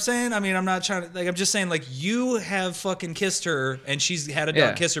 Exactly. You know what I'm saying? I mean, I'm not trying to like. I'm just saying like you have fucking kissed her, and she's had a dog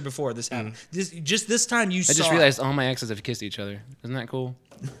Yeah. kiss her before this happened. This time you I saw. just it. realized all my exes have kissed each other. Isn't that cool?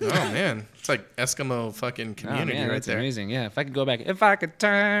 Oh man, it's like Eskimo fucking Oh, community man, right that's there. amazing. Yeah, if I could go back, if I could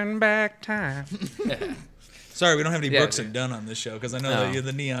turn back time. Sorry, we don't have any Yeah. Brooks and Dunn on this show because I know No. that you're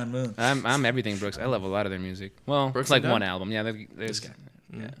the Neon Moon. I'm everything Brooks. I love a lot of their music. Well, Brooks it's like and Dunn? one album. Yeah, there's.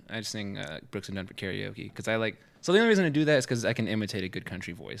 Yeah, I just sing Brooks and Dunn for karaoke because I like. So the only reason I do that is because I can imitate a good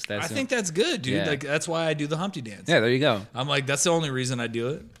country voice. I That's think that's good, dude. Yeah. Like that's why I do the Humpty Dance. Yeah, there you go. I'm like, that's the only reason I do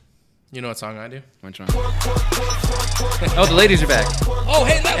it. You know what song I do? Which one? Oh, the ladies are back. Oh,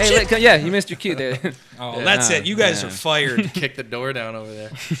 hey, that Hey, shit. yeah, you missed your cue there. Oh, that's it. You guys yeah. are fired. Kick the door down over there.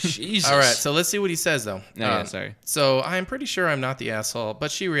 Jesus. All right, so let's see what he says though. No, yeah, sorry. So I'm pretty sure I'm not the asshole,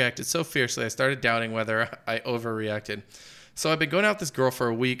 but she reacted so fiercely I started doubting whether I overreacted. So I've been going out with this girl for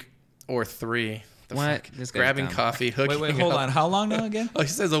a week or 3. The What? fuck? This guy's Grabbing dumb. coffee, hooking Wait, hold up. on. How long now again? Oh, he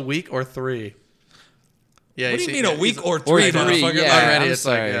says a week or 3. Yeah. What do you see- mean a he's- week or Or 3, 3, motherfucker? yeah. Already, I'm it's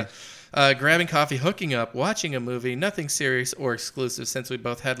sorry. like, grabbing coffee, hooking up, watching a movie, nothing serious or exclusive since we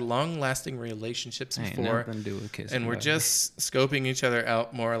both had long-lasting relationships Ain't before. nothing to do with kissing. And we're buddy. just scoping each other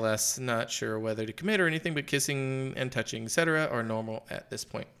out more or less, not sure whether to commit or anything, but kissing and touching, etc., are normal at this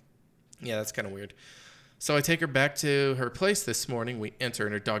point. Yeah, that's kind of weird. So I take her back to her place this morning. We enter,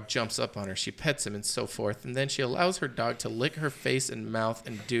 and her dog jumps up on her. She pets him and so forth. And then she allows her dog to lick her face and mouth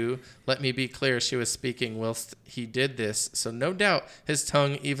and let me be clear, she was speaking whilst he did this. So no doubt his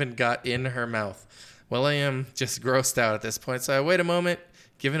tongue even got in her mouth. Well, I am just grossed out at this point. So I wait a moment,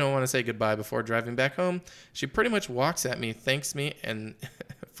 given I want to say goodbye before driving back home. She pretty much walks at me, thanks me and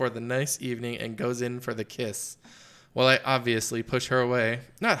for the nice evening, and goes in for the kiss. Well, I obviously push her away.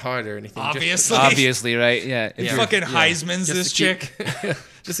 Not hard or anything. Obviously. obviously right. Yeah. If You you're- fucking Heisman's Just this to chick.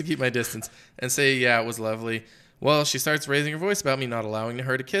 just to keep my distance. And say, yeah, it was lovely. Well, she starts raising her voice about me not allowing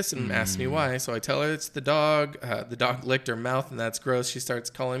her to kiss and asks me why. So I tell her it's the dog. The dog licked her mouth, and that's gross. She starts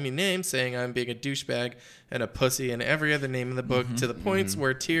calling me names, saying I'm being a douchebag and a pussy and every other name in the book, to the points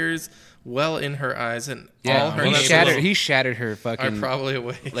where tears well in her eyes and Yeah, all her he neighbors he shattered her are fucking probably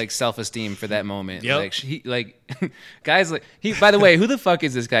awake. like self-esteem for that moment. Yep. Like guys, like he. By the way, who the fuck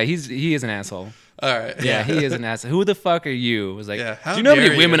is this guy? He is an asshole. All right. Yeah, he is an asshole. Who the fuck are you? Was like, Yeah, how do you know how dare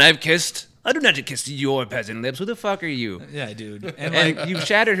many women you? I've kissed? I do not kiss your peasant lips. Who the fuck are you? Yeah, dude. And And like, you've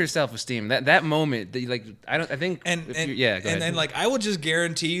shattered her self-esteem. That moment, that, like, I think, and if and, you, yeah, go and ahead. then like I will just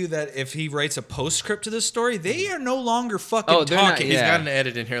guarantee you that if he writes a postscript to this story, they are no longer fucking Oh, they're not- talking. He's Yeah. got an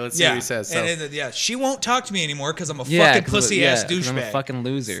edit in here. Let's see what he says. So, And yeah, she won't talk to me anymore because I'm a yeah, fucking pussy ass 'cause I'm a douchebag. fucking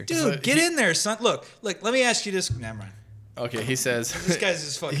loser. Dude, get in there, son. Look, let me ask you this. Never mind. okay, he says This guy's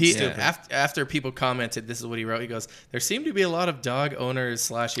just fucking he stupid. after people commented, this is what he wrote. He goes, "There seem to be a lot of dog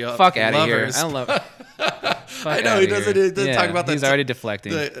owners / Yelp Fuck out of here. lovers." I love. Fuck I know outta he doesn't. here. He doesn't talk about that. He's already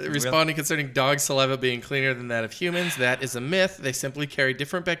deflecting. Responding concerning dog saliva being cleaner than that of humans. That is a myth. They simply carry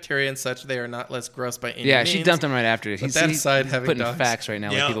different bacteria and such. They are not less gross by any yeah, means. she dumped him right after. He's, that he's aside, having putting dogs. facts right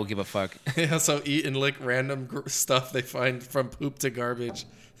now. Yeah. Like people give a fuck. They also eat and lick random stuff they find from poop to garbage.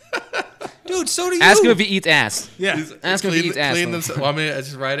 Dude, so do you. Ask him if he eats ass. Yeah. Ask him if he eats ass. Clean themselves. Want me to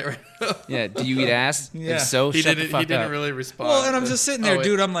just write it right now? Yeah. Do you eat ass? Yeah. If so, He shut the didn't. fuck He didn't up. really respond. Well, and I'm but- just sitting there, wait.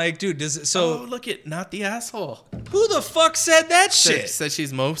 dude. I'm like, dude, does it, Oh, so look at not the asshole. who the fuck said that shit? Said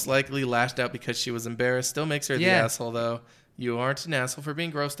she's most likely lashed out because she was embarrassed. Still makes her the Yeah. asshole though. You aren't an asshole for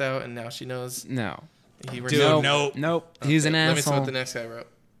being grossed out, and now she knows. No. He Dude, nope. nope. Nope. He's an Let me see asshole. what the next guy wrote.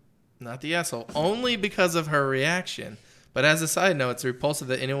 Not the asshole. Only because of her reaction. But as a side note, it's repulsive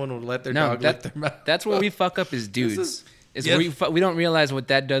that anyone would let their No, dog lick their mouth. that's where we fuck up as dudes. Is Yeah. we don't realize what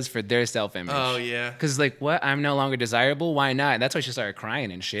that does for their self-image. Oh yeah. Because like, what? I'm no longer desirable. Why not? That's why she started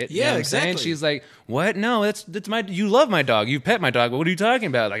crying and shit. You Yeah, know what I'm saying? exactly. She's like, what? No, that's my. You love my dog. You pet my dog. But what are you talking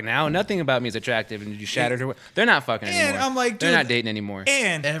about? Like now, nothing about me is attractive, and you shattered her. They're not fucking And anymore. I'm like, they're dude, not dating anymore.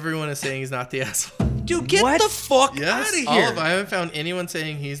 And Everyone is saying he's not the asshole. dude, get What? the fuck Yes. out of All here, of I haven't found anyone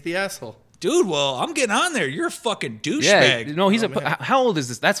saying he's the asshole. dude. Well, I'm getting on there. You're a fucking Yeah, douchebag. no, he's Oh, a. man. How old is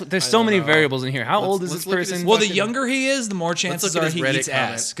this? There's so don't many know. variables in here. How old is Let's this look at his person? Well, the fucking- younger he is, the more chances look at are his he Reddit eats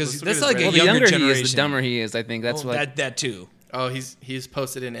comment. ass because Let's look at that's his like Reddit. a Well, the younger younger he generation. is, the dumber he is. I think that's Well, like. that too. Oh, he's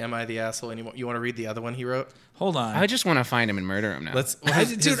posted in "Am I the asshole?" And you want to read the other one he wrote? Hold on. I just want to find him and murder him now. Let's.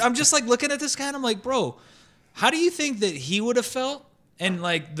 Dude, I'm just like looking at this guy and I'm like, bro, how do you think that he would have felt? And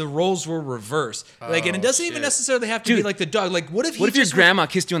like the roles were reversed. Like, and it Oh, doesn't even shit. necessarily have to be Dude. like the dog. Like, what if What if your just grandma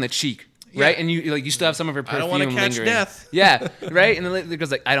kissed you on the cheek, right? And you still have some of her I perfume don't wanna catch lingering. death. Yeah, right. And then it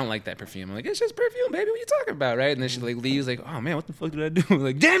goes like, I don't like that perfume. I'm like, it's just perfume, baby. What are you talking about, right? And then she like leaves, like, oh man, what the fuck did I do?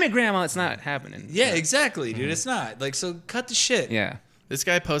 Like, damn it, grandma, it's not happening. Yeah, exactly, dude. It's not like so. Cut the shit. Yeah. This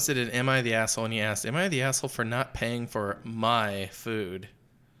guy posted an "Am I the asshole?" and he asked, "Am I the asshole for not paying for my food?"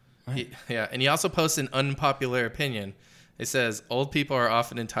 Yeah, and he also posted an unpopular opinion. It says, "Old people are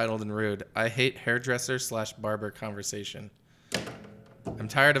often entitled and rude. I hate hairdresser / barber conversation. I'm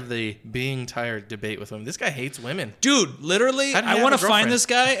tired of the being tired debate with women." This guy hates women. Dude, literally, How do you I have want a to find girlfriend? this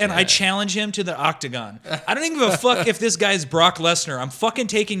guy and I challenge him to the octagon. I don't even give a fuck if this guy's Brock Lesnar. I'm fucking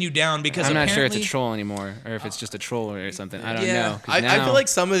taking you down because I'm not sure it's a apparently- troll anymore, or if it's just a troll or something. I don't Yeah. know. 'Cause I now- feel like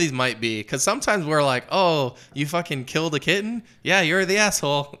some of these might be because sometimes we're like, "Oh, you fucking killed a kitten? Yeah, you're the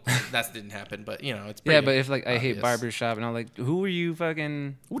asshole." That didn't happen, but you know, it's pretty yeah, but if like I hate obvious. barbershop and I'm like, who are you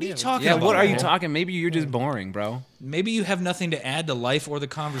fucking? What are you talking Yeah, about? what are you man? talking? Maybe you're just boring, bro. Maybe you have nothing to add to life or the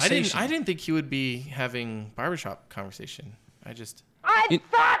conversation. I didn't think he would be having barbershop conversation. I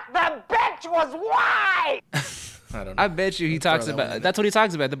thought the bitch was white! don't know. I bet you he Throw talks that one in about. That's what he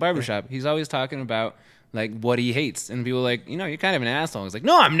talks about at the barbershop. He's always talking about like what he hates, and people are like, you're kind of an asshole. He's like,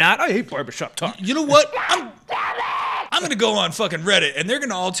 no, I'm not. I hate barbershop talk. You know what? I'm gonna go on fucking Reddit and they're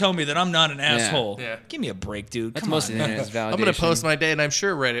gonna all tell me that I'm not an asshole. Yeah. Give me a break, dude. That's Come most on. of the internet's validation. I'm gonna post my day, and I'm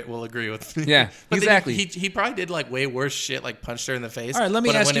sure Reddit will agree with me. Yeah, But exactly. He probably did like way worse shit, like punched her in the face. All right, let me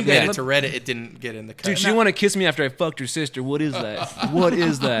but ask when you it made guys- it to Reddit, it didn't get in the cut. Dude, she want to kiss me after I fucked her sister. What is that? What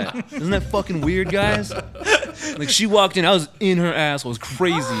is that? Isn't that fucking weird, guys? Like she walked in, I was in her asshole. It was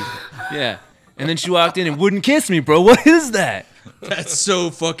crazy. Yeah. And then she walked in and wouldn't kiss me, bro. What is that? That's so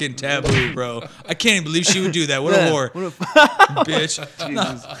fucking taboo, bro. I can't even believe she would do that. What a Yeah. whore, bitch.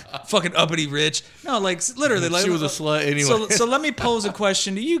 No, fucking uppity rich. No, like literally, like She was a slut anyway. So let me pose a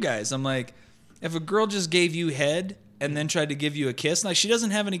question to you guys. I'm like, if a girl just gave you head and then tried to give you a kiss, like she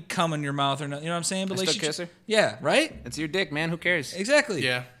doesn't have any cum in your mouth or nothing, you know what I'm saying? But like, still she kiss her? Yeah, right. It's your dick, man. Who cares? Exactly.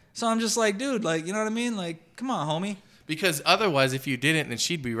 Yeah. So I'm just like, dude, like, you know what I mean? Like, come on, homie. Because otherwise, if you didn't, then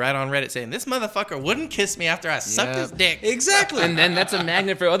she'd be right on Reddit saying, "This motherfucker wouldn't kiss me after I sucked Yep. his dick." Exactly. And then that's a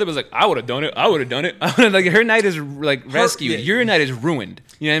magnet for other people. Like, I would have done it. I would have done it. Like her night is like rescued. yeah. Your night is ruined.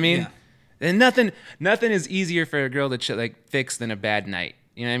 You know what I mean? Yeah. And nothing is easier for a girl to like fix than a bad night.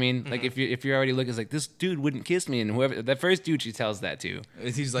 You know what I mean? Like if you're already looking, it's like this dude wouldn't kiss me, and whoever that first dude she tells that to,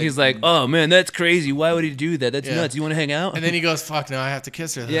 He's like, oh man, that's crazy. Why would he do that? That's Yeah. nuts. You want to hang out? And then he goes, "Fuck, now I have to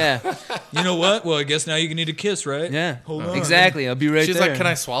kiss her." though." yeah, you know what? Well, I guess now you need a kiss, right? yeah, Hold on. exactly. I'll be right She's there. like, "Can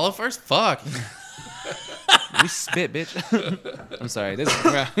I swallow first?" Fuck. We spit, bitch. I'm sorry.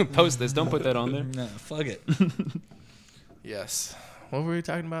 Post this. Don't put that on there. No, fuck it. Yes. What were we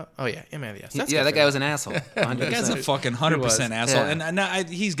talking about? Oh yeah, Emma. Yes. That's Yeah, good that for guy him. was an asshole. 100%. The guy's a fucking 100% asshole, Yeah. and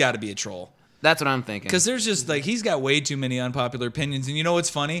he's got to be a troll. That's what I'm thinking. Because there's just like he's got way too many unpopular opinions, and you know what's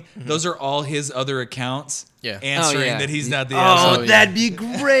funny? Those are all his other accounts Yeah. answering Oh, yeah. that he's not the Oh, asshole. that'd be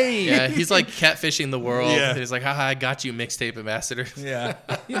great. Yeah, he's like catfishing the world. Yeah. He's like, haha, I got you, mixtape ambassador. Yeah,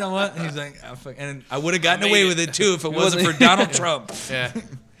 you know what? He's like, and I would have gotten made away it. with it too if it wasn't for Donald Trump. Yeah.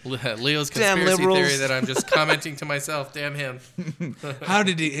 Leo's Damn conspiracy liberals. theory that I'm just commenting to myself. Damn him. How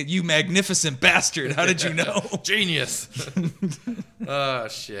did he? You magnificent bastard! How did you know? Genius. Oh,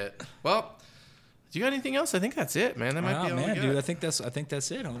 shit. Well, do you got anything else? I think that's it, man. That might Wow, be all we man, got. dude, I think that's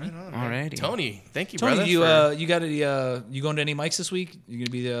it, homie. Alrighty. Tony, thank you, Tony, brother. you got any? You going to any mics this week? You gonna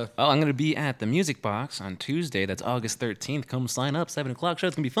be the? Oh, I'm gonna be at the Music Box on Tuesday. That's August 13th. Come sign up. 7:00 show.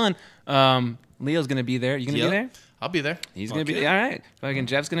 It's gonna be fun. Leo's gonna be there. You gonna Yep. be there? I'll be there. He's gonna be all right. Fucking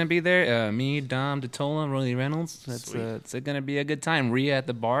Jeff's gonna be there. Me, Dom, Detola, Rolly Reynolds. It's gonna be a good time. Rhea at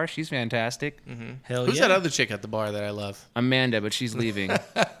the bar. She's fantastic. Hell Who's yeah! that other chick at the bar that I love? Amanda, but she's leaving.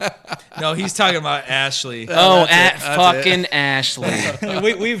 No, he's talking about Ashley. Oh, that's fucking Ashley.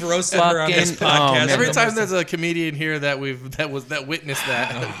 We've roasted her on this Fucking- oh, podcast. man. Every time there's a comedian here that witnessed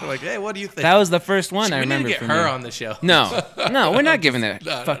that, we're like, hey, what do you think? That was the first one I we need to remember. get from her you. on the show. No, we're not giving that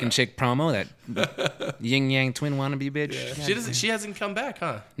fucking chick promo. That yin yang twin wannabe bitch. She hasn't come back,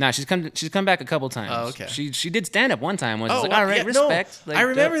 huh? Nah, she's come back a couple times. Oh, okay. She did stand up one time. Was like, well, all right, yeah, respect. No, Like, I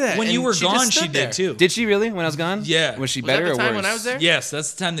remember that. when and you were just gone, stood she there. did too. Did she really when I was gone? Yeah. Was she Was that better the or time worse? when I was there? Yes,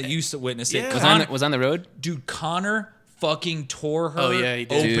 that's the time that you witnessed it. Yeah. Was on the road? Dude, Connor fucking tore her. Oh, yeah, he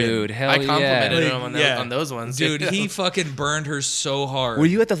did. open. Dude, hell I yeah. complimented Like, him on, yeah. on those ones. Dude, he fucking burned her so hard. Were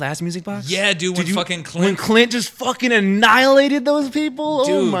you at the last Music Box? Yeah, dude. When fucking When Clint. Clint just fucking annihilated those people? Oh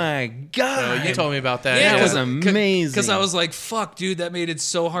Dude. my god. Oh, you told me about that. Yeah, Yeah, it was amazing. Because I was like, "Fuck, dude, that made it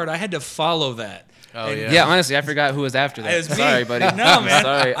so hard." I had to follow that. Oh, And- yeah. Yeah, honestly, I forgot who was after It that. was me. Sorry, buddy. No, man.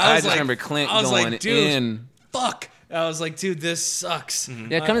 Sorry. I was just like- remember Clint I was going like, dude, in. Fuck. I was like, dude, this sucks.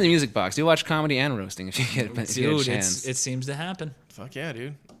 Yeah, come to the Music Box. You watch comedy and roasting if you get, if you get a Dude, chance. it seems to happen. Fuck yeah,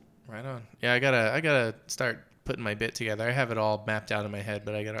 dude. Right on. Yeah, I gotta start putting my bit together. I have it all mapped out in my head,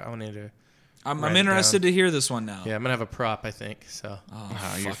 but I need to. I'm Write it interested down. to hear this one now. Yeah, I'm gonna have a prop, I think. So.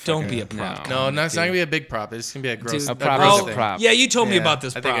 Oh, you're fuck. Don't fucking- be a prop. no. No, it's not gonna be a big prop. It's gonna be a gross. Dude, A prop gross is a thing. prop. Yeah, you told me Yeah, about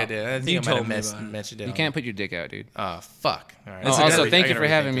this I prop. think I did. I think you I might told have me about it. mentioned it. You can't put your dick out, dude. Oh fuck! All right. Oh, I gotta also, re- thank I you gotta for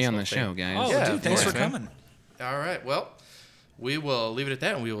having rethink me this on whole the thing. show, guys. Oh, Yeah, dude, of thanks course, for man. coming. All right. Well, we will leave it at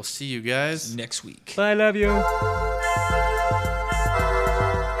that, and we will see you guys. Next week. I love you.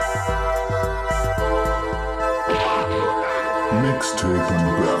 Mixtape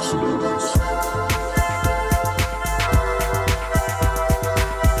Ambassadors.